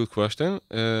 that's a very good question.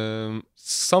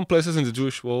 Some places in the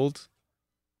Jewish world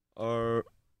are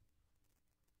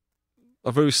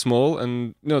very small, and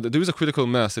there is a critical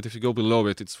mass that if you go below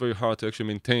it, it's very hard to actually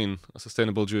maintain a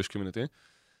sustainable Jewish community.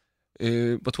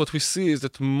 But what we see is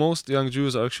that most young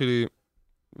Jews are actually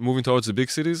moving towards the big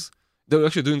cities. They're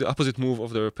actually doing the opposite move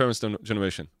of their parents'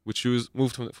 generation, which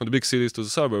moved from the big cities to the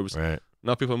suburbs. Right.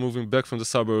 Now people are moving back from the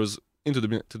suburbs into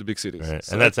the big cities. Right.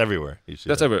 So And that's everywhere. You see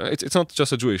that's that. everywhere. It's not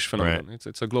just a Jewish phenomenon. Right.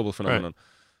 It's a global phenomenon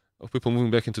of people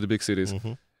moving back into the big cities.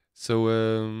 Mhm. So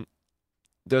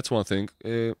that's one thing.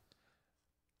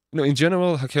 In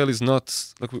general, Hakhel is not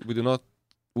like we do not.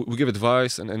 We give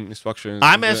advice and instructions.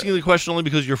 I'm asking the question only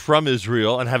because you're from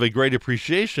Israel and have a great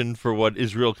appreciation for what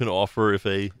Israel can offer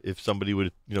if somebody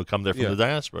would come there from the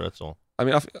diaspora. That's all. I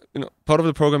mean, part of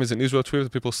the program is an Israel trip.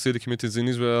 People see the communities in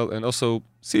Israel and also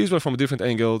see Israel from a different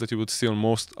angle that you would see on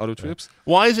most other trips.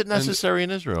 Why is it necessary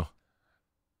in Israel?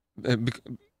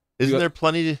 Isn't there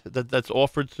plenty that's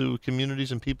offered to communities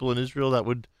and people in Israel that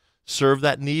would serve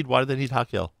that need? Why do they need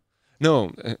Hakhel?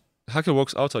 No, Hakhel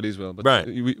works outside Israel, but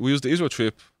we use the Israel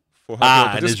trip for an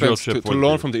Hakhel Israel participants trip to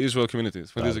learn from the Israel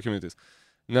communities, from the Israel communities.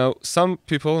 Now, some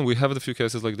people, and we have a few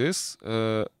cases like this,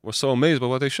 were so amazed by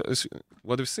what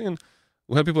they've seen.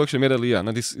 We have people actually made Aliyah.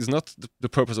 Now, this is not the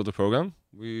purpose of the program.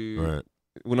 We're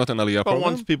not an Aliyah program.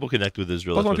 But once people connect with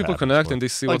Israel, but when people connect and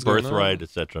they see what's going on, birthright,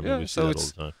 etc. We see that all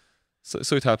the time.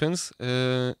 So it happens.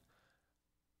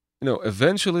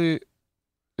 Eventually,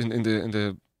 in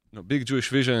the big Jewish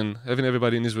vision, having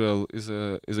everybody in Israel is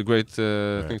a great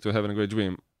thing to have and a great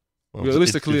dream. Well,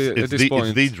 realistically, at this point,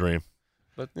 it's the dream.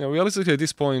 But realistically, at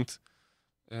this point,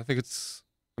 I think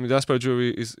the diaspora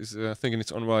Jewry is a thing in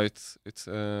its own right. It's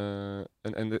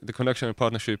and the connection and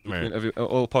partnership between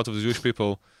all parts of the Jewish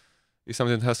people is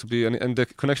something that has to be, and the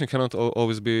connection cannot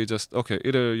always be just okay.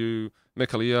 Either you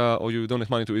make Aliyah or you donate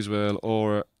money to Israel,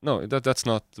 or no, that's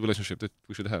not the relationship that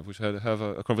we should have. We should have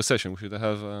a conversation. We should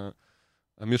have a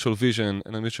mutual vision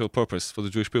and a mutual purpose for the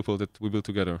Jewish people that we build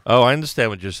together. Oh, I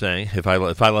understand what you're saying. If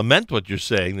I lament what you're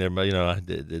saying, there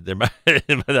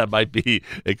that might be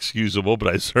excusable, but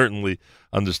I certainly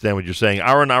understand what you're saying.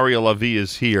 Ariel Lavie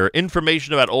is here.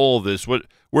 Information about all of this.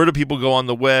 Where do people go on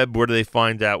the web? Where do they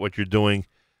find out what you're doing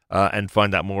and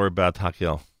find out more about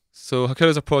Hakhel? So Hakhel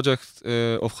is a project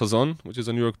of Chazon, which is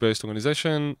a New York-based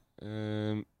organization.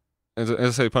 As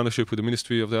I say, partnership with the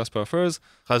Ministry of Diaspora Affairs.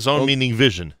 Chazon meaning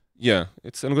vision. Yeah,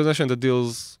 it's an organization that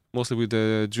deals mostly with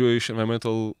the Jewish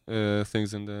environmental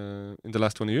things in the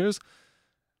last 20 years.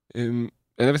 And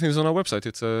everything is on our website.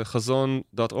 It's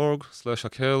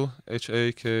chazon.org/Hakhel,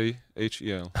 Hakhel.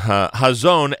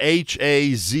 Hazon,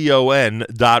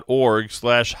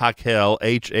 HAZON.org/Hakhel,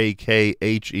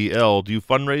 Hakhel. Do you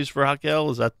fundraise for Hakhel?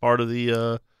 Is that part of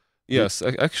the... Yes,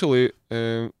 actually,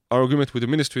 our agreement with the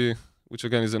ministry, which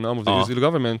again is an arm of the Israeli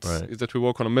government, is that we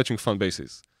work on a matching fund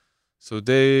basis. So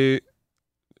they've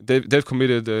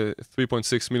committed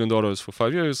 $3.6 million for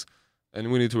 5 years,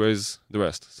 and we need to raise the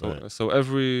rest. So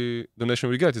every donation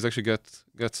we get is actually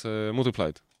gets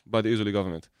multiplied by the Israeli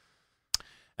government.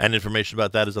 And information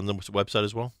about that is on the website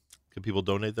as well? Can people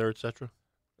donate there, etc.?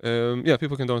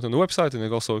 People can donate on the website, and they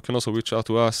can also reach out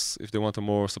to us if they want a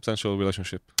more substantial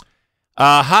relationship.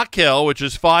 Hakhel, which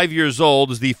is 5 years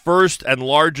old, is the first and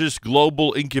largest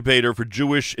global incubator for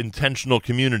Jewish intentional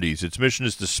communities. Its mission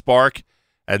is to spark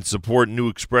and support new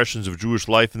expressions of Jewish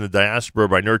life in the diaspora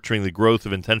by nurturing the growth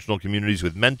of intentional communities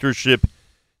with mentorship,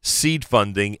 seed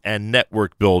funding, and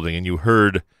network building. And you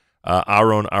heard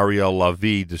Ariel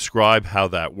Lavie describe how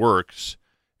that works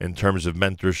in terms of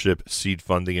mentorship, seed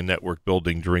funding, and network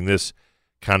building during this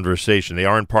conversation. They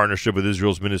are in partnership with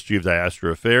Israel's Ministry of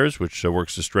Diaspora Affairs, which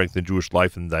works to strengthen Jewish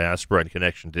life in the diaspora and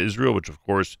connection to Israel, which, of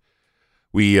course,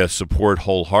 we support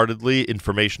wholeheartedly.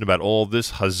 Information about all of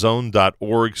this,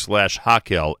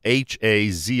 hazon.org/Hakhel,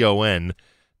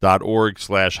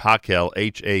 HAZON.org/Hakhel,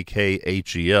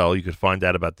 Hakhel. You could find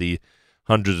out about the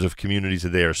hundreds of communities that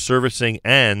they are servicing,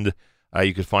 and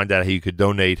you could find out how you could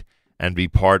donate and be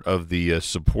part of the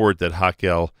support that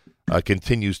Hakhel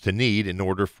continues to need in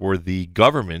order for the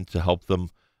government to help them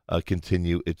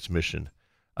continue its mission.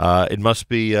 It must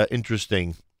be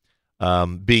interesting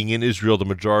being in Israel the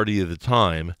majority of the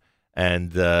time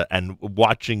and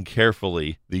watching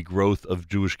carefully the growth of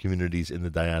Jewish communities in the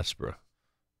diaspora.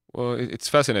 Well, it's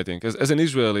fascinating. As an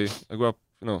Israeli, I grew up,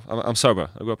 I'm Sarba.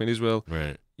 I grew up in Israel.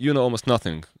 Right. You know almost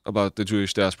nothing about the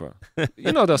Jewish diaspora.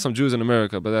 There's some Jews in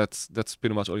America, but that's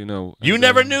pretty much all you know. You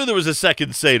never knew there was a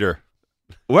second Seder.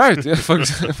 Right. Yeah, for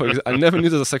example, I never knew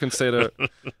there's a second Seder.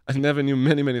 I never knew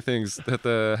many things that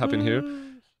happen here.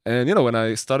 And, when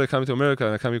I started coming to America,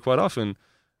 and I come here quite often,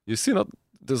 you see,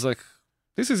 there's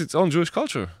this is its own Jewish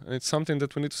culture. And it's something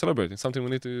that we need to celebrate. It's something we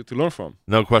need to learn from.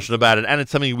 No question about it. And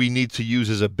it's something we need to use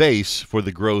as a base for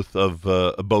the growth of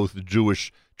both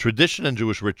Jewish tradition and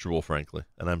Jewish ritual, frankly.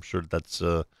 And I'm sure that's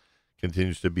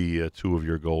continues to be two of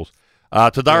your goals.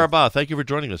 Tadar Rabah, thank you for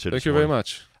joining us here. Thank you very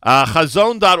much.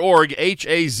 Chazon.org,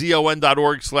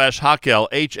 HAZON.org/Hakhel,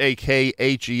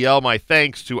 HAKHEL. My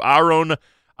thanks to Aharon,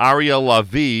 Ariel,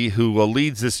 Lavie, who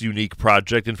leads this unique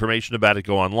project. Information about it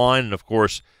go online. And, of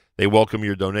course, they welcome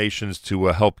your donations to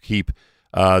help keep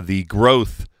the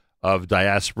growth of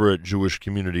diaspora Jewish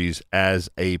communities as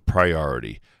a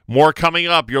priority. More coming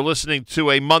up. You're listening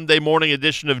to a Monday morning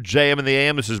edition of JM in the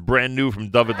AM. This is brand new from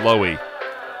David Lowy.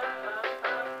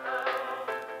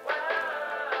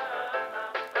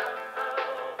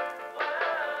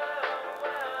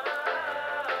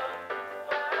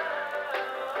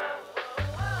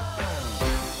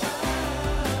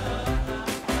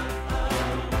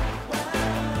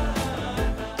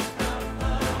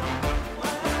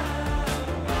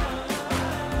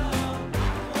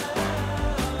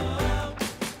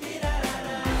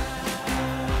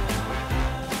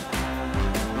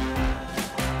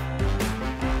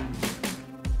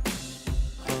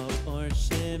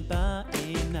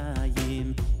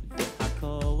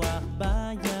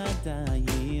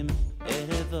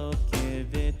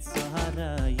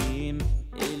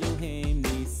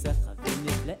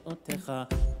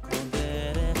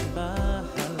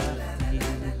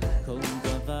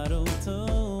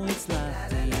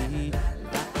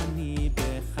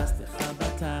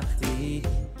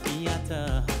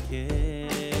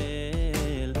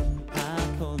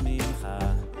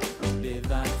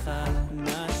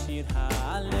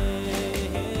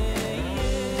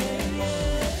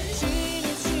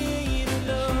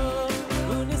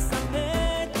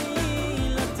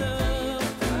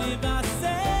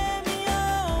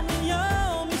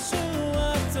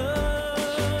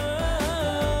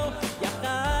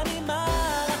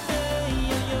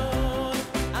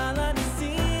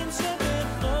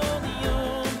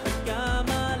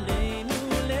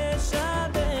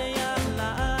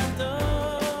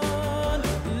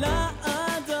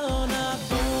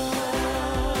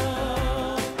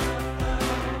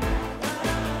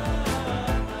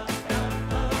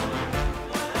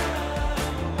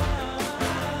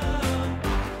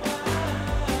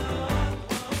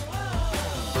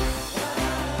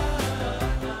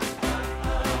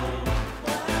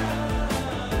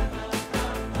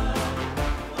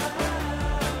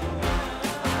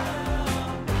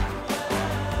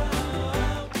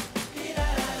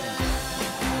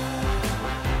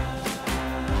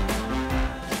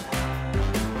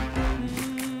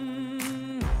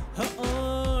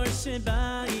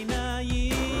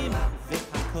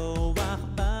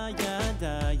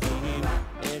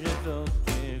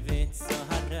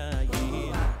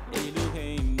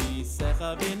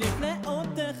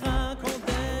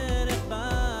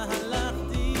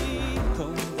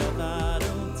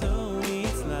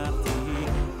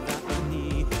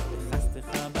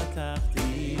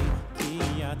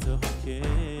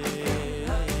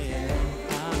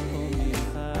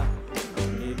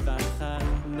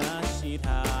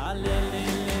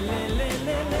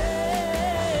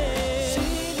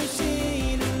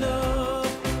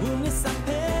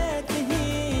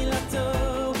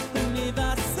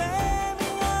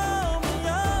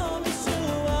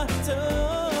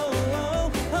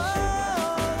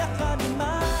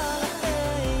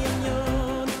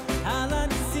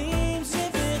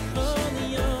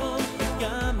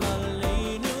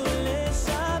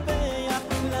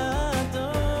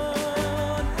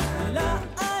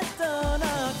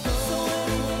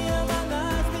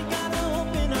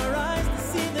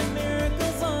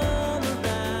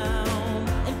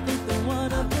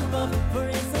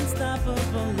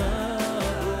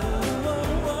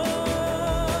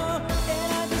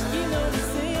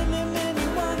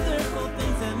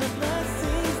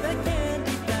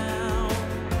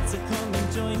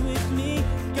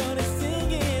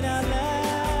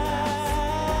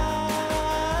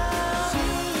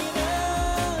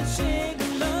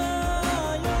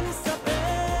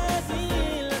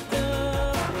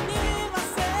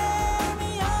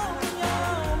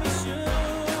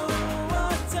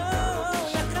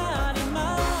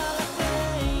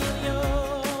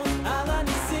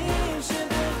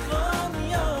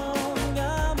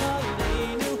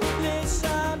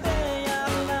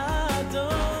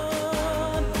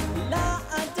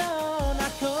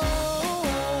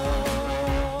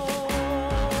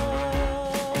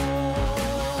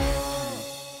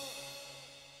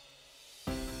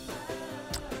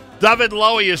 David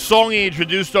Lowy, a song he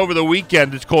introduced over the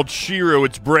weekend. It's called Shiru.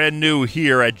 It's brand new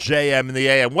here at JM in the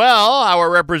AM. Well, our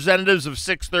representatives of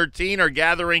 613 are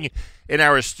gathering in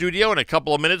our studio. In a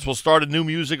couple of minutes, we'll start a new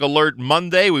Music Alert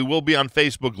Monday. We will be on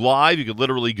Facebook Live. You could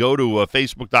literally go to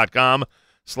facebook.com/Nachum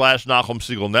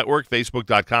Segal Network,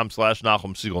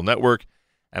 facebook.com/Nachum Segal Network,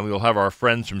 and we will have our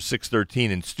friends from 613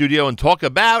 in studio and talk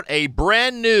about a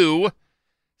brand new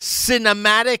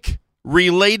cinematic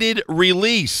related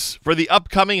release for the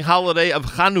upcoming holiday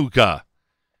of Hanukkah.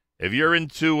 If you're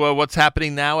into what's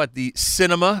happening now at the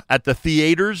cinema, at the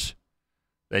theaters,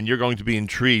 then you're going to be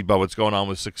intrigued by what's going on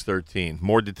with 613.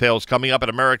 More details coming up at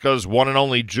America's one and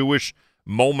only Jewish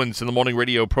Moments in the Morning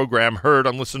radio program, heard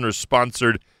on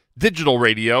listeners-sponsored digital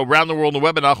radio around the world on the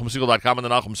web at NachumSegal.com and the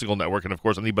Nachum Segal Network, and, of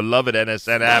course, on the beloved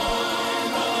NSN app.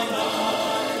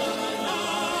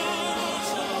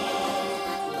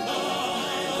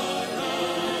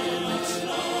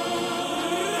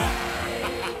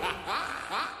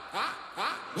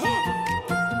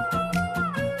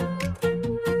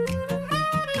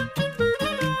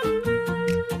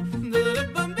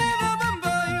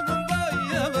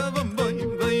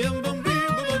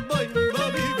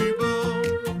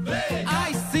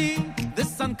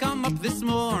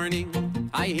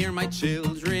 I hear my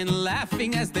children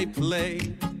laughing as they play.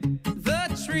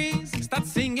 The trees start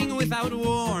singing without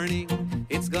warning.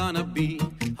 It's gonna be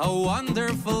a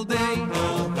wonderful day.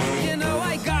 You know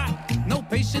I got no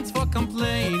patience for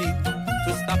complaining,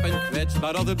 to stop and kvetch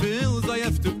about all the bills I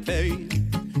have to pay.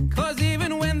 Cause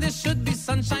even when there should be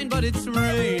sunshine but it's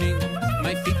raining,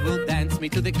 my feet will dance me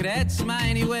to the kretschma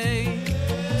anyway.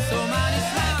 So man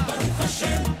Islam, Baruch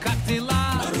Hashem,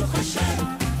 Kaktila, Baruch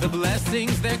Hashem. The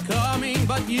blessings, they're coming,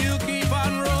 but you keep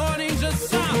on running. Just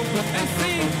stop and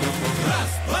sing. Раз,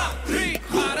 два, три.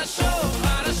 Хорошо,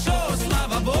 хорошо,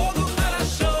 слава Богу,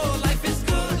 хорошо. Life is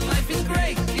good, life is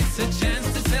great. It's a chance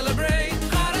to celebrate.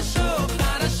 Хорошо,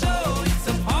 хорошо. It's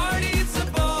a party, it's a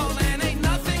ball, and ain't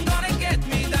nothing gonna get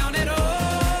me down at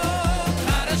all.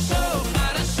 Хорошо,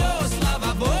 хорошо,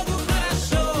 слава Богу,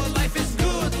 хорошо. Life is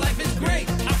good, life is great.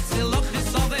 Afzilach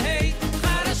is all the hate.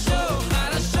 Хорошо,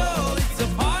 хорошо. It's a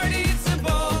party, it's a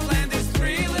ball, and these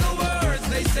three little words,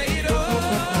 they say it all.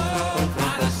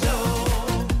 Хорошо,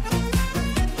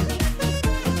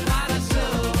 хорошо,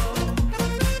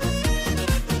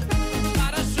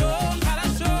 хорошо,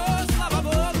 хорошо, слава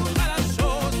Богу, хорошо,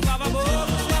 слава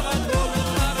Богу, слава Богу,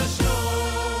 хорошо.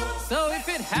 So if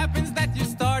it happens that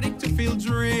you're starting to feel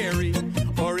dreary,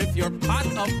 or if your pot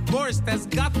of borscht has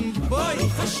gotten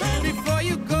boiled, before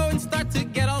you go and start to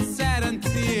get all sad and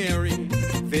teary,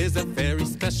 there's a very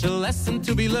special lesson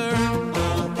to be learned.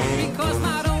 Because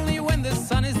not only when the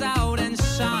sun is out and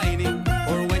shining,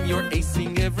 or when you're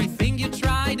acing everything you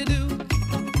try to do,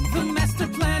 the master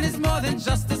plan is more than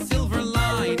just a silver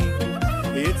lining.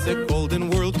 It's a golden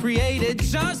world created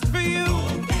just for you.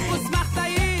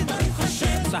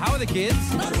 So how are the kids?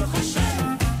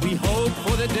 We hope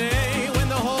for the day when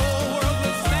the whole world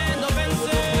will stand up and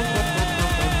say,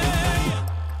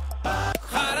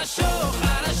 Хорошо,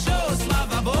 хорошо,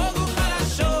 слава Богу,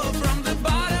 хорошо. From the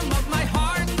bottom of my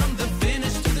heart, from the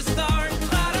finish to the start.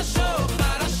 Хорошо,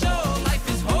 хорошо, life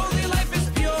is holy, life is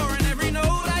pure, and every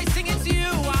note I sing it's you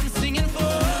I'm singing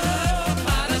for.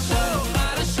 Хорошо,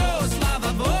 хорошо,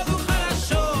 слава Богу,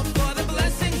 хорошо. For the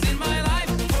blessings in my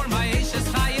life, for my Ashes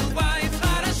Hakhel wife.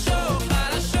 Хорошо,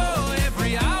 хорошо,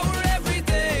 every hour, every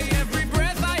day, every breath.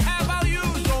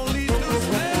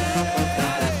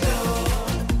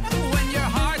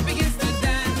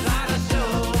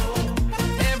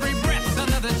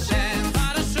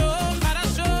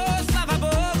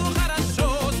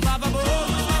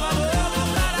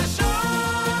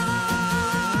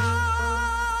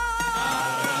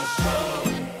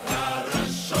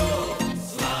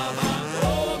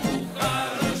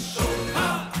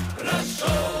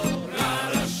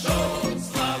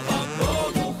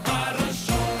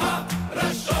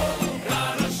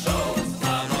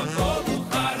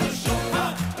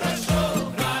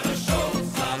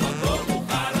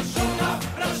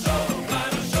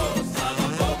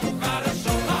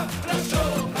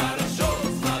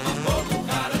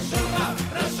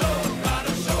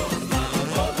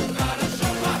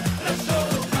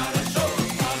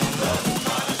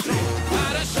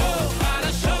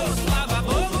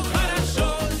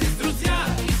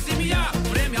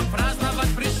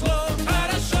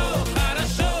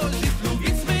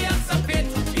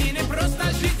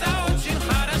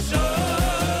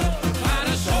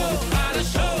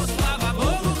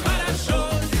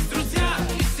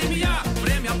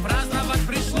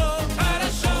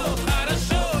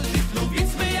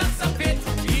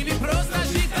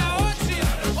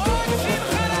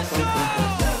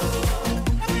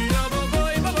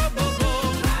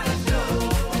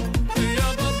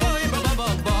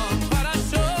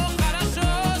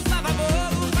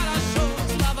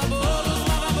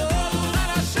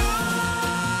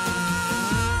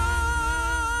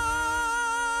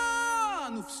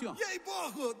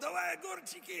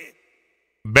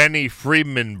 Benny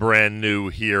Friedman, brand new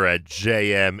here at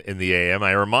JM in the AM.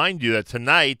 I remind you that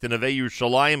tonight the Neve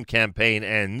Yerushalayim campaign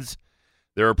ends.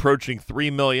 They're approaching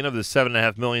 $3 million of the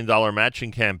 $7.5 million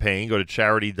matching campaign. Go to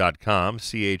charity.com,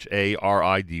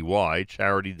 CHARIDY,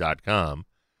 charity.com.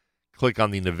 Click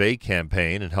on the Neve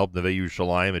campaign and help Neve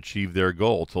Yerushalayim achieve their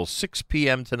goal. Till 6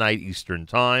 p.m. tonight Eastern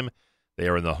Time. They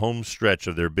are in the home stretch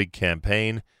of their big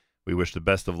campaign. We wish the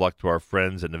best of luck to our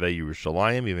friends at Neve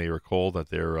Yerushalayim. You may recall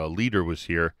that their leader was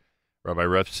here, Rabbi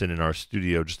Refson, in our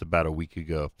studio just about a week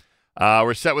ago.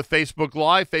 We're set with Facebook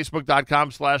Live,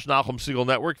 facebook.com/Nachum Segal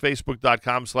Network,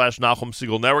 facebook.com/Nachum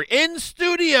Segal Network. In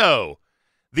studio,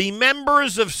 the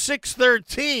members of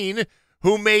 613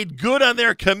 who made good on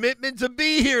their commitment to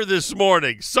be here this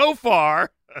morning. So far,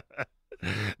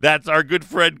 that's our good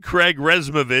friend Craig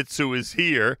Resmovits, who is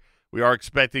here. We are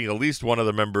expecting at least one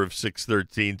other member of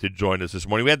 613 to join us this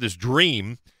morning. We had this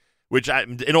dream, which,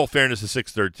 in all fairness to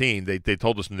 613, they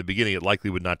told us in the beginning it likely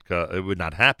would not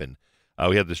happen.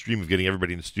 We had this dream of getting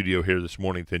everybody in the studio here this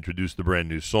morning to introduce the brand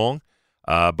new song.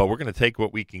 But we're going to take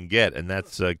what we can get, and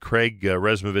that's Craig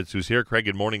Resmovits, who's here. Craig,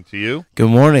 good morning to you. Good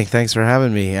morning. Thanks for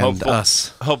having me and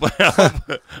us. Hope,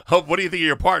 what do you think of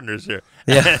your partners here?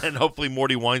 Yeah. And hopefully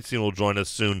Mordy Weinstein will join us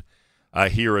soon.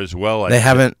 Here as well. They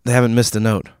haven't missed a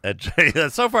note.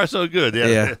 So far, so good.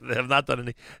 Yeah. They have not done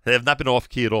any. They have not been off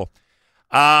key at all.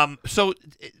 So,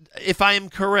 if I am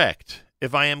correct,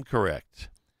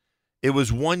 it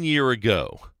was 1 year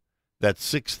ago that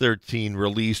 613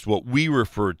 released what we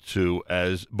referred to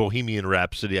as Bohemian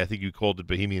Rhapsody. I think you called it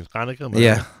Bohemian Hanukkah.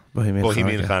 Yeah, Bohemian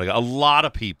Hanukkah. A lot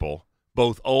of people,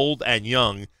 both old and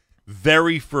young,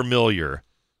 very familiar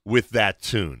with that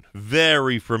tune,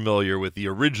 very familiar with the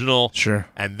original. Sure.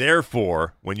 And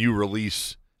therefore, when you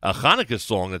release a Hanukkah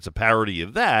song that's a parody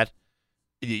of that,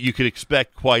 you could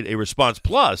expect quite a response.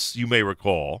 Plus, you may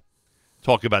recall,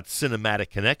 talk about cinematic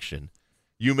connection,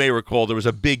 you may recall there was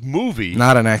a big movie.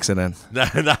 Not an accident.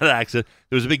 Not an accident.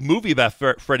 There was a big movie about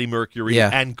Freddie Mercury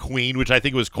and Queen, which I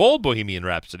think was called Bohemian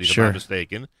Rhapsody, if I'm not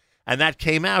mistaken. And that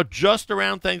came out just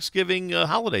around Thanksgiving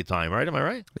holiday time, right? Am I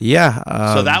right? Yeah.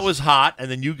 So that was hot, and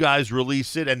then you guys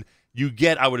release it, and you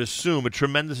get, I would assume, a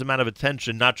tremendous amount of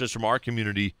attention, not just from our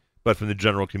community, but from the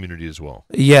general community as well.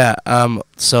 Yeah.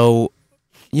 So,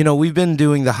 we've been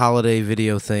doing the holiday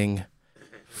video thing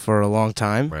for a long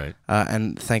time. Right.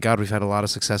 And thank God we've had a lot of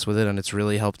success with it, and it's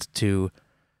really helped to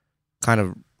kind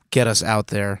of get us out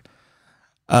there.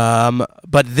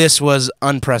 But this was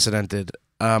unprecedented.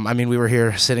 We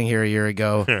were sitting here a year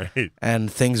ago, right,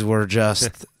 and things were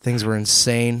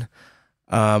insane.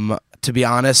 To be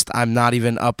honest, I'm not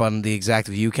even up on the exact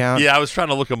view count. Yeah, I was trying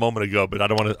to look a moment ago, but I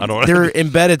don't want to. They're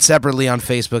embedded separately on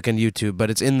Facebook and YouTube,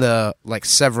 but it's in the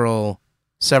several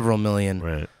million.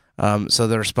 Right. So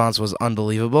the response was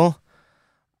unbelievable.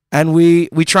 And we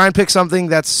try and pick something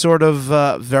that's sort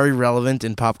of very relevant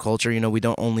in pop culture. We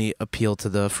don't only appeal to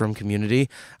the frum community.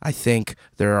 I think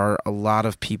there are a lot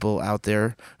of people out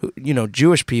there,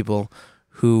 Jewish people,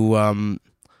 who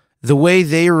the way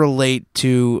they relate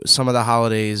to some of the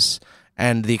holidays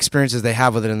and the experiences they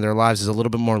have with it in their lives is a little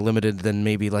bit more limited than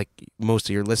maybe like most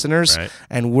of your listeners. Right.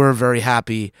 And we're very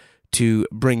happy to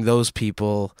bring those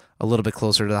people a little bit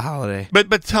closer to the holiday.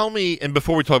 But tell me, and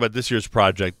before we talk about this year's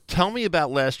project, tell me about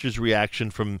last year's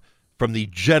reaction from the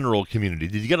general community.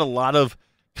 Did you get a lot of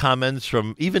comments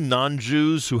from even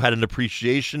non-Jews who had an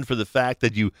appreciation for the fact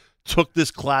that you took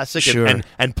this classic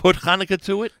and put Hanukkah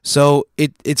to it? So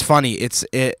it's funny. It's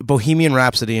Bohemian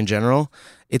Rhapsody in general.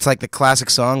 It's like the classic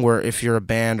song where if you're a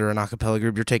band or an a cappella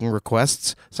group, you're taking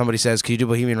requests. Somebody says, "Can you do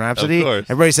Bohemian Rhapsody?" Of course.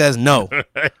 Everybody says, "No,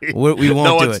 Right. we won't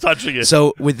no do one's it." touching it.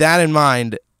 So with that in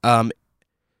mind,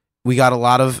 we got a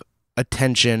lot of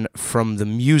attention from the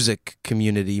music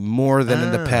community more than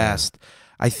in the past.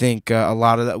 I think a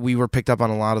lot of that, we were picked up on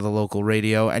a lot of the local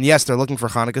radio. And yes, they're looking for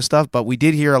Hanukkah stuff, but we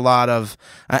did hear a lot of,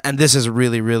 and this is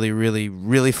really, really, really,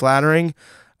 really flattering,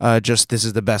 this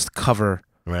is the best cover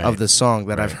of the song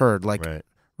that I've heard,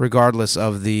 regardless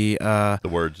of the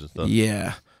words and stuff.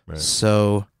 Yeah. Right.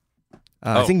 So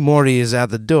I think Mordy is at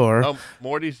the door. Oh,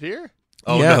 Morty's here?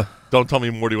 Oh, yeah. No. Don't tell me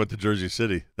Mordy went to Jersey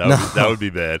City. That would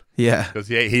be bad. Yeah. Because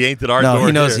he ain't at our door.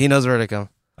 He knows where to come.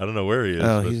 I don't know where he is.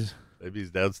 Oh, maybe he's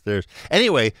downstairs.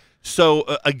 Anyway,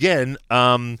 so again,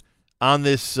 on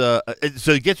this, so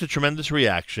it gets a tremendous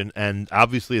reaction, and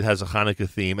obviously it has a Hanukkah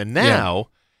theme. And now,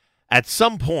 at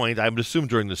some point, I would assume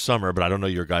during the summer, but I don't know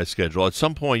your guys' schedule. At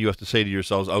some point, you have to say to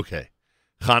yourselves, okay,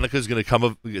 Hanukkah is going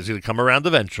to come around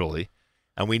eventually,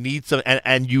 and we need some.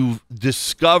 And you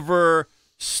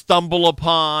stumble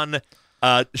upon,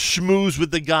 schmooze with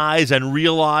the guys, and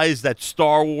realize that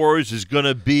Star Wars is going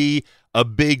to be a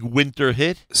big winter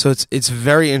hit? So it's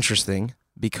very interesting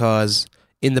because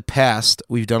in the past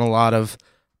we've done a lot of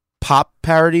pop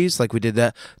parodies, like we did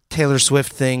that Taylor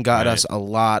Swift thing, got us a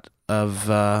lot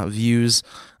of views,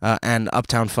 and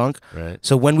Uptown Funk. Right.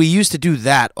 So when we used to do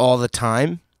that all the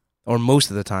time, or most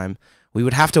of the time, we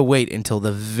would have to wait until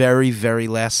the very, very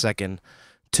last second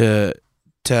to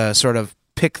sort of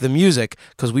pick the music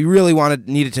because we really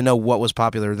needed to know what was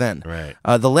popular then. Right.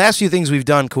 The last few things we've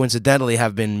done, coincidentally,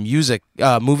 have been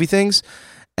movie things,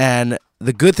 and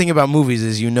the good thing about movies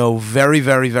is you know very,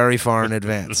 very, very far in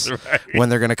advance when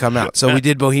they're going to come out. So we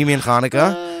did Bohemian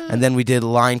Hanukkah, and then we did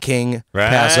Lion King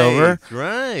Passover.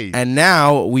 Right. And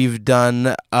now we've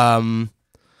done, drum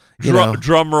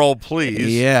roll,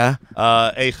 please. Yeah.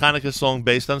 A Hanukkah song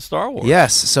based on Star Wars.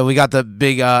 Yes. So we got the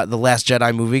big, The Last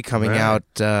Jedi movie coming out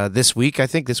this week, I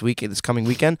think, this coming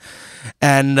weekend.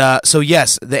 And so,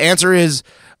 yes, the answer is,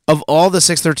 of all the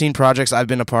 613 projects I've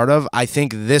been a part of, I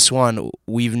think this one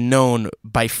we've known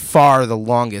by far the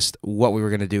longest what we were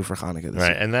going to do for Hanukkah this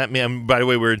year. And that, by the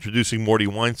way, we're introducing Mordy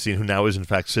Weinstein, who now is in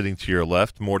fact sitting to your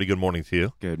left. Mordy, good morning to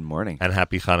you. Good morning. And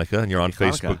happy Hanukkah. And you're on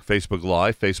Facebook, Facebook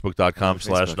Live,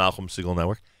 facebook.com/Nachum Segal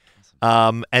Network.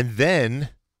 And then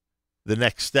the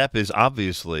next step is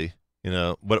obviously,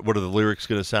 what are the lyrics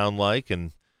going to sound like?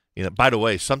 And, by the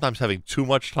way, sometimes having too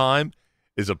much time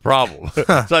is a problem.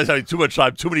 Sometimes having too much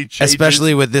time, too many changes.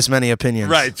 Especially with this many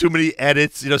opinions. Right, too many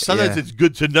edits. Sometimes it's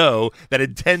good to know that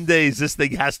in 10 days this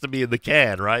thing has to be in the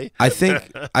can, right? I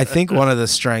think one of the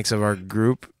strengths of our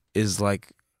group is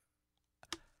like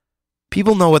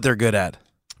people know what they're good at.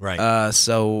 Right.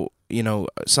 So,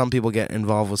 some people get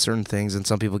involved with certain things and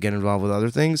some people get involved with other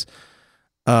things.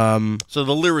 So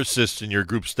the lyricists in your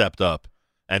group stepped up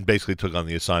and basically took on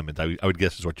the assignment. I would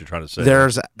guess is what you're trying to say.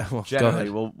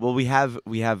 Generally, well, we have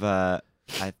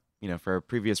for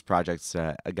previous projects,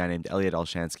 a guy named Elliot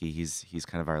Olshansky. He's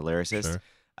kind of our lyricist.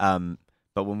 Sure.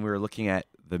 But when we were looking at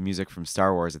the music from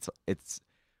Star Wars,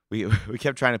 we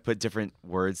kept trying to put different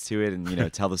words to it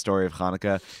and tell the story of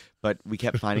Hanukkah, but we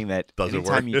kept finding that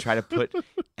anytime you try to put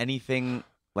anything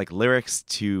like lyrics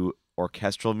to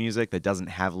orchestral music that doesn't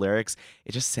have lyrics,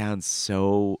 it just sounds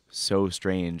so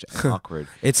strange and awkward.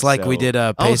 It's like we did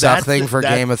a Pesach thing for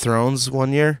Game of Thrones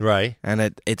one year. Right.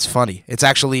 And it's funny. It's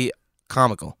actually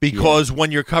comical. Because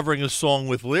when you're covering a song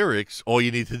with lyrics, all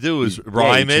you need to do is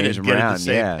rhyme it and get it the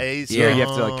same pace. Here you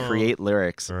have to create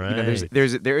lyrics. Right.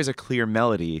 There is a clear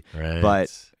melody, but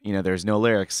there's no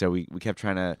lyrics, so we kept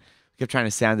trying to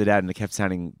sound it out, and it kept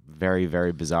sounding very,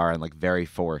 very bizarre and very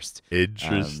forced.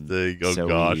 Interesting. So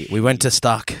gosh. We went to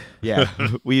stock. Yeah,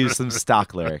 we used some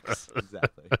stock lyrics.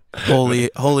 Exactly.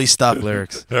 Holy stock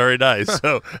lyrics. Very nice.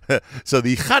 So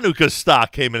the Hanukkah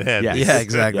stock came in handy. Yes. Yeah,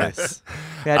 exactly. Yes.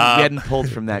 We hadn't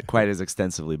pulled from that quite as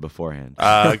extensively beforehand.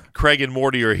 Craig and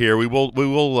Mordy are here. We will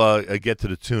get to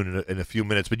the tune in a few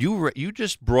minutes. But you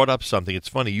just brought up something. It's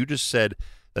funny. You just said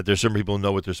that there's some people who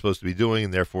know what they're supposed to be doing,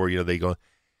 and therefore they go.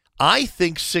 I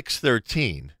think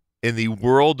 613 in the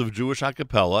world of Jewish a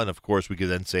cappella, and of course we could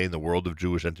then say in the world of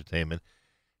Jewish entertainment,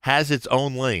 has its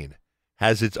own lane.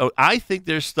 Has its own. I think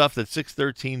there's stuff that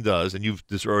 613 does, and you've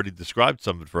already described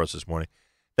some of it for us this morning,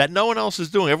 that no one else is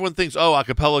doing. Everyone thinks, a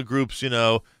cappella groups,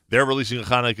 they're releasing a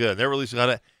Hanukkah and they're releasing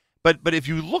Hanukkah. But if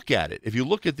you look at it, if you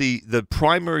look at the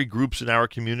primary groups in our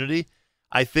community,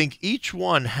 I think each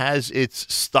one has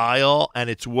its style and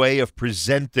its way of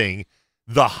presenting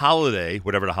the holiday,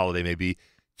 whatever the holiday may be,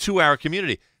 to our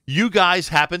community. You guys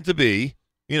happen to be,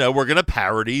 we're going to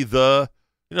parody the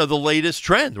latest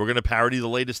trend. We're going to parody the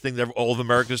latest thing that all of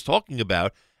America is talking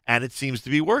about, and it seems to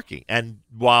be working. And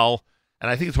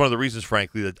I think it's one of the reasons,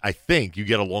 frankly, that I think you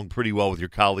get along pretty well with your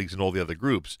colleagues and all the other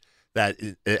groups, that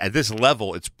at this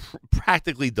level, it's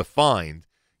practically defined,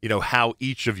 how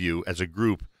each of you as a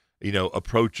group,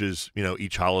 approaches,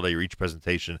 each holiday or each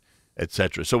presentation,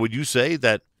 etc. So would you say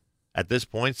that at this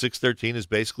point, 613 is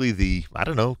basically the,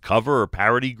 cover or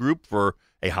parody group for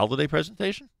a holiday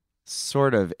presentation?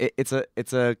 Sort of.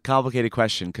 It's a complicated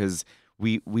question because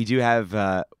we do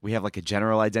have we have like a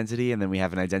general identity, and then we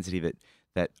have an identity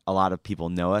that a lot of people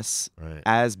know us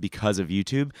as because of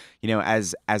YouTube.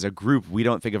 As a group, we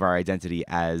don't think of our identity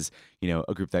as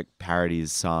a group that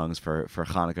parodies songs for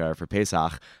Hanukkah or for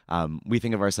Pesach. We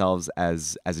think of ourselves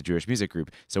as a Jewish music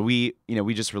group. So we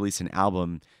just released an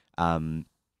album.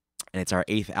 And it's our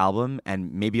 8th album,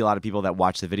 and maybe a lot of people that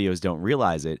watch the videos don't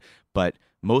realize it, but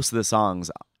most of the songs,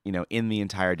 in the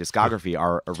entire discography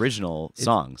are original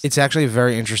songs. It's actually a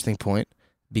very interesting point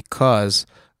because,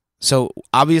 so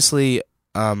obviously,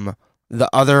 the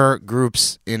other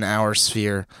groups in our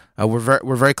sphere,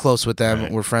 we're very close with them.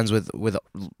 Right. We're friends with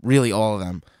really all of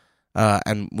them.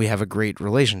 and we have a great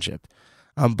relationship.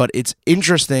 But it's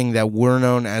interesting that we're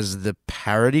known as the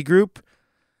parody group,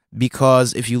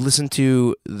 because if you listen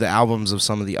to the albums of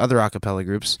some of the other a cappella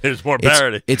groups, there's more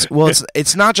parody.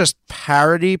 It's not just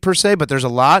parody per se, but there's a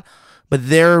lot. But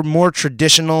they're more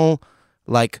traditional,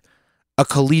 like a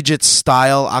collegiate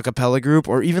style a cappella group,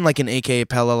 or even like an a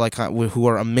cappella, like who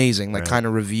are amazing, like kind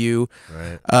of review.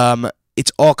 Right.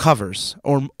 It's all covers,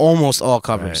 or almost all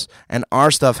covers, and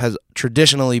our stuff has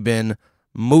traditionally been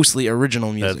mostly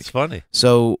original music. That's funny.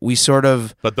 So we sort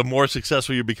of... But the more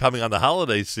successful you're becoming on the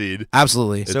holiday scene...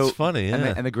 Absolutely. It's funny,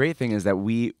 yeah. And the great thing is that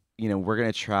we're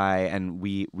going to try, and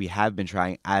we have been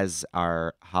trying, as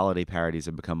our holiday parodies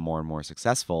have become more and more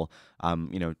successful,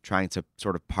 trying to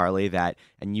sort of parlay that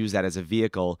and use that as a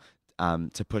vehicle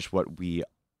to push what we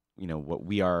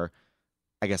are,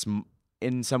 I guess,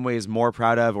 in some ways more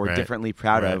proud of or differently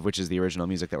proud of, which is the original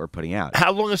music that we're putting out.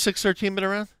 How long has 613 been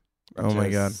around? Oh my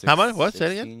God! How much? What? Say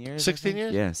it again. years, 16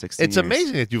 years? Yeah, 16 It's years.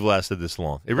 amazing that you've lasted this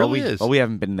long. It really is. Well, we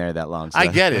haven't been there that long. So. I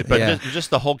get it, but Yeah. just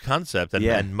the whole concept,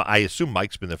 and I assume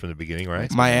Mike's been there from the beginning,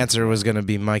 right? My answer was going to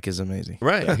be Mike is amazing.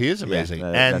 Right, he is amazing.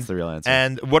 That's the real answer.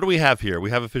 And what do we have here? We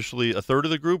have officially a third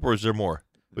of the group, or is there more?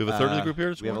 We have a third of the group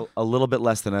here. We have a little bit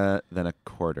less than a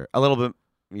quarter. A little bit,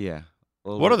 yeah.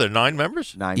 What are there? 9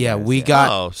 members? 9. Yeah, guys, we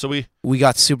got. Oh, so we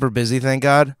got super busy, thank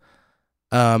God.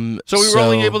 So we were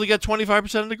only able to get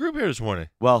 25% of the group here this morning.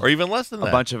 Well, or even less than that.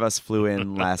 A bunch of us flew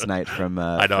in last night from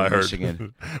I know, from I heard.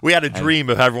 Michigan. We had a dream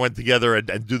of having went together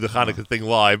and do the Hanukkah thing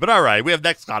live. But all right, we have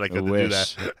next Hanukkah to do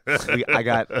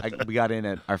that. we got in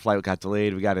at our flight got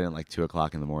delayed. We got in at like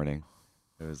 2:00 in the morning.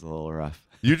 It was a little rough.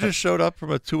 You just showed up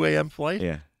from a 2 a.m. flight?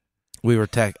 Yeah. We were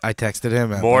I texted him.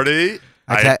 Mordy,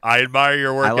 I admire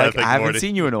your work ethic, I haven't Morty.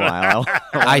 seen you in a while.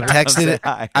 I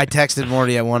texted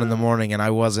Morty at 1 a.m, and I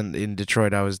wasn't in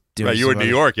Detroit. I was doing. Right, you were in New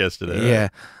York yesterday.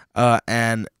 Yeah.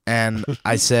 And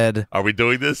I said, "Are we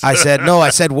doing this?" I said, "No." I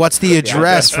said, "What's the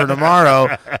address for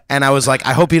tomorrow?" And I was like,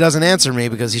 "I hope he doesn't answer me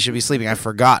because he should be sleeping." I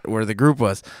forgot where the group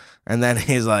was, and then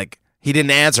he's like, he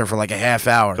didn't answer for like a half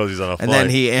hour because he's on a flight. And then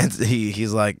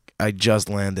he's like, "I just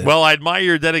landed." Well, I admire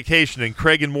your dedication, and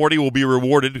Craig and Morty will be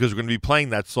rewarded because we're going to be playing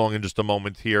that song in just a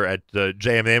moment here at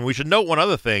JMN. We should note one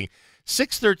other thing.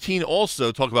 613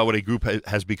 also talk about what a group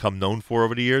has become known for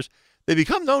over the years. They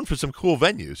become known for some cool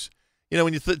venues. You know,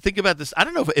 when you think about this, I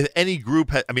don't know if any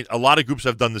group a lot of groups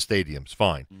have done the stadiums,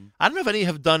 fine. I don't know if any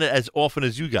have done it as often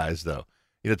as you guys, though.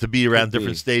 You know, to be around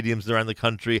different stadiums around the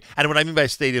country. And what I mean by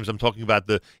stadiums, I'm talking about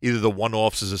either the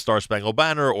one-offs as a Star Spangled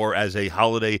Banner or as a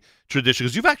holiday tradition.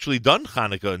 Because you've actually done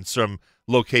Hanukkah in some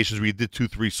locations where you did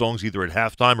 2-3 songs either at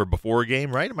halftime or before a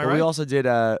game, right? Am I right? We also did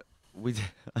we did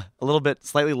a little bit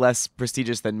slightly less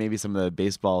prestigious than maybe some of the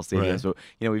baseball stadiums, but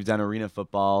we've done arena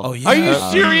football. Oh yeah, are you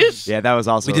serious? Yeah, that was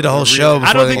also. We did a whole show.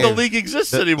 I don't think the league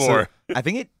exists anymore. I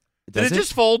think it did. It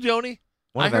just fold, Yoni?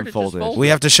 One of them folded. We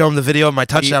have to show him the video of my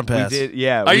touchdown pass. We did,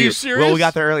 yeah. Are you serious? Well, we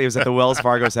got there early. It was at the Wells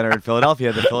Fargo Center in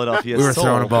Philadelphia. The Philadelphia We were Soul.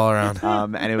 throwing a ball around.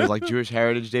 And it was like Jewish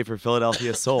Heritage Day for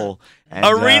Philadelphia Soul. And,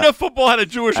 arena football had a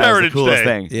Jewish Heritage Day. That was the coolest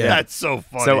Thing. thing. Yeah, that's so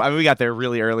funny. So we got there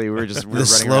really early. We were the running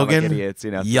slogan, around like idiots.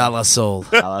 Yalla Soul.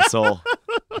 Yalla Soul.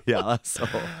 Yalla Soul.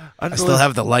 I still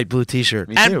have the light blue T-shirt.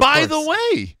 Me And too, by of the course.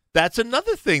 way, that's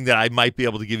another thing that I might be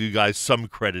able to give you guys some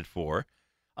credit for.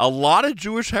 A lot of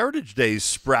Jewish Heritage Days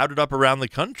sprouted up around the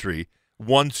country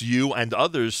once you and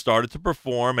others started to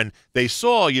perform, and they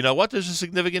saw, you know what, there's a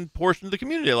significant portion of the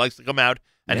community that likes to come out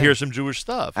and hear some Jewish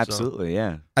stuff. Absolutely,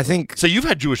 yeah. I think so. You've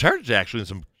had Jewish Heritage actually in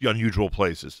some unusual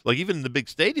places, like even in the big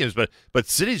stadiums, but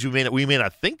cities we may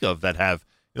not think of that have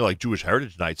like Jewish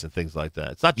Heritage Nights and things like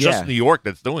that. It's not just New York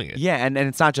that's doing it. Yeah, and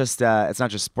it's not just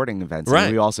sporting events. Right. I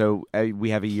mean, we also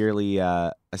we have a yearly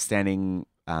a standing.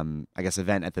 I guess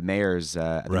event at the mayor's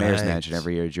mayor's mansion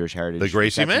every year. Jewish Heritage. The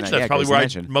Gracie Mansion. That's probably where I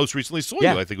most recently saw you.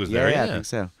 I think was there. Yeah, I think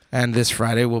so. And this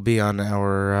Friday we'll be on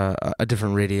our a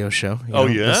different radio show.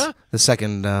 The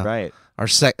second our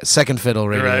second fiddle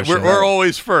radio show. We're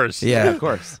always first. Yeah, of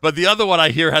course. But the other one I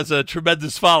hear has a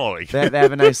tremendous following. They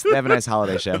have a nice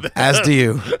holiday show. As do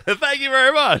you. Thank you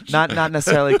very much. Not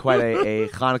necessarily quite a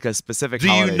Hanukkah specific. Do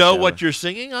holiday you know show. what you're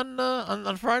singing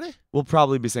on Friday? We'll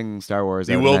probably be singing Star Wars.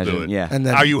 You I would will imagine. do it. Yeah. And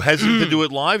then, are you hesitant to do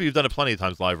it live? You've done it plenty of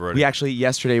times live already. We actually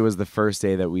yesterday was the first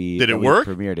day that we did it work?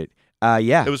 Premiered it.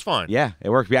 Yeah, it was fine. Yeah, it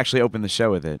worked. We actually opened the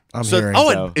show with it.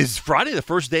 And is Friday the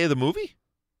first day of the movie?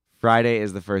 Friday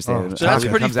is the first day. of the So that's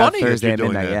pretty funny. Thursday that you're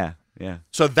at doing midnight. that. Yeah.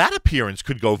 So that appearance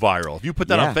could go viral. If you put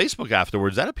that on Facebook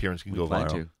afterwards, that appearance can go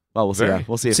viral. Well, we'll see. Very.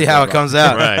 We'll see. If See how it comes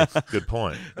out. Right. Good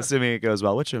point. Assuming it goes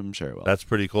well, which I'm sure it will. That's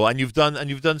pretty cool. And you've done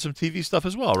some TV stuff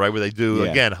as well, right? Where they do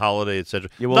again holiday, etc.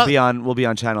 Yeah, we'll be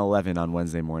on Channel 11 on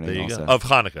Wednesday morning. There you also. go. Of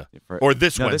Hanukkah or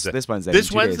this Wednesday. This Wednesday. This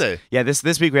in 2 days. Wednesday. Yeah,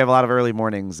 this week we have a lot of early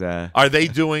mornings. Are they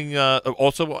doing?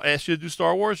 Also, ask you to do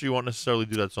Star Wars, or you won't necessarily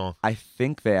do that song? I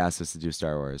think they asked us to do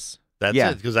Star Wars. That's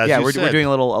yeah. it. Because we're doing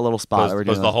a little spot.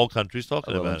 Because the whole country's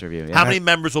talking about interview. it. Yeah. How many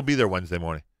members will be there Wednesday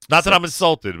morning? Not that I'm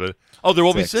insulted, but there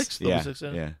will be 6. There'll be 6.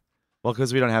 Yeah. Well,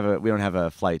 because we don't have a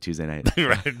flight Tuesday night.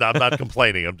 Right. No, I'm not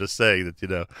complaining. I'm just saying that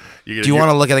Do you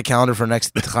want to look at a calendar for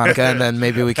next Hanukkah, and then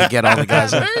maybe we could get all the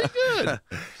guys in? Very good.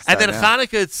 And then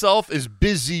Hanukkah itself is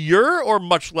busier or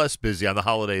much less busy on the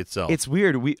holiday itself? It's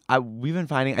weird. We've been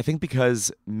finding, I think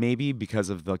because of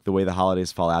the way the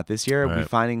holidays fall out this year, we're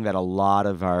finding that a lot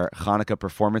of our Hanukkah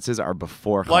performances are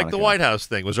before Hanukkah. Like the White House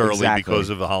thing was early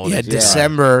because of the holidays. Yeah,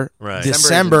 December. Right.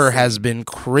 December has been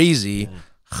crazy.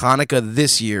 Hanukkah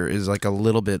this year is like a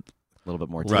little bit more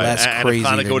less and crazy. if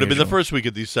Hanukkah than would have been the usual. first week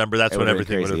of December, that's when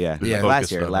everything would have been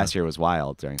last focused on. year was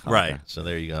wild during Hanukkah. Right. So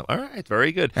there you go. All right.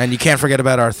 Very good. And you can't forget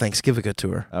about our Thanksgiving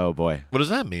tour. Oh boy. What does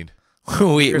that mean?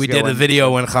 we did a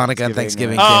video when Hanukkah and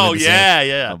Thanksgiving came Oh in the yeah, same.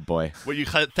 yeah. Oh boy. What you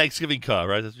Thanksgiving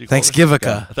right? That's what you call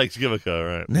it? Thanksgiving.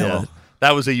 Right. No. Yeah.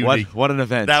 That was a unique. What an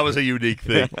event! That was a unique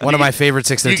thing. One of my favorite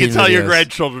 613 You can tell your videos.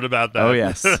 grandchildren about that. Oh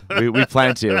yes, we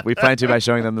plan to. We plan to by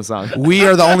showing them the song. We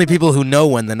are the only people who know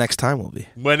when the next time will be.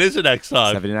 When is the next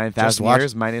time? 79,000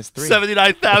 years minus 3.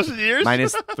 79,000 years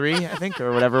minus 3, I think,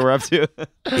 or whatever we're up to.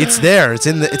 It's there. It's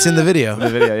in the video. In the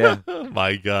video, yeah. Oh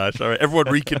my gosh! All right,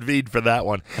 everyone reconvened for that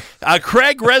one.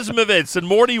 Craig Resmovits and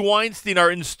Mordy Weinstein are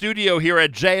in studio here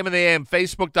at JM and the AM.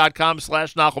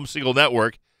 Facebook.com/Nachum Segal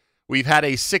Network. We've had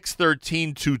a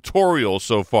 613 tutorial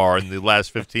so far in the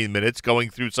last 15 minutes, going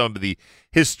through some of the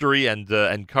history and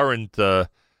current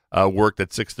work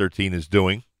that 613 is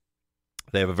doing.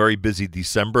 They have a very busy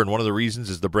December, and one of the reasons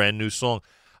is the brand new song.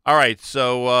 All right,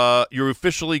 so you're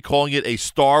officially calling it a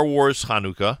Star Wars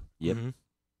Hanukkah. Yep.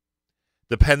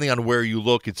 Depending on where you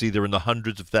look, it's either in the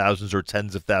hundreds of thousands or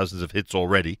tens of thousands of hits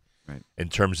already in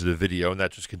terms of the video, and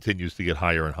that just continues to get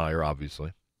higher and higher,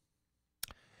 obviously.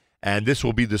 And this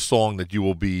will be the song that you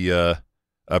will be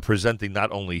presenting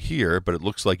not only here, but it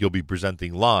looks like you'll be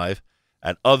presenting live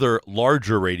at other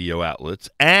larger radio outlets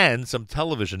and some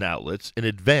television outlets in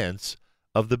advance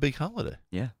of the big holiday.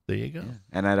 Yeah. There you go. Yeah.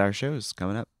 And at our shows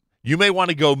coming up. You may want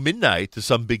to go midnight to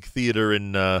some big theater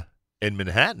in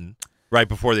Manhattan right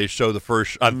before they show the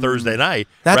first on Thursday night.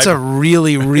 That's a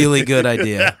really, really good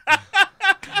idea.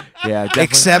 Yeah, definitely.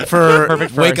 Except for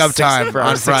Perfect for wake our up time for on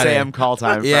our 6 Friday. a.m. call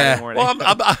time Yeah. Friday morning.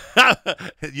 Well,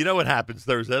 you know what happens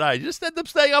Thursday night? You just end up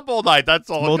staying up all night. That's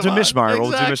all. We'll do Come on. Mishmar.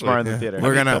 We'll do Exactly. Mishmar in the theater.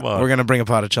 We're Come on. gonna bring a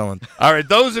pot of chillin'. All right,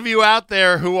 those of you out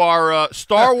there who are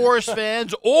Star Wars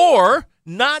fans or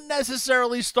not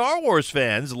necessarily Star Wars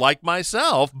fans like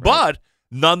myself, but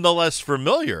nonetheless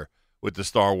familiar with the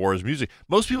Star Wars music.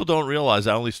 Most people don't realize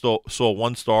I only saw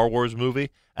one Star Wars movie,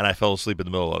 and I fell asleep in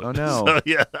the middle of it. Oh, no. So,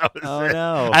 yeah, that was it.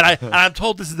 No. And I'm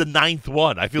told this is the 9th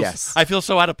one. I feel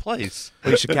so out of place.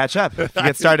 Well, you should catch up. If you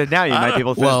get started now, you might be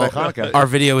able to finish by Hanukkah. Our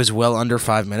video is well under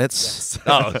 5 minutes.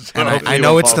 Oh, And hopefully I you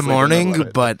know won't it's fall the asleep in the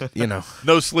morning, but you know.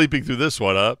 No sleeping through this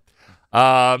one up.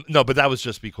 No, but that was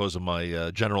just because of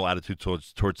my general attitude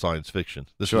towards science fiction.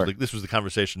 This was the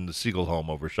conversation in the Segal home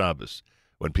over Shabbos,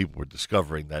 when people were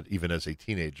discovering that even as a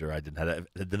teenager, I did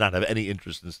not have any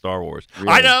interest in Star Wars. Really?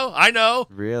 I know.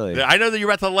 Really? I know that you're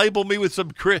about to label me with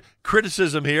some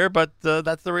criticism here, but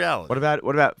that's the reality. What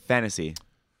about fantasy?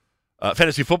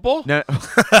 Fantasy football? No.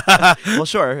 Well,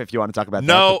 sure, if you want to talk about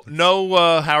that.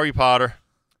 No Harry Potter.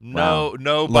 No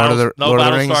Lord of the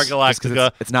Battlestar Rings?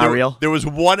 Galactica. It's not real? There was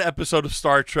one episode of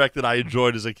Star Trek that I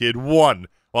enjoyed as a kid. One.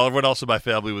 While everyone else in my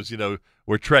family was,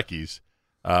 were Trekkies.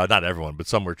 Not everyone, but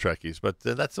some were Trekkies. But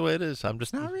that's the way it is. I'm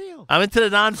just not real. I'm into the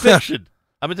nonfiction.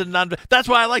 That's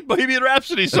why I like Bohemian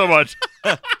Rhapsody so much.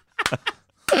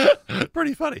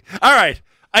 Pretty funny. All right.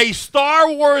 A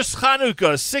Star Wars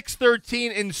Hanukkah,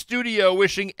 613 in studio,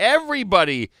 wishing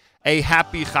everybody a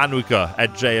happy Hanukkah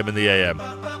at JM in the AM.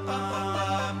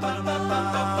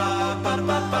 Ba-ba-ba-ba-ba-ba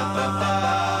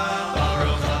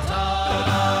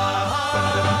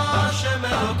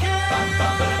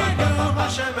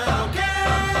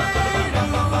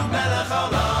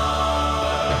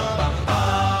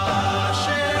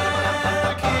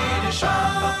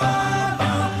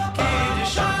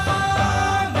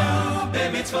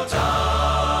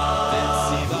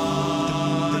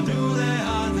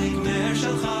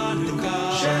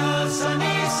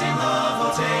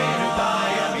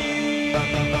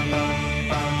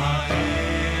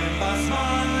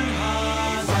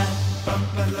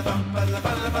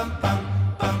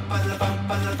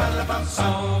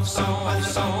סוף סוף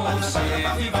סוף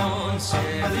סביבון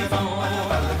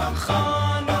סביבון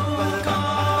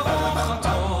חנוכה אור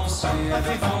טוב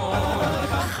סביבון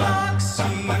חג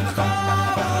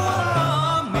שמחה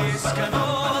נס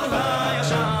גדול היה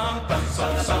שם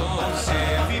סוף סוף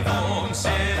סביבון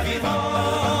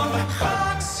סביבון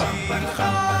חג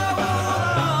שמחה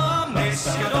נס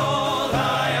גדול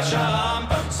היה שם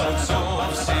סוף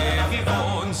סוף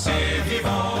סביבון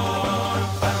סביבון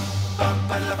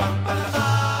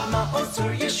מעוז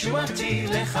צור ישועתי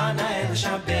לך נאה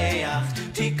לשבח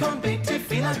תיקון בית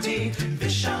תפילתי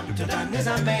ושם תודה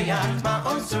נזבח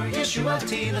מעוז צור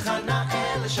ישועתי לך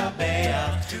נאה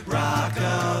לשבח Rock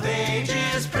of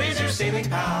ages praise your saving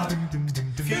power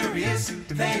Furious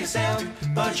they assailed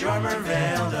but your armor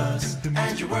veiled us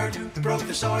and your word broke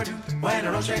the sword when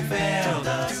our own strength failed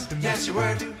us yes your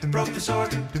word broke the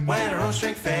sword when our own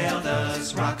strength failed us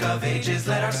Rock of ages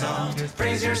let our song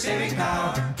praise your saving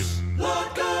power Lord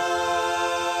God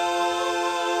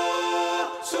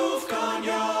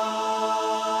Sufkanya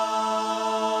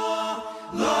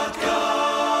Lord God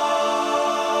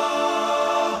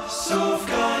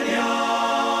Sufkanya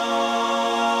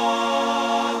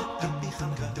Happy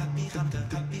Hanukkah Happy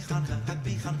Hanukkah Happy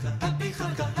Hanukkah Happy Hanukkah Happy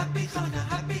Hanukkah Happy Hanukkah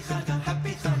Happy Hanukkah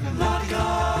Happy Hanukkah Lord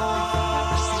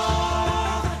God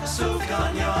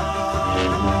Sufkanya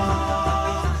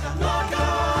Lord God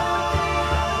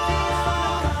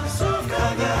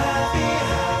Sufkanya Happy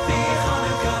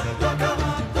Hanukkah Lord God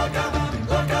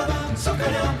Lord God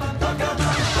Sufkanya Lord God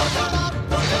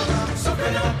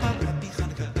Sufkanya Happy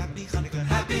Hanukkah Happy Hanukkah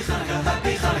Happy Hanukkah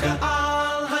Happy Hanukkah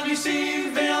Al Hanisim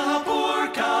Ve'al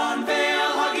HaPurkan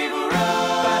Ve'al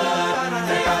HaGivurot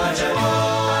Ve'al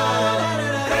HaShavot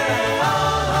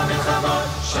Ve'al HaMilchamot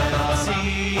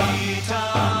She'asita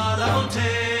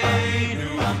L'Avotenu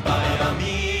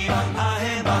Bayamim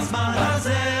Hahem B'Zman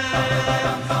Hazeh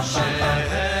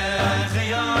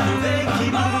She'echeyanu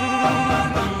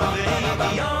Ve'kimanu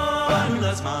Ve'higiyanu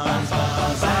L'Zman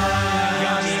Hazeh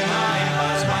Yamim Hahem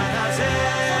B'Zman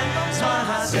Hazeh Zman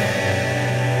Hazeh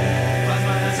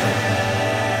B'Zman Hazeh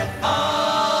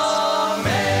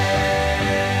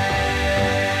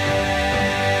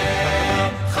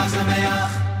Amen Chag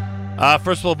Sameach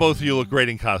First of all, both of you look great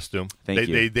in costume. Thank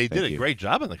you. They did Thank a you. great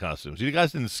job in the costumes. You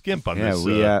guys didn't skimp on Yeah,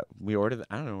 this. we ordered.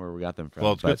 I don't know where we got them from.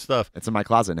 Well, it's good but stuff. It's in my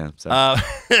closet now. So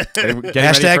Getting ready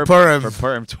Hashtag Purim. for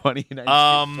Purim 2019,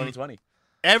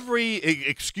 2020.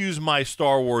 Excuse my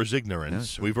Star Wars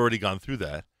ignorance. We've already gone through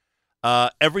that.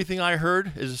 Everything I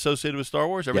heard is associated with Star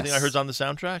Wars. Everything Yes. I heard is on the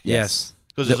soundtrack. Yes.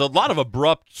 Because there's a lot of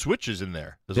abrupt switches in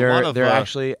there. There's a There, lot of. there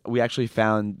actually, we actually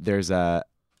found there's a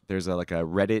like a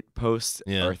Reddit post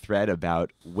or thread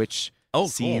about which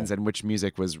scenes cool. and which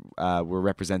music was were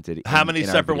represented. How in- many in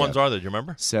our separate video. ones are there? Do you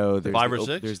remember? So there's 5 or the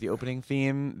 6? There's the opening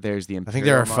theme. There's the Imperial think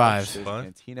there are March, 5. There's the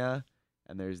Cantina,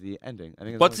 and there's the ending. I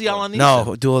think. What's the Alanis?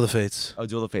 No, Duel of the Fates. Oh,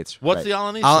 Duel of the Fates. What's right. the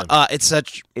Alanis? It's a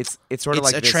It's sort of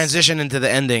it's like a this- transition into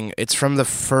the ending. It's from the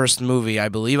first movie, I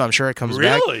believe. I'm sure it comes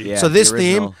back. Really? Yeah, so the this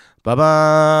theme, original. ba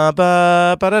ba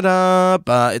ba ba da da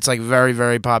ba. It's like very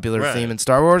very popular Right. theme in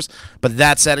Star Wars. But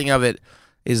that setting of it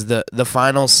is the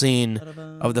final scene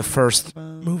of the first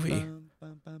movie.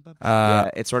 Yeah,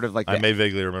 it's sort of like I the may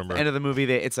vaguely remember. end of the movie.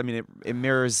 It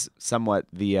mirrors somewhat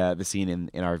the scene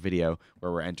in our video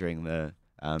where we're entering the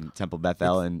Temple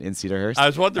Bethel in Cedarhurst. I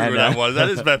was wondering And, where that was. That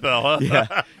is Bethel, huh?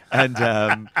 Yeah,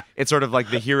 and it's sort of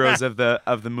like the heroes of the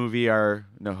movie are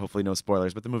hopefully no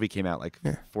spoilers, but the movie came out like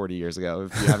 40 years ago.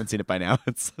 If you haven't seen it by now,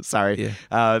 it's sorry.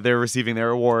 They're receiving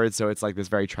their awards, so it's like this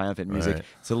very triumphant music Right.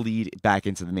 to lead back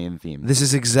into the main theme. This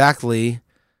is exactly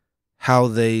how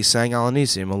they sang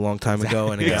Alanissim a long time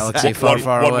ago in a galaxy far,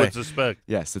 far one away. would suspect.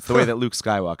 Yes, it's the way that Luke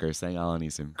Skywalker sang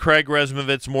Alanissim. Craig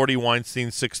Resmovits, Mordy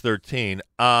Weinstein, 613.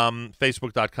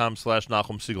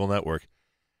 Facebook.com/Nachum Siegel Network.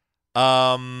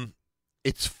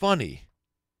 It's funny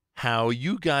how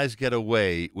you guys get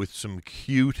away with some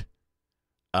cute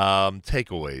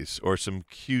takeaways or some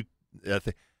cute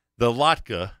the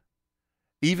Latka,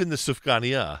 even the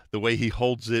Sufkania, the way he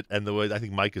holds it, and the way I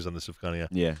think Mike is on the Sufkania.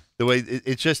 Yeah, the way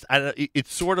it's just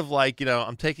it's sort of like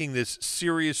I'm taking this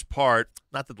serious part.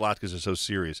 Not that Latkas are so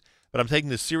serious, but I'm taking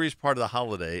this serious part of the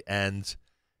holiday and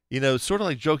sort of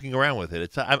like joking around with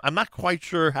it. I'm not quite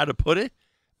sure how to put it,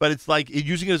 but it's like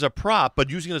using it as a prop, but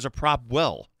using it as a prop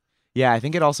well. Yeah, I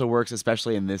think it also works,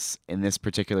 especially in this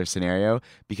particular scenario,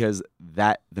 because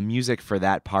the music for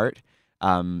that part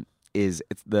is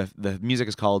the music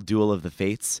is called Duel of the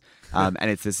Fates, and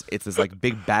it's this like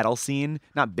big battle scene,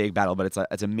 not big battle, but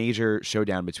it's a major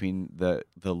showdown between the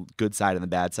good side and the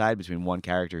bad side, between one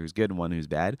character who's good and one who's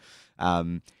bad,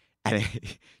 and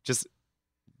it just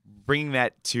bringing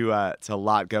that to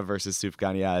Latka versus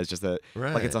Sufgania is just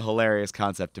like it's a hilarious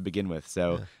concept to begin with.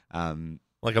 So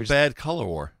like a bad color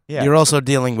war. Yeah. You're also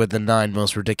dealing with the 9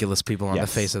 most ridiculous people on the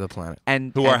Yes. face of the planet.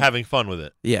 and Who are having fun with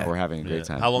it. Yeah. we're having a great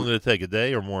time. How long did it take? A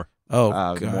day or more?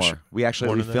 Oh, gosh. More. We More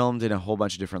than that? filmed in a whole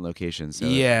bunch of different locations. So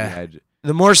Yeah. we had,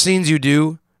 The more scenes you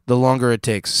do, the longer it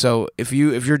takes. So if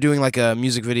you're doing like a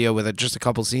music video with just a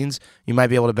couple scenes, you might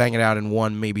be able to bang it out in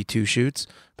 1, maybe 2 shoots.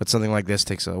 But something like this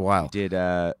takes a while.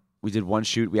 we did one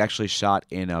shoot. We actually shot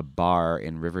in a bar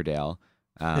in Riverdale.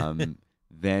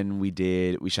 Then we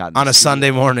shot in On the a studio.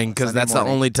 Sunday morning, because Sunday that's morning.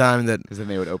 the only time that. Because then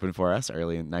they would open for us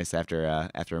early and nice after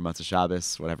a month of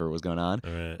Shabbos, whatever was going on.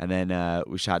 Right. And then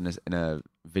we shot in a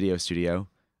video studio,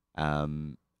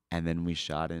 and then we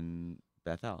shot in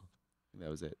Bethel. That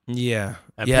was it. Yeah,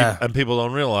 And yeah. and people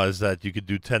don't realize that you could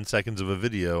do 10 seconds of a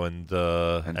video and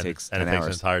it takes 10 an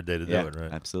hours. entire day to do it,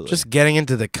 right? Absolutely. Just getting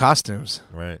into the costumes.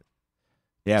 Right.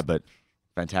 Yeah, but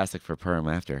fantastic for Purim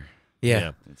after.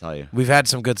 Yeah. I tell you. We've had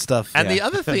some good stuff. And the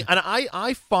other thing, and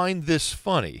I find this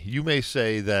funny. You may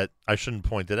say that I shouldn't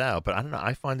point it out, but I don't know.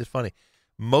 I find it funny.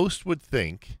 Most would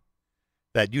think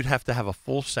that you'd have to have a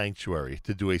full sanctuary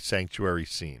to do a sanctuary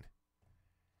scene.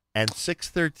 And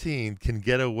 613 can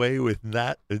get away with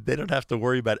that. They don't have to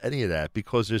worry about any of that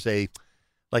because there's a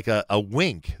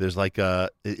wink. There's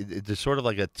there's sort of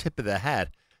like a tip of the hat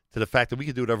to the fact that we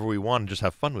can do whatever we want and just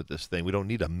have fun with this thing. We don't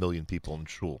need 1 million people in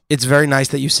shul. It's very nice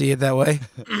that you see it that way.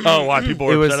 Oh, why people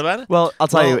were upset about it? Well, I'll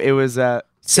tell you, it was.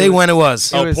 Say when it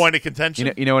was. Point of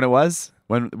contention. You know when it was?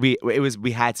 When we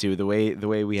had to the way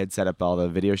we had set up all the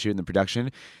video shoot and the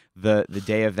production. The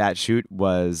day of that shoot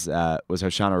was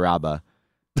Hoshana Rabbah.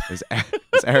 It was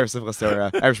Erev Simchas Torah,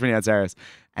 Erev Shmini Atzeres,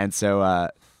 and so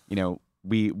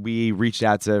we reached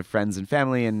out to friends and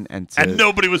family and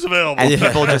nobody was available. and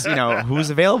people just who was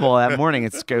available that morning.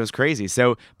 It was crazy.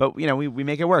 So, but we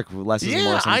make it work. Less is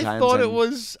more sometimes. I thought and it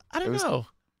was. I don't know.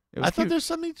 it was I thought cute. there's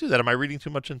something to that. Am I reading too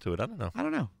much into it? I don't know. I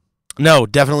don't know. No,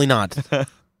 definitely not.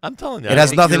 I'm telling you. It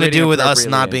has nothing to reading do with us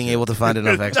appropriately not being into able to find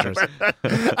enough extras.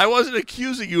 I wasn't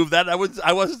accusing you of that. I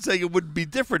wasn't saying it would be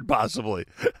different. Possibly.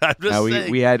 I'm just No,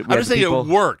 saying. we had I'm just saying people- it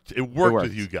worked. It worked worked.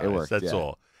 with you guys. It worked, That's yeah.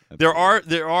 all. There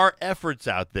are efforts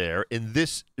out there in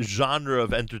this genre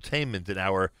of entertainment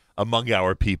among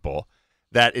our people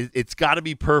that it's got to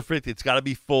be perfect. It's got to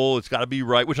be full. It's got to be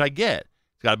right, which I get.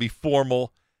 It's got to be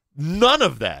formal. None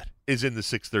of that is in the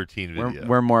 613 video.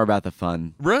 We're more about the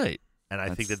fun, right? And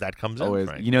I think that comes always. in.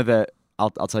 Frank. You know I'll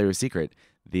tell you a secret.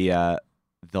 The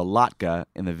latke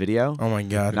in the video. Oh my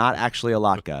God! Not actually a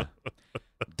latke.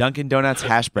 Dunkin' Donuts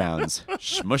hash browns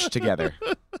smushed together.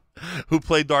 Who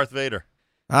played Darth Vader?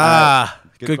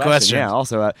 Good question. Yeah.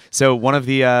 Also, so one of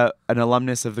the an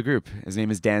alumnus of the group. His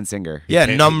name is Dan Singer. Yeah,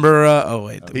 came- number.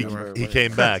 He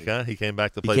came back, huh? He came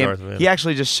back to play Darth Vader. He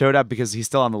actually just showed up because he's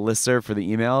still on the listserv for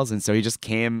the emails, and so he just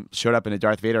showed up in a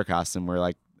Darth Vader costume. We're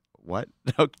like, what?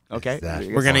 Okay,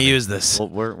 We're gonna use this. Well,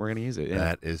 we're gonna use it. Yeah.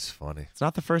 That is funny. It's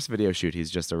not the first video shoot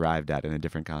he's just arrived at in a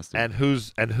different costume. And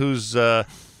who's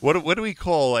what do we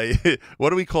call a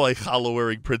challah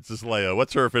wearing Princess Leia?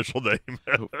 What's her official name?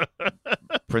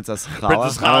 Princess Chala?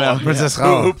 Princess I don't Chala. know. Princess Who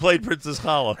Chala. played Princess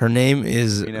Chala? Her name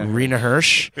is Rena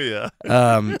Hirsch. Yeah.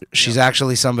 She's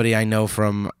actually somebody I know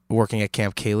from working at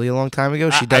Camp Kaylee a long time ago.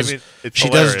 She I does mean, it's she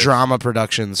hilarious. does drama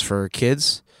productions for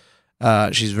kids.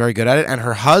 She's very good at it, and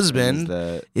her husband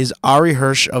is Ari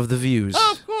Hirsch of The Views.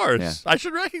 Oh, of course. Yeah. I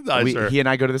should recognize her. He and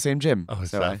I go to the same gym. Oh,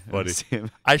 so that's I funny. see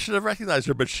him. I should have recognized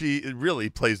her, but she really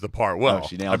plays the part well. Oh,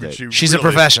 she nailed it. She's a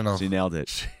professional. She nailed it.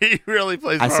 She really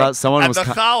plays the I part. saw someone and was the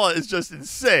co- challah is just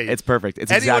insane. It's perfect.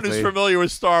 It's Anyone exactly. who's familiar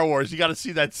with Star Wars, you got to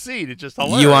see that scene. It's just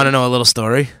hilarious. You want to know a little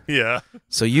story? Yeah.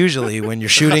 So usually when you're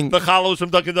shooting the challah was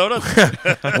from Dunkin' Donuts.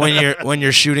 when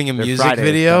you're shooting a They're music Fridays,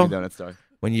 video, Dunkin' Donuts store.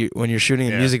 when you're shooting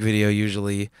a Yeah. music video,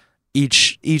 usually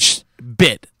each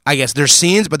bit, I guess there's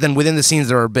scenes, but then within the scenes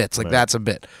there are bits. Like Right. that's a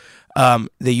bit.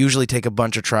 They usually take a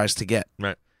bunch of tries to get.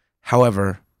 Right.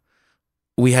 However,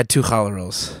 we had 2 challah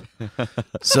rolls,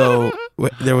 so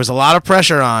there was a lot of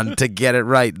pressure on to get it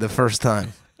right the first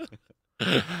time.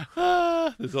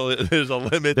 There's a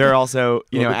limit. There are also,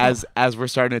 as we're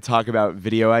starting to talk about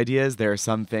video ideas, there are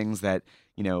some things that,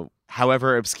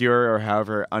 however obscure or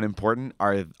however unimportant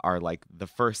are like the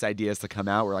first ideas to come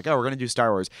out. We're like, oh, we're going to do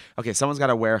Star Wars. Okay, someone's got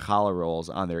to wear challah rolls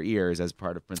on their ears as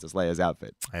part of Princess Leia's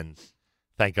outfit. And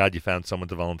thank God you found someone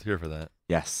to volunteer for that.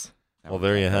 Yes. Well,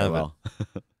 there you have well.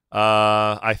 it.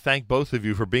 I thank both of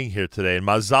you for being here today. And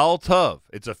Mazal Tov.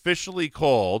 It's officially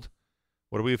called,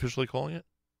 what are we officially calling it?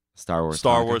 Star Wars Hanukkah.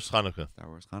 Star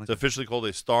Wars Hanukkah. It's officially called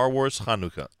a Star Wars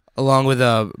Hanukkah. Along with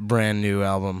a brand new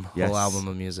album, Yes. whole album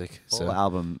of music. Full So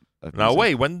album of Now, music.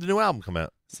 wait, when did the new album come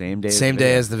out? Same day. Same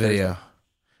day as the video.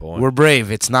 Boy. We're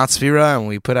brave. It's not Sphera, and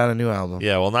we put out a new album.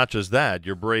 Yeah, well, not just that.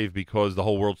 You're brave because the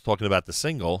whole world's talking about the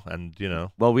single, and you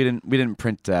know. Well, we didn't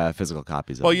print physical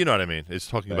copies of Well, it. you know what I mean. It's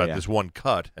talking about this one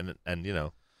cut, and you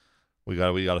know, we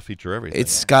got to feature everything.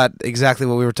 It's got exactly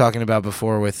what we were talking about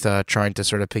before with trying to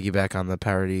sort of piggyback on the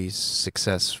parody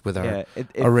success with our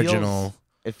original.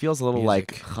 It feels a little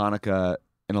like Hanukkah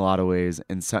in a lot of ways,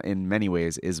 and in many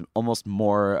ways is almost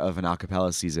more of an a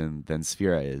cappella season than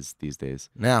Sphera is these days.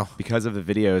 Now, because of the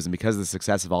videos and because of the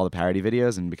success of all the parody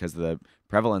videos and because of the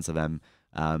prevalence of them,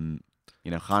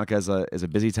 you know, Hanukkah is a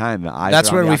busy time. The eyes That's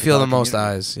are on when the we feel the acapella most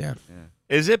community. eyes. Yeah.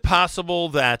 Is it possible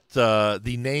that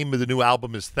the name of the new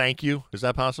album is "Thank You"? Is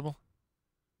that possible?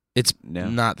 It's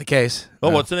not the case. Oh,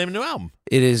 No. what's the name of the new album?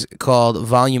 It is called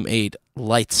Volume 8,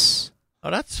 Lights.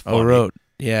 Oh, that's funny. Oh, wrote.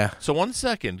 Yeah. So 1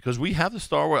 second, because we have the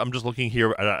Star Wars. I'm just looking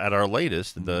here at our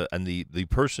latest, and the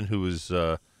person who is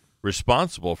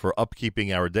responsible for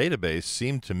upkeeping our database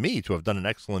seemed to me to have done an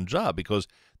excellent job because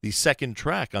the second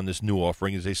track on this new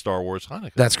offering is a Star Wars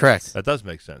Hanukkah. That's correct. That does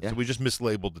make sense. Yeah. So we just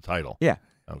mislabeled the title. Yeah.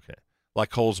 Okay. La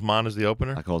Kolzman is the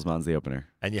opener? La Kolzman's the opener.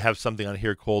 And you have something on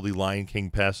here called the Lion King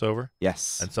Passover?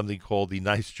 Yes. And something called the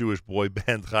Nice Jewish Boy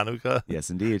Band Hanukkah? Yes,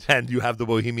 indeed. And you have the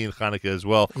Bohemian Hanukkah as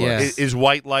well. Yes. Is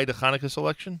White Light a Hanukkah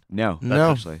selection? No.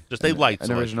 No. Actually. Just a light An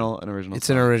selection. original. It's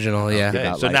an original, yeah.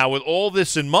 Okay, so now with all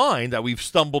this in mind, that we've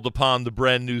stumbled upon the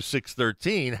brand new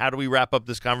 613, how do we wrap up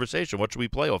this conversation? What should we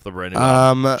play off the brand new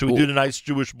album? Should we do the Nice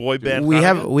Jewish Boy Band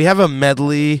Hanukkah? We have a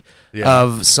medley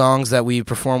of songs that we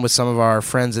perform with some of our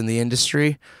friends in the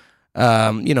industry.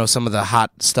 You know, some of the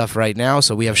hot stuff right now.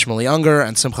 So we have Shmuley Unger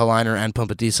and Simcha Leiner and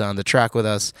Pumbedisa on the track with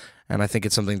us, and I think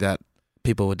it's something that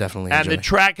people would definitely enjoy. And the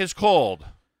track is called?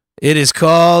 It is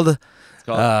called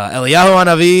Eliyahu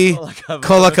Hanavi,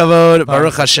 Kol HaKavod,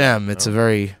 Baruch Hashem. It's a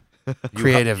very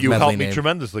creative You medley helped me name.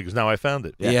 tremendously because now I found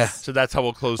it. Yeah. So that's how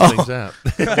we'll close things out.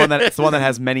 It's the one that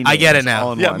has many names. I get it now.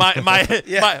 all in Yeah,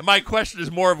 one. my question is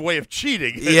more of a way of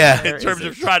cheating. Yeah. In terms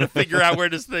of trying to figure out where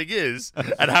this thing is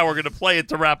and how we're going to play it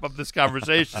to wrap up this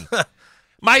conversation.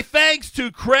 My thanks to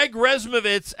Craig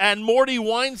Resmovits and Mordy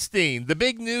Weinstein. The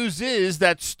big news is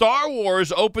that Star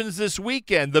Wars opens this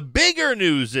weekend. The bigger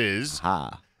news is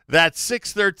that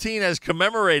 613 has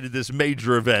commemorated this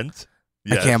major event.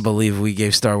 I can't believe we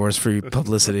gave Star Wars free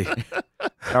publicity.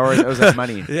 Star Wars owes us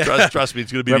money. Trust me,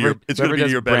 it's going to be to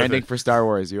your branding benefit. for Star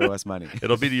Wars, you owe us money.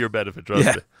 It'll be to your benefit,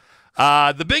 trust me.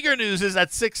 The bigger news is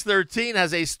that 613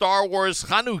 has a Star Wars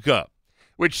Hanukkah,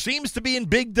 which seems to be in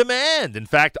big demand. In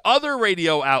fact, other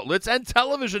radio outlets and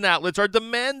television outlets are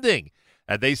demanding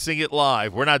and they sing it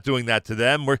live. We're not doing that to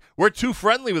them. We're too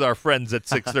friendly with our friends at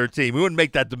 613. We wouldn't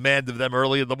make that demand of them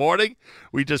early in the morning.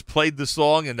 We just played the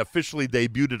song and officially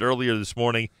debuted it earlier this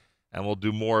morning, and we'll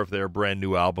do more of their brand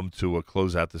new album to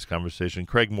close out this conversation.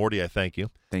 Craig, Mordy, I thank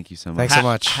you. Thank you so much. Thanks so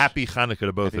much. Happy Hanukkah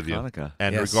to both of you. Hanukkah.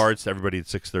 And Yes. regards to everybody at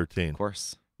 613. Of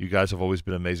course. You guys have always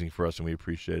been amazing for us, and we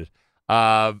appreciate it.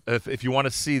 If you want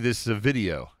to see this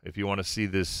video, if you want to see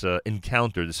this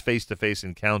encounter, this face-to-face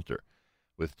encounter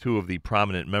with two of the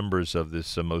prominent members of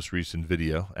this most recent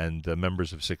video and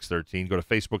members of 613, go to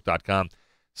Facebook.com/Nachum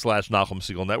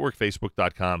Segal Network,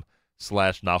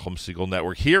 Facebook.com/Nachum Segal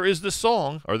Network. Here is the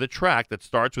song, or the track, that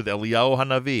starts with Eliyahu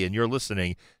Hanavi, and you're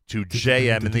listening to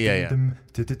JM in the AM.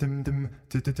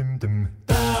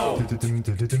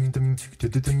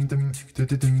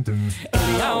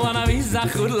 Eliyahu Hanavi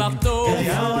zachur lapto.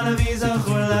 Eliyahu Hanavi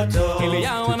zachur lapto.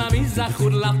 Eliyahu Hanavi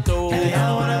zachur lapto.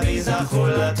 Eliyahu Hanavi zachur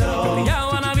lapto. Eliyahu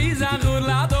Hanavi zachur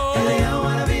lapto. Eliyahu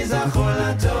Hanavi zachur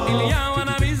lapto. Eliyahu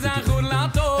Hanavi zachur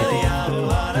lapto. Eliyahu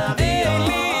Hanavi.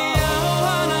 Eliyahu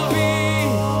Hanavi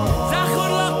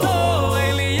zachur lapto.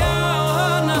 Eliyahu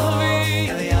Hanavi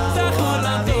zachur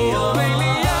lapto.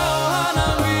 Eliyahu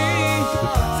Hanavi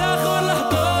zachur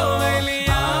lapto.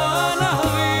 Eliyahu Hanavi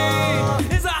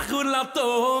zachur lapto.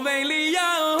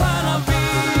 Eliyahu Hanavi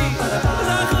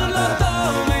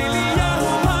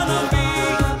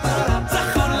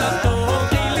zachur lapto.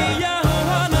 Eliyahu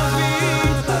Hanavi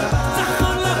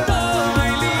zachur lapto. Eliyahu Hanavi zachur lapto.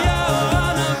 Eliyahu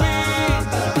Hanavi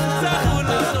zachur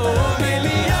lapto.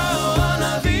 Eliyahu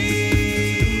Hanavi.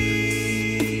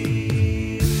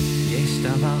 יש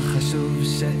דבר חשוב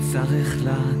שצריך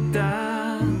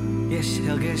לדעת, יש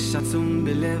הרגש עצום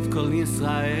בלב כל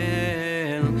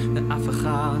ישראל, ואף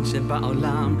אחד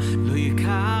שבעולם לא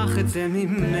ייקח את זה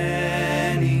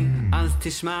ממני. אז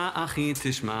תשמע אחי,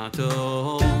 תשמע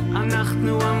טוב,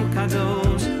 אנחנו עם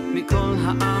קדוש מכל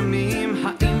העמים.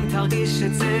 האם תרגיש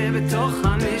את זה בתוך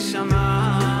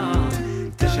הנשמה,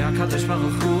 שהקדוש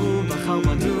ברוך הוא בחר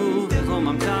בנו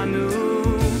ורוממתנו,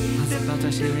 אז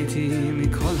באת שיריתי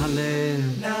מכל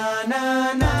הלב.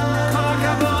 כל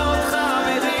הכבוד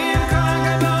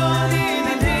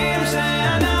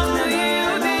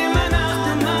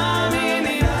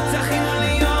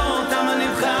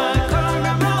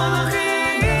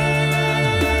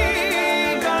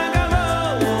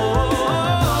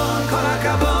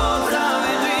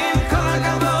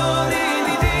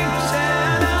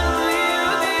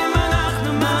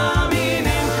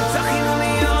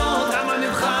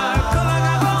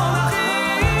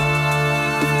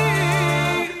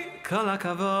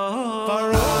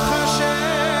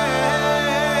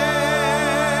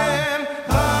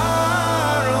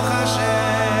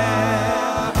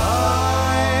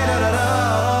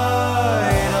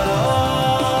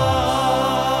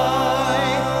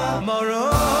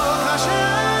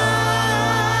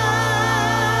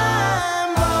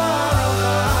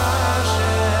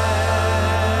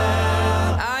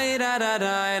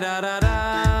da da da da da.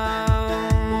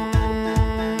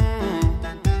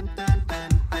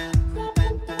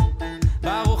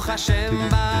 Baruch Hashem,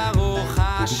 Baruch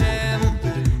Hashem.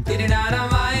 Di-di-da-da,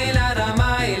 mai-la-da,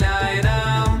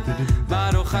 mai-la-da.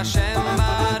 Baruch Hashem,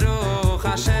 Baruch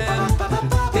Hashem.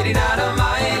 Di-di-da-da,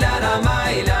 mai-la-da,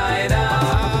 mai-la-da.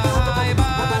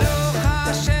 Baruch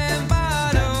Hashem,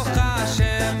 Baruch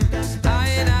Hashem.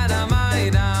 Ai-da-da,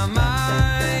 mai-da,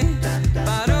 mai.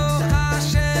 Baruch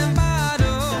Hashem,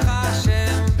 Baruch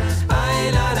Hashem.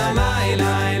 Ai-la-da,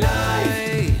 mai-la-da.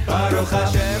 Baruch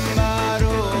Hashem,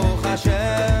 Baruch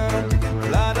Hashem.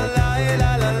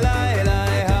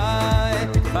 La-la-la-la-la-la-la-hi.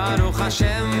 Baruch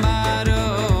Hashem,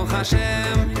 Baruch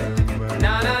Hashem.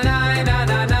 Na na na na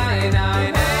na na na.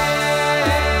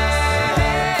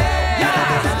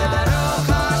 Baruch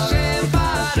Hashem,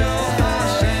 Baruch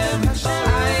Hashem.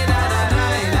 Ay na na na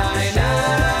na na.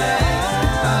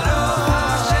 Baruch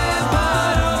Hashem,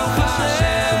 Baruch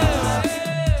Hashem.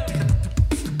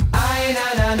 Ay na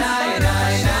na na na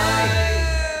na.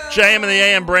 JM and the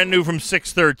AM, brand new from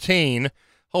 613.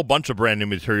 Whole bunch of brand new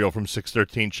material from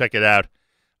 613. Check it out.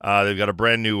 They've got a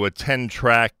brand new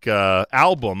 10-track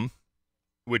album,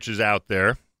 which is out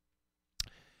there.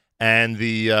 And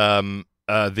the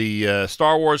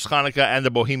Star Wars Hanukkah and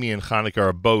the Bohemian Hanukkah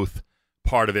are both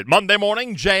part of it. Monday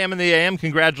morning, JM and the AM.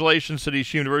 Congratulations to the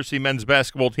Yeshiva University men's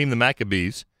basketball team, the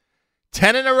Maccabees.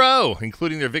 10 in a row,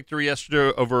 including their victory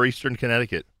yesterday over Eastern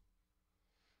Connecticut.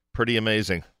 Pretty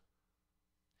amazing.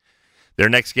 Their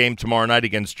next game tomorrow night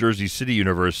against Jersey City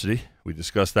University. We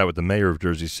discussed that with the mayor of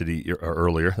Jersey City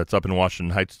earlier. That's up in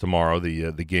Washington Heights tomorrow,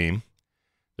 the game.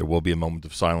 There will be a moment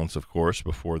of silence, of course,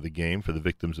 before the game for the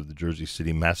victims of the Jersey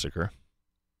City massacre.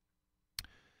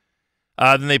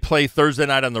 Then they play Thursday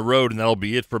night on the road, and that'll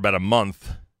be it for about a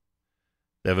month.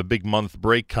 They have a big month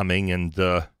break coming, and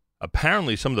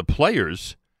apparently some of the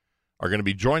players are going to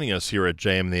be joining us here at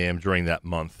JM and the AM during that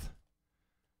month.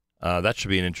 That should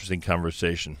be an interesting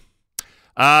conversation.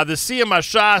 The Siyam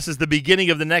Hashas is the beginning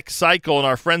of the next cycle, and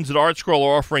our friends at ArtScroll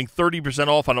are offering 30%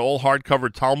 off on all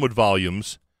hardcover Talmud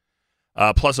volumes,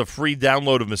 plus a free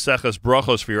download of Maseches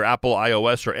Brachos for your Apple,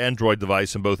 iOS, or Android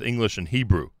device in both English and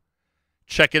Hebrew.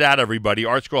 Check it out, everybody.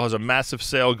 ArtScroll has a massive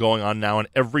sale going on now on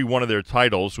every one of their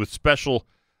titles with special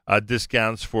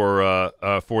discounts for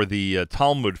the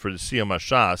Talmud for the Siyam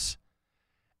Hashas.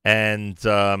 And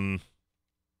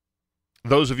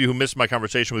those of you who missed my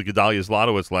conversation with Gedalia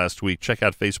Zlotowitz last week, check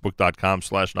out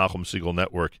Facebook.com/Nachum Segal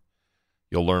Network.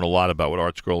 You'll learn a lot about what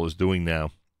ArtScroll is doing now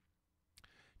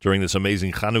during this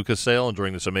amazing Chanukah sale and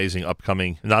during this amazing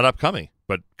current Siyam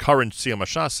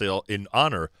Hashas sale in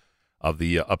honor of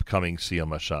the upcoming Siyam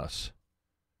Hashas.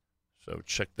 So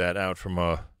check that out from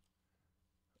on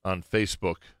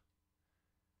Facebook,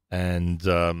 and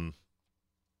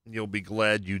you'll be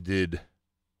glad you did.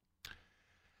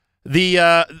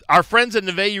 Our friends at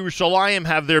Neve Yerushalayim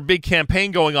have their big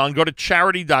campaign going on. Go to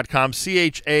charity.com,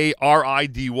 CHARIDY. I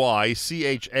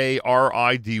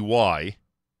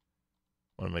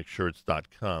want to make sure it's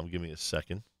 .com. Give me a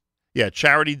second. Yeah,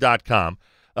 charity.com.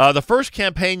 The first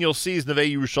campaign you'll see is Neve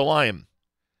Yerushalayim.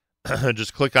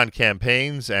 Just click on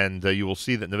campaigns, and you will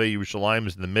see that Neve Yerushalayim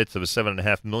is in the midst of a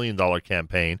 $7.5 million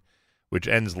campaign, which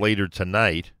ends later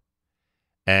tonight.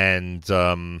 And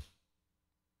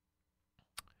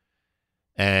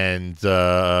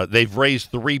they've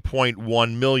raised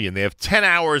 $3.1 million. They have 10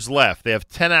 hours left. They have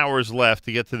 10 hours left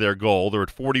to get to their goal. They're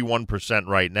at 41%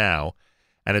 right now,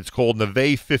 and it's called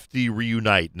Neve 50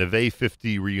 Reunite. Neve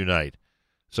 50 Reunite.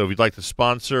 So if you'd like to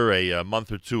sponsor a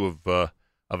month or two of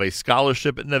a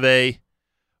scholarship at Neve,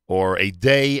 or a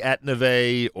day at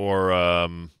Neve, or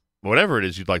whatever it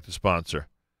is you'd like to sponsor,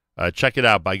 check it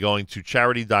out by going to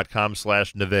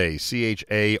charity.com/Neve,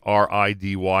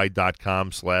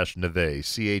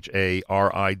 CHARIDY.com/Neve,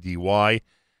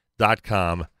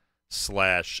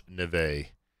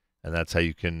 CHARIDY.com/Neve. And that's how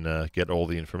you can get all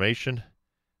the information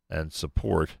and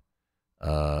support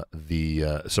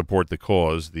the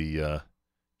cause, the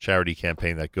charity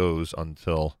campaign that goes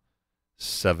until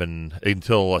 6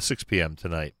 p.m.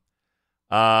 tonight.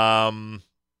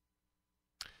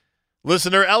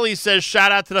 Listener Ellie says,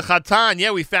 shout out to the Chatan.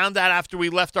 Yeah, we found out after we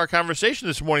left our conversation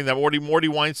this morning that Mordy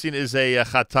Weinstein is a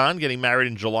Chatan, getting married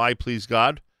in July, please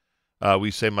God. We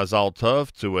say Mazal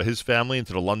Tov to his family and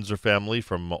to the Lunzer family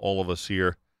from all of us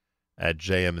here at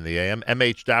JM and the AM.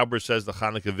 M.H. Dauber says the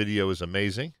Hanukkah video is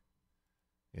amazing.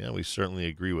 Yeah, we certainly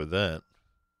agree with that.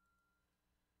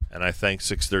 And I thank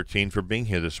 613 for being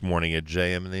here this morning at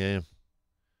JM and the AM.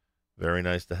 Very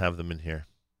nice to have them in here.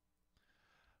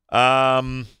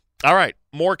 All right,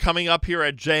 more coming up here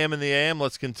at JM and the AM.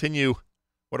 Let's continue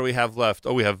What do we have left?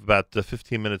 Oh, we have about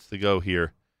 15 minutes to go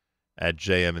here at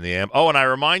JM and the AM. Oh, and I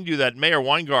remind you that Mayor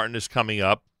Weingarten is coming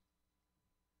up.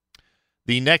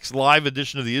 The next live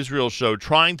edition of the Israel Show,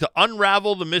 trying to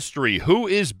unravel the mystery. Who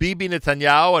is Bibi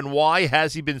Netanyahu, and why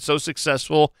has he been so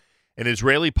successful in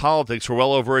Israeli politics for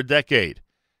well over a decade?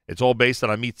 It's all based on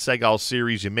Amit Segal's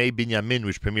series Yemei Binyamin,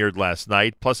 which premiered last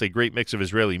night, plus a great mix of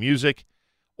Israeli music.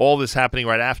 All this happening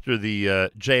right after the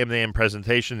JM and the AM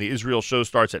presentation. The Israel Show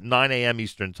starts at 9 a.m.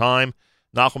 Eastern Time,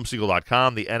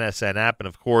 NachumSegal.com, the NSN app, and,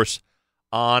 of course,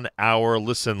 on our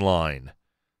listen line.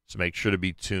 So make sure to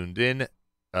be tuned in.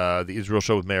 The Israel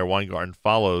Show with Mayor Weingarten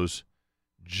follows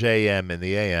JM and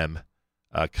the AM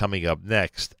coming up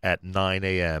next at 9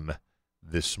 a.m.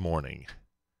 this morning.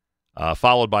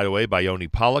 Followed, by the way, by Yoni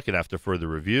Pollock and After Further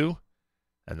Review.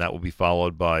 And that will be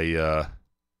followed by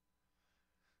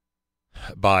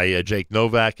Jake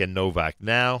Novak and Novak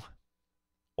Now,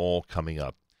 all coming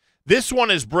up. This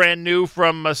one is brand new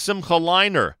from Simcha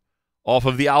Leiner off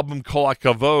of the album Kol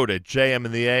HaKavod at JM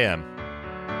and the AM.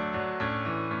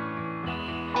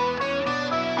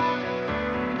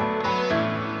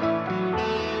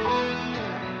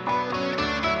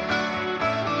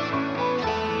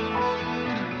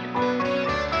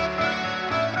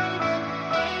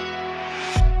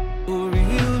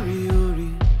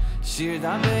 Shir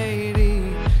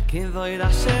Daveiri, Kivoid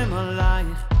Hashem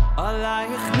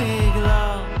Alayich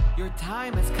Nigla. Your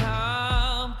time has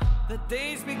come, the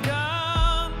day's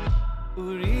begun.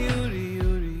 Uri, Uri,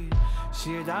 Uri,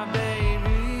 Shir Daveiri,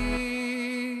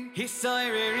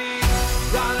 Hisoiriri,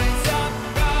 rise up,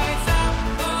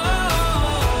 oh,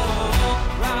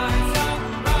 rise up,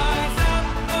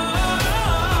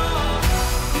 oh,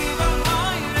 Kiva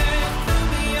Moirech,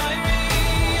 Kumi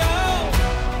Airi, oh,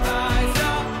 rise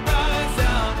up,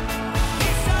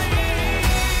 Hisoiriri,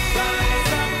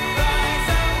 rise up,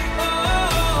 oh,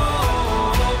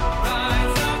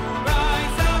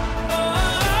 rise up,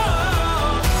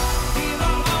 oh,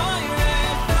 Kiva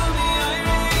Moirech, Kumi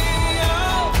Airi,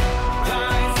 oh,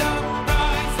 rise up,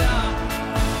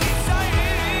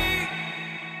 Hisoiriri.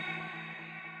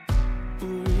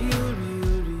 Uri, Uri,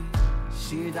 Uri,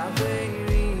 Shir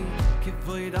Daveiri,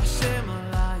 Kivoid Hashem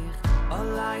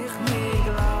Alayich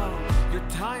Nigla. Your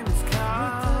time has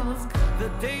come, the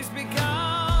day's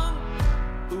begun.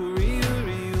 Uri,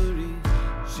 Uri, Uri,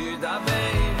 Shir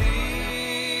Daveiri,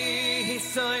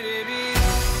 Hisoiriri,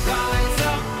 rise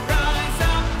up,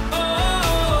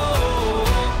 oh,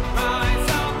 rise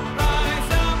up,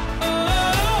 oh,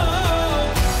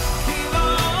 Kiva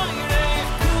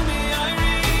Oirech, Kumi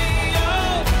Airi,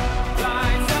 oh,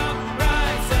 rise up,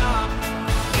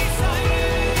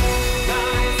 Hisoiriri,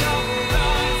 rise up, oh,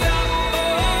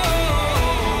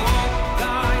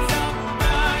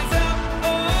 rise up,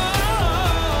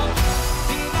 oh,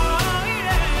 Kiva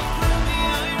Oirech, Kumi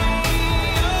Airi, oh,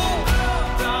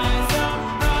 rise up,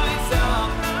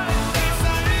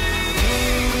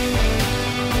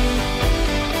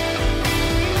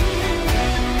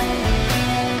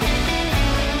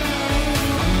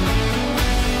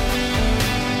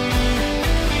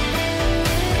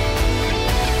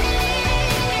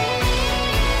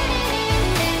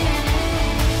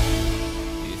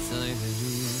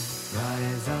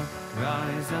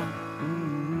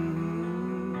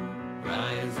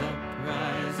 Rise up,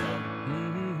 rise up, rise up, rise up, rise up,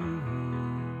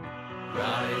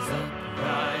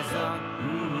 rise up,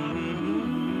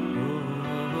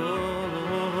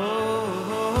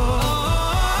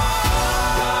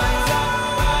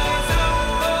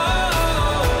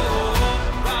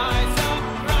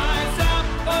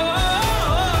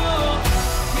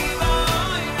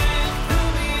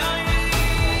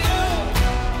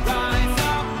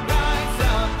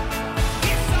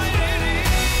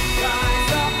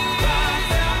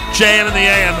 JM and the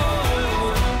AM.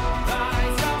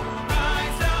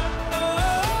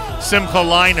 Simcha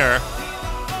Leiner.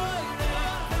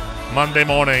 Monday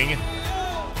morning.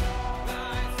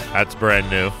 That's brand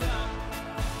new.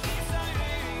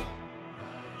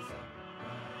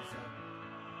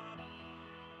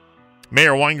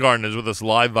 Mayor Weingarten is with us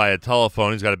live via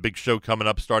telephone. He's got a big show coming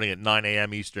up starting at 9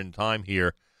 a.m. Eastern Time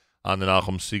here on the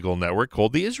Nachum Segal Network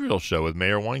called The Israel Show with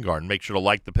Mayor Weingarten. Make sure to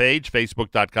like the page,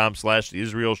 facebook.com/The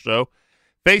Israel Show,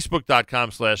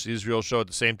 facebook.com/The Israel Show. At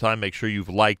the same time, make sure you've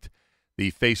liked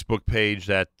the Facebook page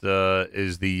that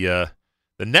is the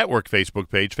network Facebook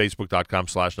page,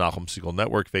 facebook.com/Nachum Segal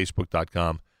Network,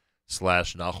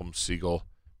 facebook.com/Nachum Segal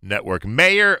Network.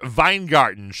 Mayor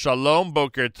Weingarten, Shalom,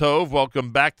 Boker Tov.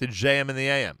 Welcome back to JM and the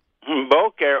AM.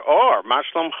 Boker Or, Ma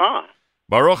Shlomcha.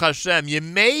 Baruch Hashem.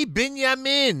 Yemei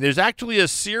Binyamin. There's actually a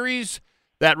series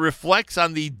that reflects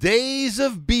on the days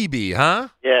of Bibi, huh?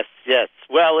 Yes, yes.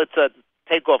 Well, it's a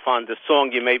takeoff on the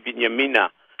song Yemei Binyamina.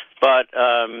 But,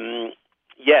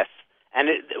 yes. And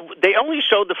they only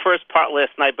showed the first part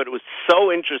last night, but it was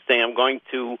so interesting. I'm going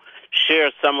to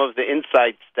share some of the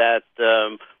insights that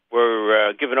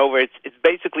were given over. It's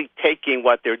basically taking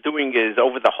what they're doing is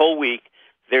over the whole week,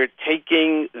 they're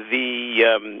taking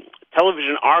the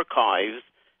television archives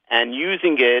and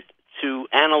using it to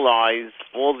analyze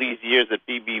all these years that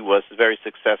Bibi was very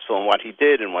successful and what he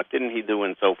did and what didn't he do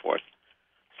and so forth.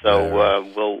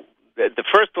 So, the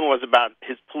first one was about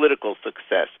his political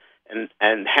success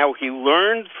and how he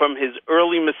learned from his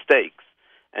early mistakes.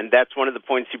 And that's one of the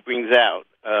points he brings out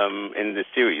in the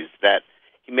series, that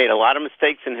he made a lot of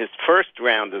mistakes in his first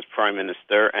round as prime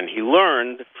minister, and he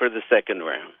learned for the second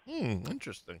round.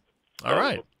 Interesting. All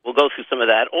right. We'll go through some of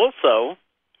that. Also,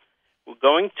 we're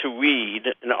going to read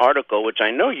an article, which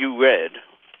I know you read,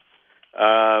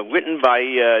 written by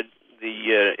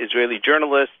the Israeli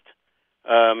journalist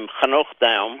Hanoch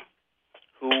Daum,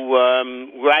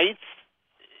 who writes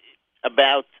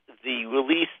about the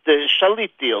released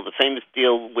Shalit deal, the famous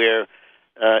deal where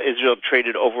Israel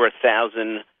traded over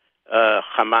 1,000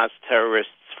 Hamas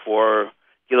terrorists for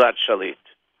Gilad Shalit.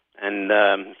 And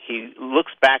he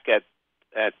looks back at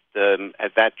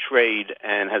that trade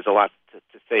and has a lot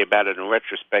to say about it in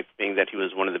retrospect, being that he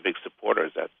was one of the big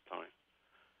supporters at the time.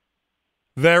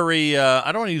 Very,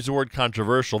 I don't want to use the word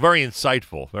controversial, very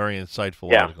insightful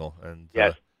article. And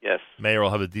yes. Mayor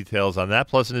will have the details on that,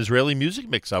 plus an Israeli music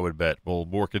mix, I would bet, will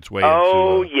work its way into...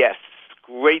 into... yes.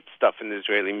 Great stuff in the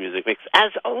Israeli music mix,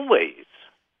 as always.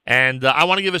 And I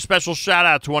want to give a special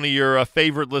shout-out to one of your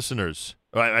favorite listeners.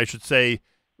 I should say,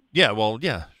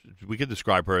 we could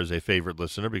describe her as a favorite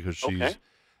listener because she's... Okay.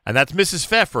 And that's Mrs.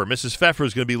 Pfeffer. Mrs. Pfeffer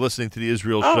is going to be listening to the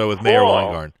Israel show with Mayor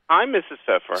Weingarten. Hi, Mrs.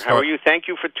 Pfeffer. How are you? Thank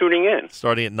you for tuning in.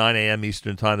 Starting at 9 a.m.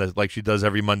 Eastern Time, that's like she does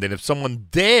every Monday. And if someone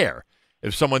dare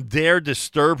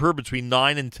disturb her between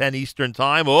 9 and 10 Eastern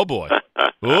Time, oh, boy.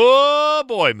 Oh,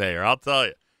 boy, Mayor, I'll tell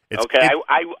you.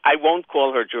 I won't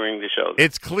call her during the show.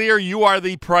 It's clear you are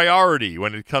the priority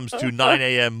when it comes to 9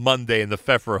 a.m. Monday in the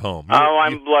Pfeffer home.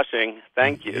 I'm blushing.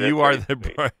 Thank you. You are the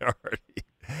priority.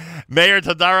 Mayor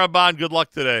Tadaraban, good luck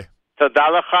today.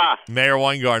 Tadalacha. Mayor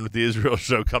Weingarten with the Israel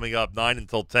show coming up 9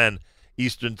 until 10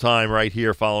 Eastern Time right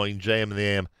here following JM and the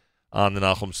AM on the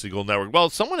Nachum Segal Network. Well,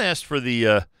 someone asked for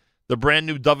the brand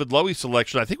new David Lowy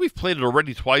selection. I think we've played it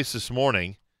already twice this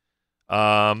morning.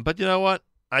 But you know what?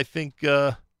 I think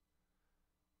as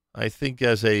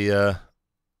a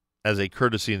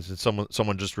courtesy, and since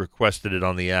someone just requested it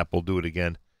on the app, we'll do it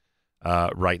again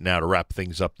right now to wrap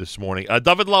things up this morning.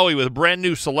 David Lowy with a brand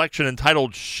new selection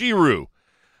entitled Shiru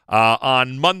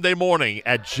on Monday morning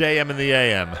at JM and the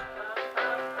AM.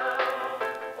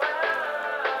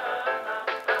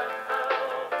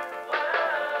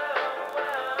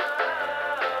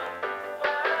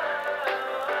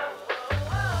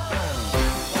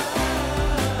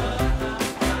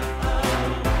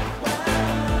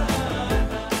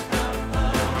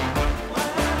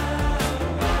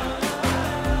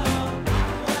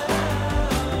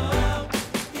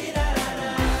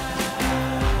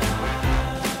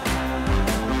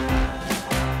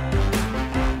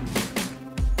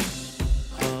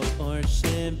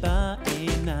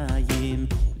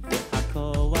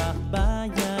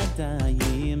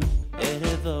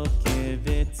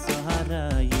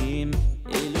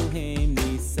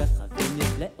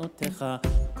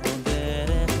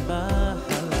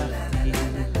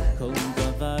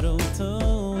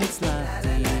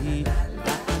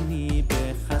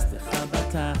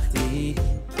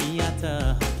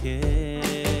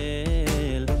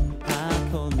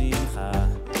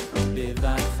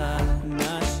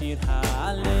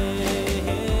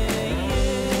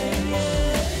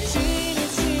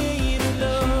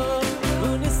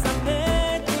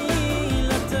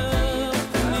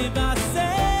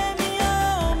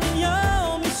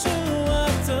 Yom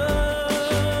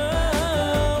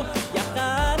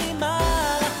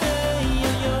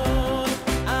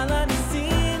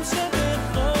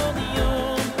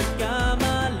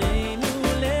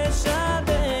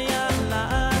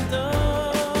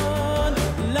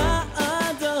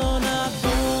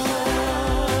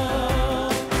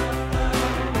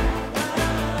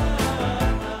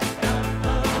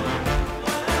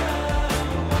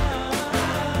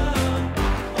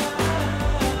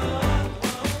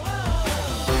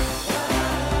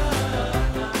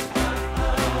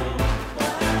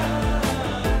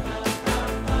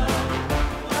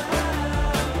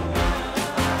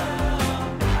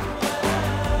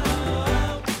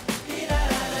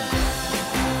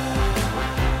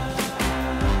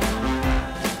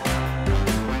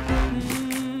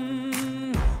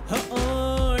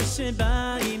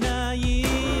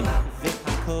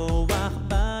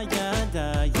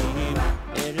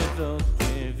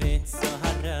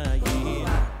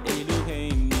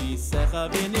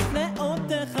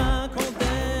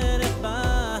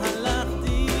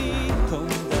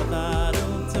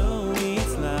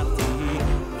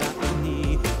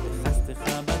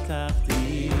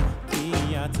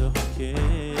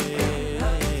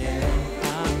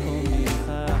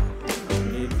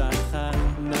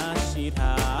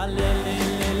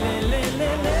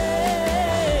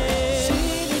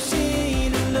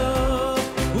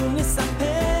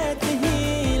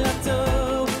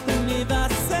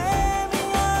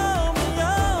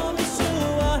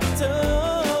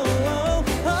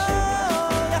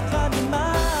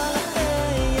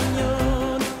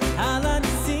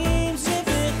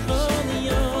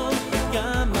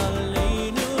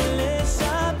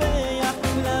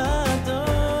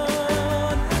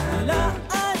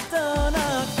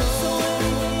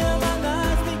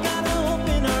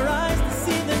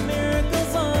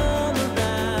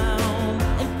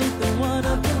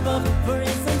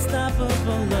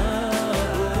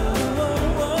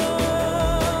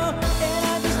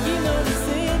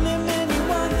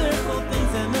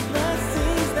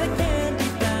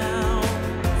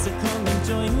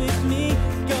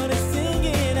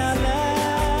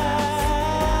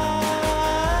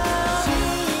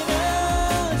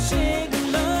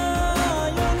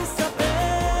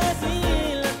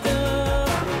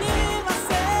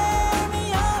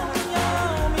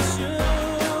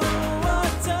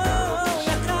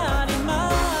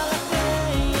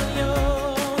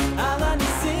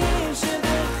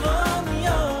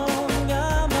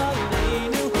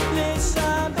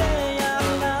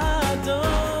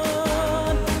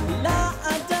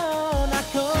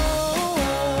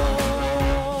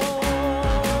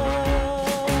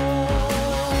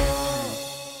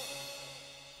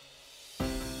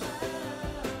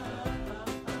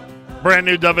Brand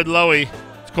new David Lowy.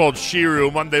 It's called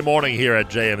Shiru, Monday morning here at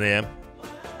JMAM.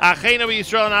 Achenu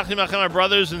Yisrael and Achim Achem, my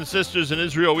brothers and sisters in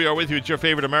Israel. We are with you. It's your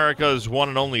favorite America's one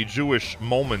and only Jewish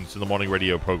Moments in the Morning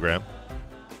radio program.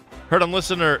 Heard on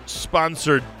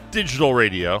listener-sponsored digital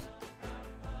radio.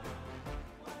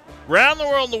 Around the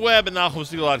world on the web at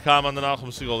NachumSegal.com, on the Nachum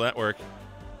Segal Network.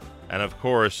 And, of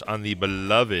course, on the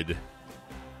beloved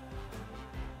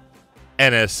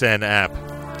NSN app.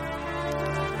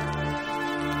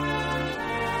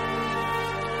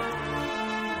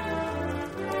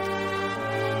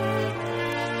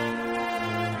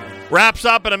 Wraps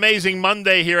up an amazing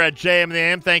Monday here at JM and the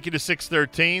AM. Thank you to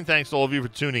 613. Thanks to all of you for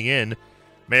tuning in.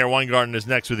 Mayor Weingarten is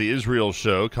next with the Israel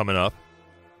show coming up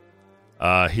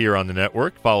here on the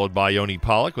network, followed by Yoni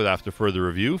Pollack with After Further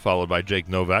Review, followed by Jake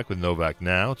Novak with Novak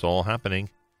Now. It's all happening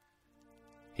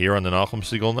here on the Nachum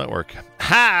Segal Network.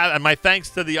 And my thanks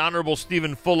to the Honorable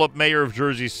Stephen Fulop, Mayor of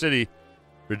Jersey City,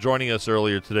 for joining us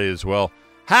earlier today as well.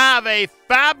 Have a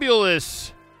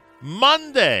fabulous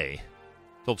Monday.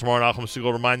 Till tomorrow, Nachum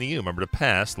Segal reminding you, remember the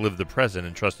past, live the present,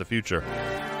 and trust the future.